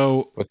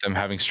 So with them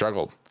having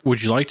struggled.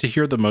 Would you like to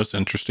hear the most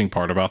interesting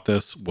part about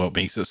this? What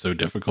makes it so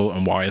difficult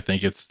and why I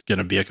think it's going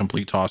to be a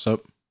complete toss-up?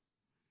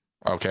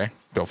 Okay,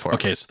 go for it.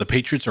 Okay, so the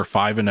Patriots are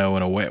 5-0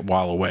 and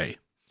while away.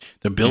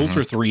 The Bills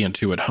are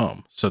 3-2 at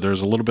home. So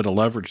there's a little bit of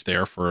leverage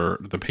there for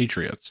the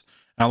Patriots.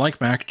 I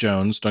like Mac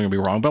Jones, don't get me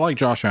wrong, but I like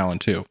Josh Allen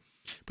too.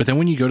 But then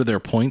when you go to their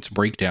points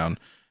breakdown,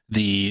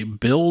 the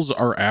Bills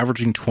are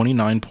averaging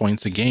 29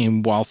 points a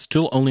game while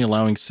still only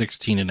allowing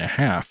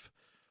 16.5,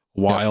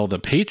 while the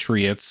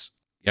Patriots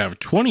have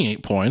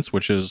 28 points,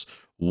 which is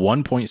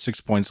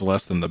 1.6 points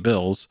less than the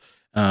Bills.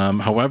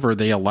 However,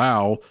 they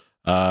allow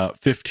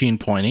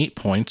 15.8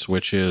 points,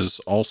 which is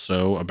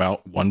also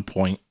about 1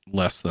 point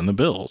less than the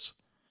Bills.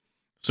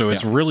 So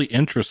it's really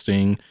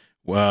interesting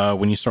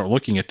when you start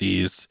looking at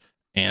these,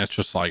 and it's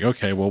just like,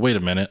 okay, well, wait a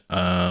minute.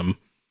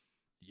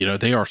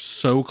 They are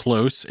so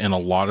close in a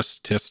lot of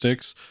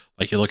statistics.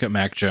 Like you look at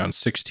Mac Jones,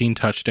 16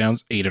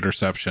 touchdowns, 8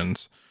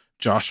 interceptions.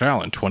 Josh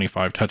Allen,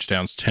 25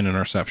 touchdowns, 10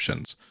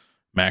 interceptions.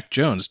 Mac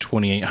Jones,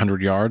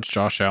 2,800 yards.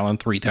 Josh Allen,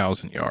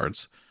 3,000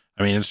 yards.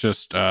 I mean, it's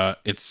just,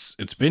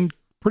 it's been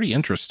pretty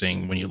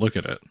interesting when you look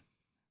at it.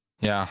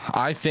 Yeah,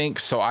 I think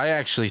so. I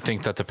actually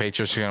think that the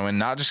Patriots are going to win,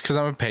 not just because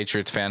I'm a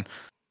Patriots fan,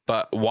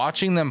 but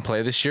watching them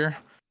play this year,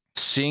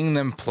 seeing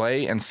them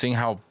play and seeing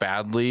how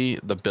badly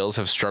the Bills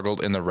have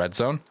struggled in the red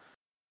zone.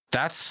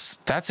 That's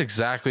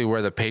exactly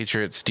where the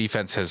Patriots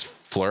defense has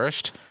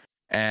flourished.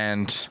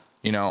 And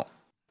so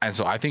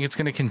I think it's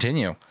going to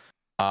continue.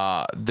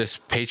 This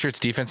Patriots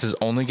defense is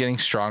only getting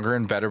stronger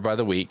and better by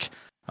the week.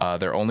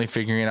 They're only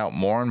figuring it out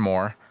more and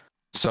more.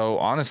 So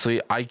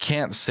honestly, I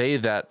can't say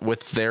that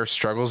with their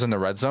struggles in the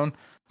red zone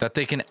that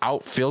they can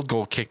out field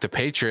goal kick the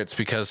Patriots,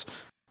 because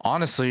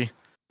honestly,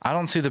 I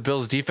don't see the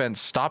Bills defense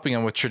stopping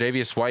them with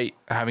Tre'Davious White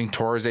having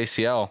tore his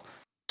ACL,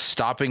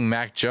 stopping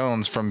Mac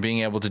Jones from being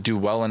able to do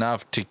well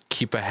enough to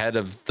keep ahead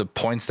of the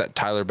points that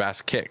Tyler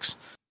Bass kicks.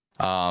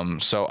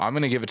 So I'm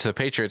going to give it to the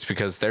Patriots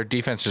because their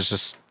defense is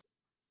just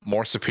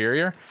more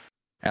superior.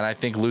 And I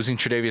think losing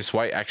Tre'Davious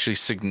White actually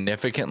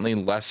significantly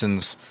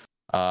lessens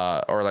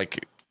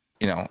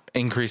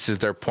increases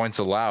their points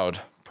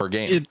allowed per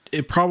game.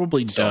 It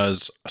probably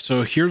does.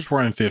 So here's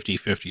where I'm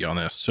 50-50 on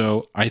this.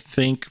 So I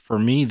think for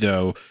me,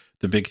 though,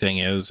 the big thing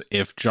is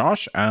if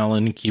Josh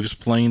Allen keeps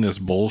playing this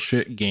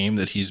bullshit game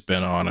that he's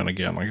been on, and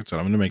again, like I said,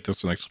 I'm going to make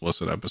this an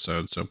explicit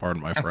episode, so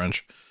pardon my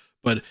French.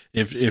 But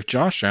if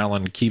Josh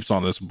Allen keeps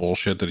on this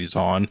bullshit that he's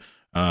on,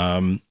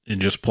 and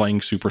just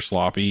playing super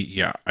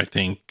sloppy, I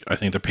think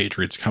the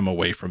Patriots come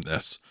away from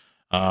this.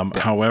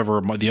 However,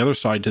 the other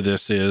side to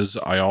this is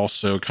I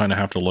also kind of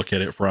have to look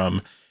at it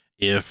from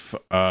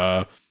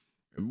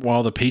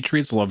while the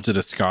Patriots love to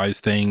disguise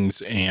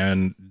things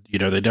and,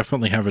 they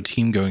definitely have a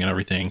team going and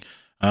everything.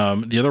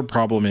 The other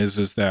problem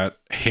is that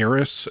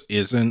Harris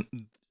isn't,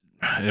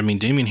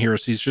 Damian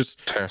Harris,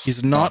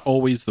 he's not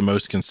always the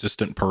most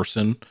consistent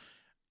person.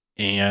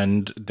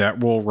 And that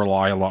will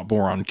rely a lot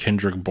more on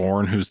Kendrick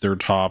Bourne, who's their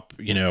top,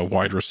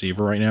 wide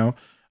receiver right now.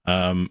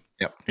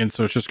 And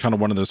so it's just kind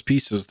of one of those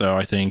pieces, though.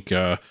 I think,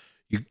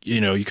 you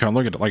kind of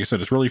look at it, like I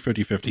said, it's really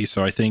 50-50.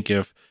 So I think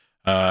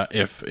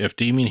if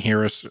Damian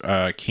Harris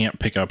can't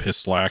pick up his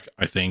slack,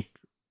 I think,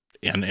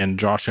 and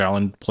Josh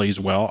Allen plays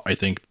well, I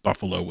think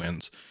Buffalo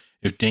wins.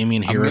 If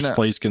Damian Harris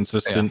plays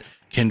consistent,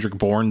 Kendrick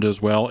Bourne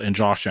does well, and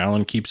Josh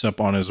Allen keeps up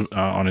on his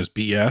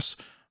BS,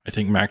 I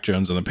think Mac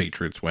Jones and the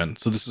Patriots win.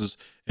 So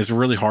it's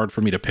really hard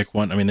for me to pick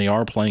one. I mean, they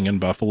are playing in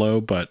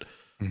Buffalo, but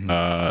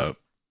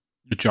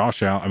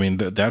Josh Allen, I mean,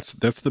 that's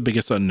the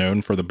biggest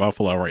unknown for the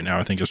Buffalo right now,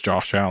 I think, is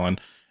Josh Allen.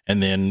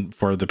 And then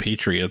for the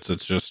Patriots,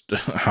 it's just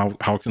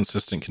how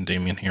consistent can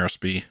Damian Harris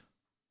be?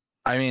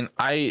 I mean,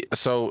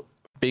 so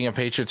being a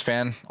Patriots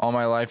fan all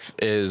my life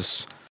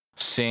is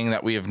seeing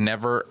that we have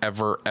never,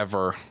 ever,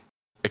 ever,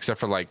 except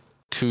for like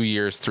 2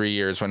 years, 3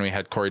 years when we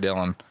had Corey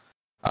Dillon,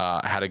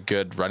 had a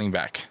good running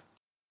back.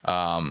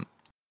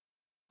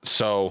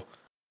 So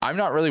I'm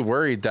not really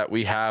worried that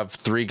we have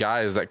 3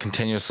 guys that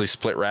continuously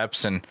split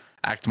reps and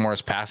act more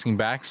as passing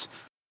backs.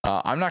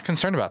 I'm not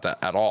concerned about that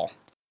at all.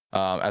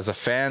 As a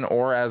fan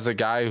or as a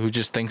guy who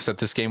just thinks that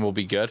this game will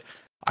be good,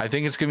 I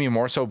think it's going to be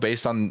more so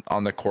based on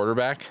the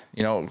quarterback.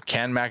 You know,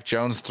 can Mac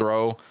Jones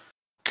throw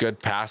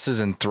good passes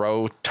and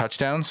throw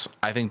touchdowns?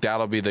 I think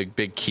that'll be the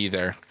big key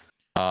there.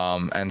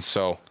 And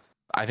so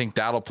I think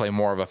that'll play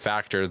more of a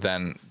factor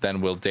than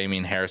will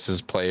Damian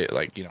Harris's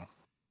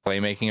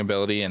playmaking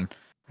ability and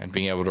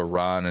being able to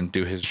run and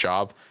do his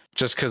job.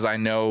 Just because I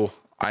know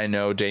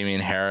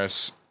Damian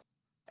Harris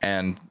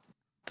and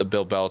the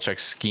Bill Belichick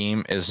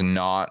scheme is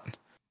not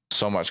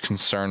so much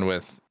concerned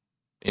with,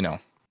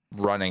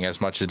 running as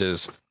much as it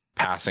is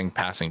passing.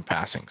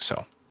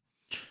 So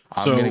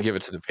I'm going to give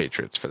it to the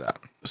Patriots for that.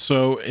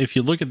 So if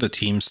you look at the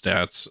team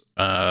stats,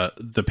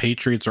 the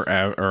Patriots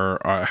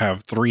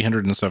have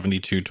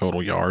 372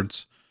 total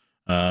yards,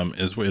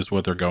 is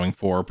what they're going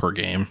for per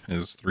game,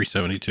 is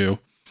 372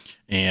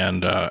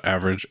 and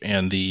average,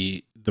 and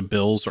the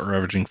Bills are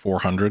averaging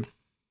 400.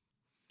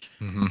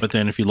 But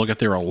then if you look at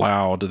their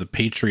allowed, the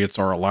Patriots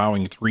are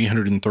allowing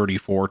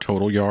 334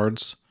 total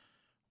yards,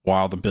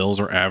 while the Bills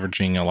are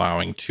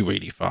allowing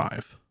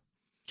 285.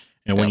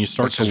 And when you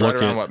start to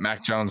look at what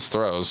Mac Jones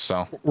throws,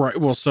 so right.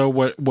 Well, so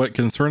what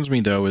concerns me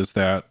though is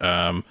that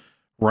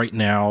right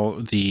now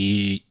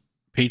the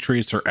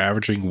Patriots are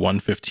averaging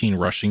 115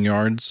 rushing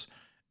yards,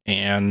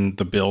 and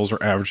the Bills are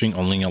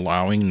only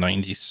allowing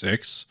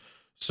 96.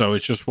 So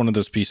it's just one of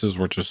those pieces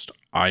where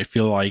I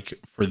feel like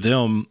for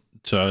them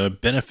to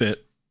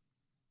benefit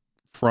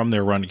from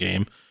their run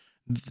game,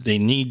 they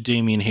need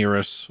Damian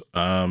Harris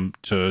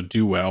to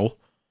do well,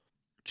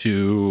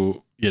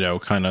 to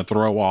kind of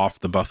throw off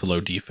the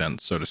Buffalo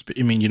defense, so to speak.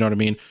 I mean, you know what I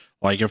mean?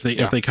 Like if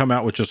they come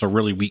out with just a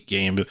really weak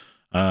game,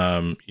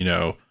 then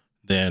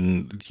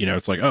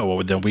it's like, oh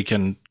well, then we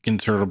can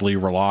considerably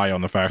rely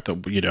on the fact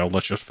that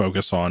let's just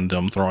focus on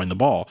them throwing the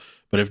ball.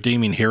 But if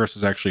Damian Harris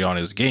is actually on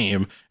his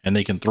game and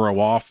they can throw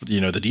off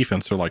the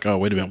defense, they're like, oh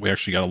wait a minute, we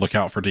actually got to look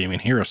out for Damian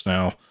Harris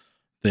now.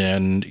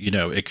 Then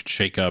it could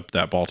shake up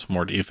that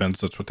Baltimore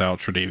defense that's without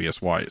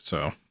Tre'Davious White.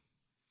 So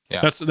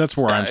yeah, that's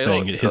where I'm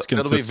saying his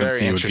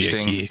consistency would be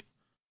a key.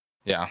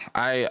 Yeah,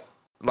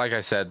 like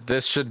I said,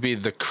 this should be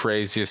the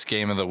craziest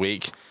game of the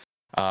week,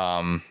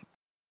 and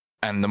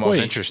the most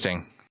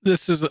interesting.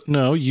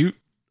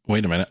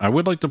 Wait a minute. I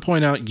would like to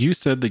point out, you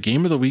said the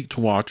game of the week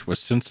to watch was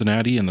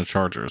Cincinnati and the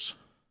Chargers.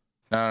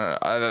 No,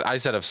 I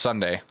said of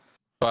Sunday,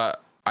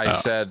 but I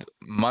said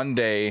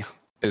Monday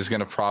is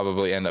going to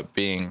probably end up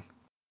being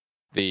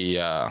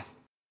the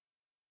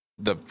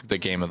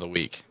game of the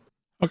week.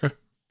 Okay.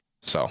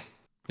 So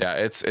yeah,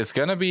 it's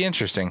gonna be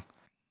interesting.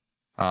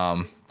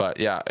 But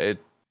yeah,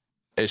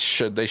 they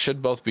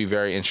should both be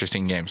very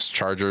interesting games.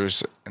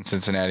 Chargers and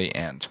Cincinnati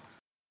and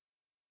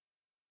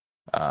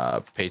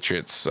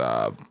Patriots.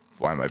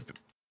 Why am I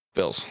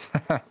Bills?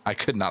 I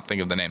could not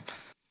think of the name.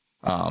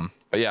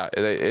 But yeah,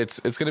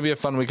 it's gonna be a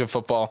fun week of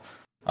football.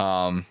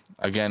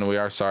 Again, we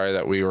are sorry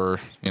that we were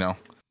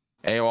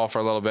AWOL for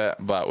a little bit,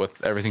 but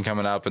with everything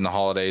coming up and the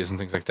holidays and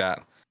things like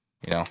that,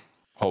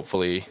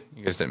 hopefully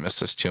you guys didn't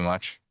miss us too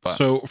much. But,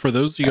 so for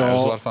those of y'all, it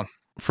was a lot of fun.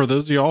 For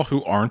those of y'all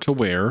who aren't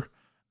aware,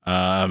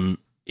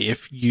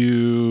 if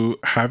you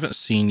haven't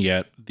seen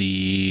yet,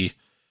 the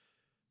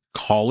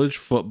college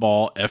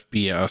football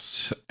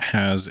FBS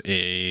has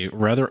a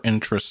rather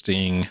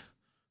interesting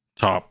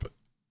top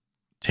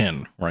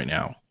 10 right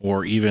now,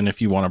 or even if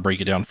you want to break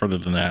it down further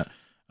than that,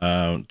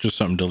 just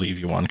something to leave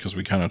you on, because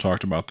we kind of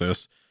talked about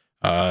this.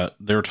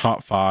 Their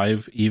top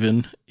 5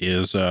 even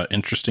is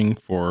interesting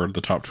for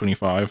the top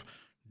 25.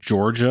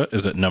 Georgia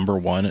is at number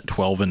 1 at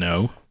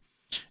 12-0,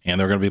 and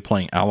they're going to be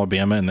playing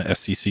Alabama in the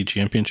SEC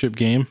championship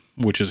game,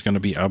 which is going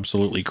to be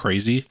absolutely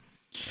crazy.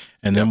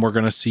 And then we're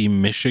going to see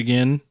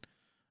Michigan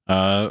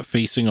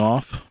facing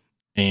off,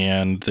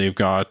 and they've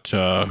got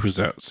who's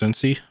that?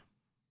 Cincy?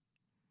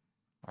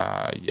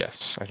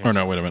 Yes. I think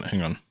no, wait a minute.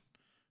 Hang on.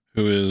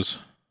 Who is?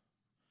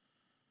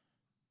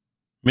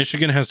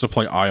 Michigan has to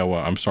play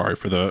Iowa. I'm sorry,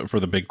 for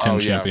the Big Ten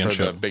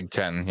championship. For the Big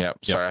Ten.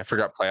 Yep. Sorry, I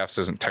forgot playoffs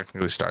isn't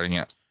technically starting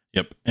yet.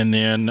 Yep. And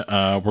then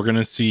we're going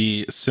to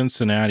see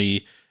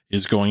Cincinnati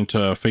is going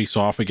to face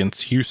off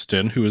against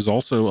Houston, who is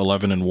also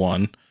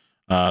 11-1.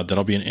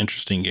 That'll be an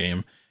interesting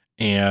game.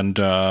 And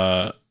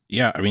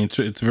yeah, I mean,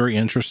 it's very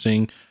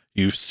interesting.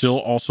 You've still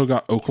also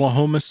got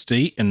Oklahoma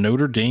State and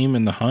Notre Dame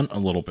in the hunt a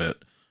little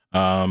bit.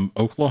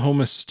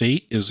 Oklahoma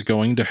State is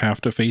going to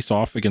have to face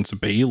off against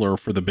Baylor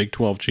for the Big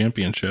 12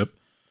 championship.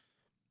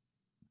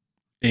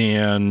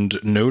 And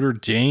Notre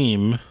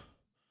Dame,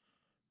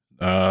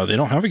 they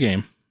don't have a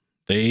game.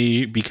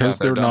 Because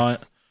they're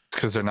not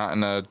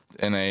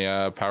in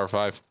a Power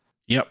 5.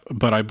 Yep,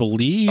 but I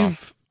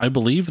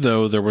believe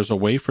though there was a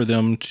way for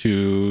them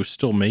to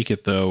still make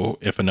it though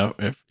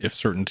if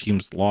certain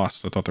teams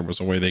lost. I thought there was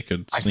a way they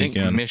could sneak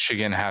in.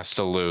 Michigan has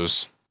to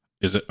lose.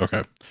 Is it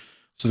okay?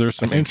 So there's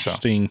some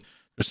interesting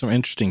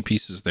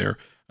pieces there.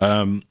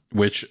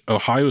 Which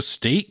Ohio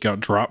State got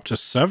dropped to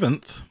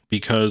 7th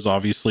because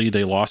obviously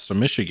they lost to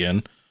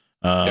Michigan.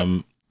 I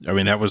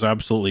mean, that was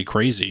absolutely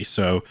crazy.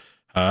 So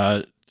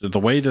the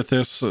way that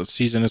this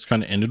season has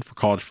kind of ended for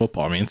college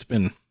football, I mean, it's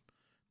been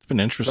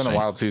interesting. It's been a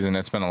wild season.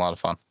 It's been a lot of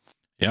fun.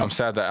 Yeah, I'm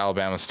sad that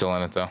Alabama's still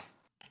in it though.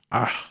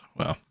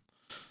 Well.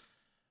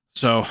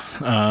 So,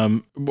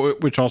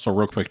 which also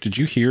real quick, did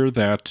you hear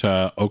that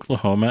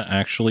Oklahoma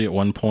actually at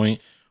one point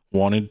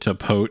wanted to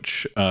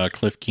poach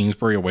Cliff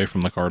Kingsbury away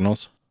from the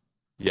Cardinals?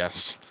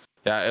 Yes.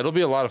 Yeah, it'll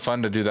be a lot of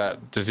fun to do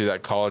that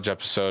college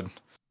episode.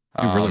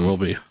 It really will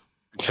be.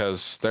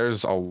 Because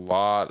there's a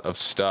lot of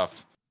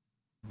stuff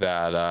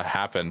that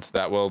happened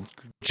that will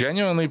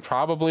genuinely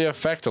probably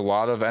affect a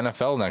lot of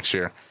NFL next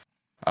year.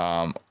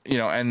 And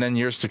then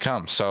years to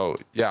come. So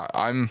yeah,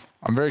 I'm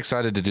very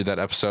excited to do that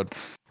episode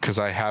because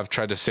I have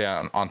tried to stay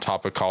on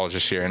top of college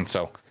this year, and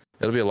so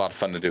it'll be a lot of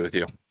fun to do with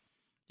you.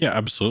 Yeah,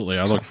 absolutely.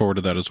 I look forward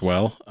to that as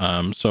well.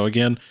 So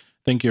again,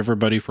 thank you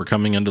everybody for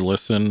coming in to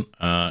listen,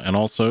 and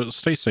also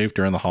stay safe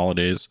during the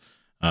holidays.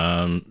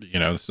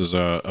 This is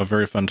a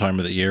very fun time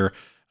of the year.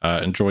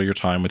 Enjoy your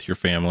time with your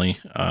family.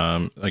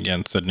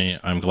 Again, Sydney,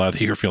 I'm glad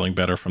that you're feeling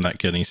better from that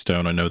kidney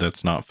stone. I know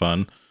that's not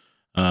fun.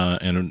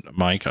 And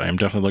Mike, I am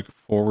definitely looking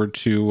forward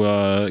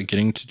to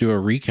getting to do a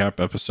recap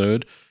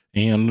episode,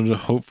 and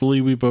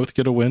hopefully we both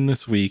get a win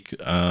this week.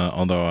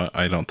 Although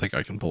I don't think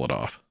I can pull it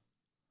off.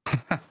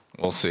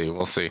 We'll see.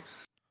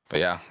 But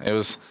yeah,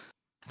 it's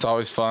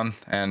always fun,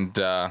 and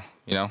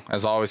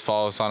as always,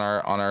 follow us on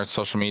our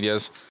social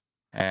medias,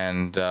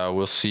 and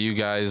we'll see you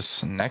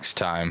guys next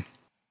time.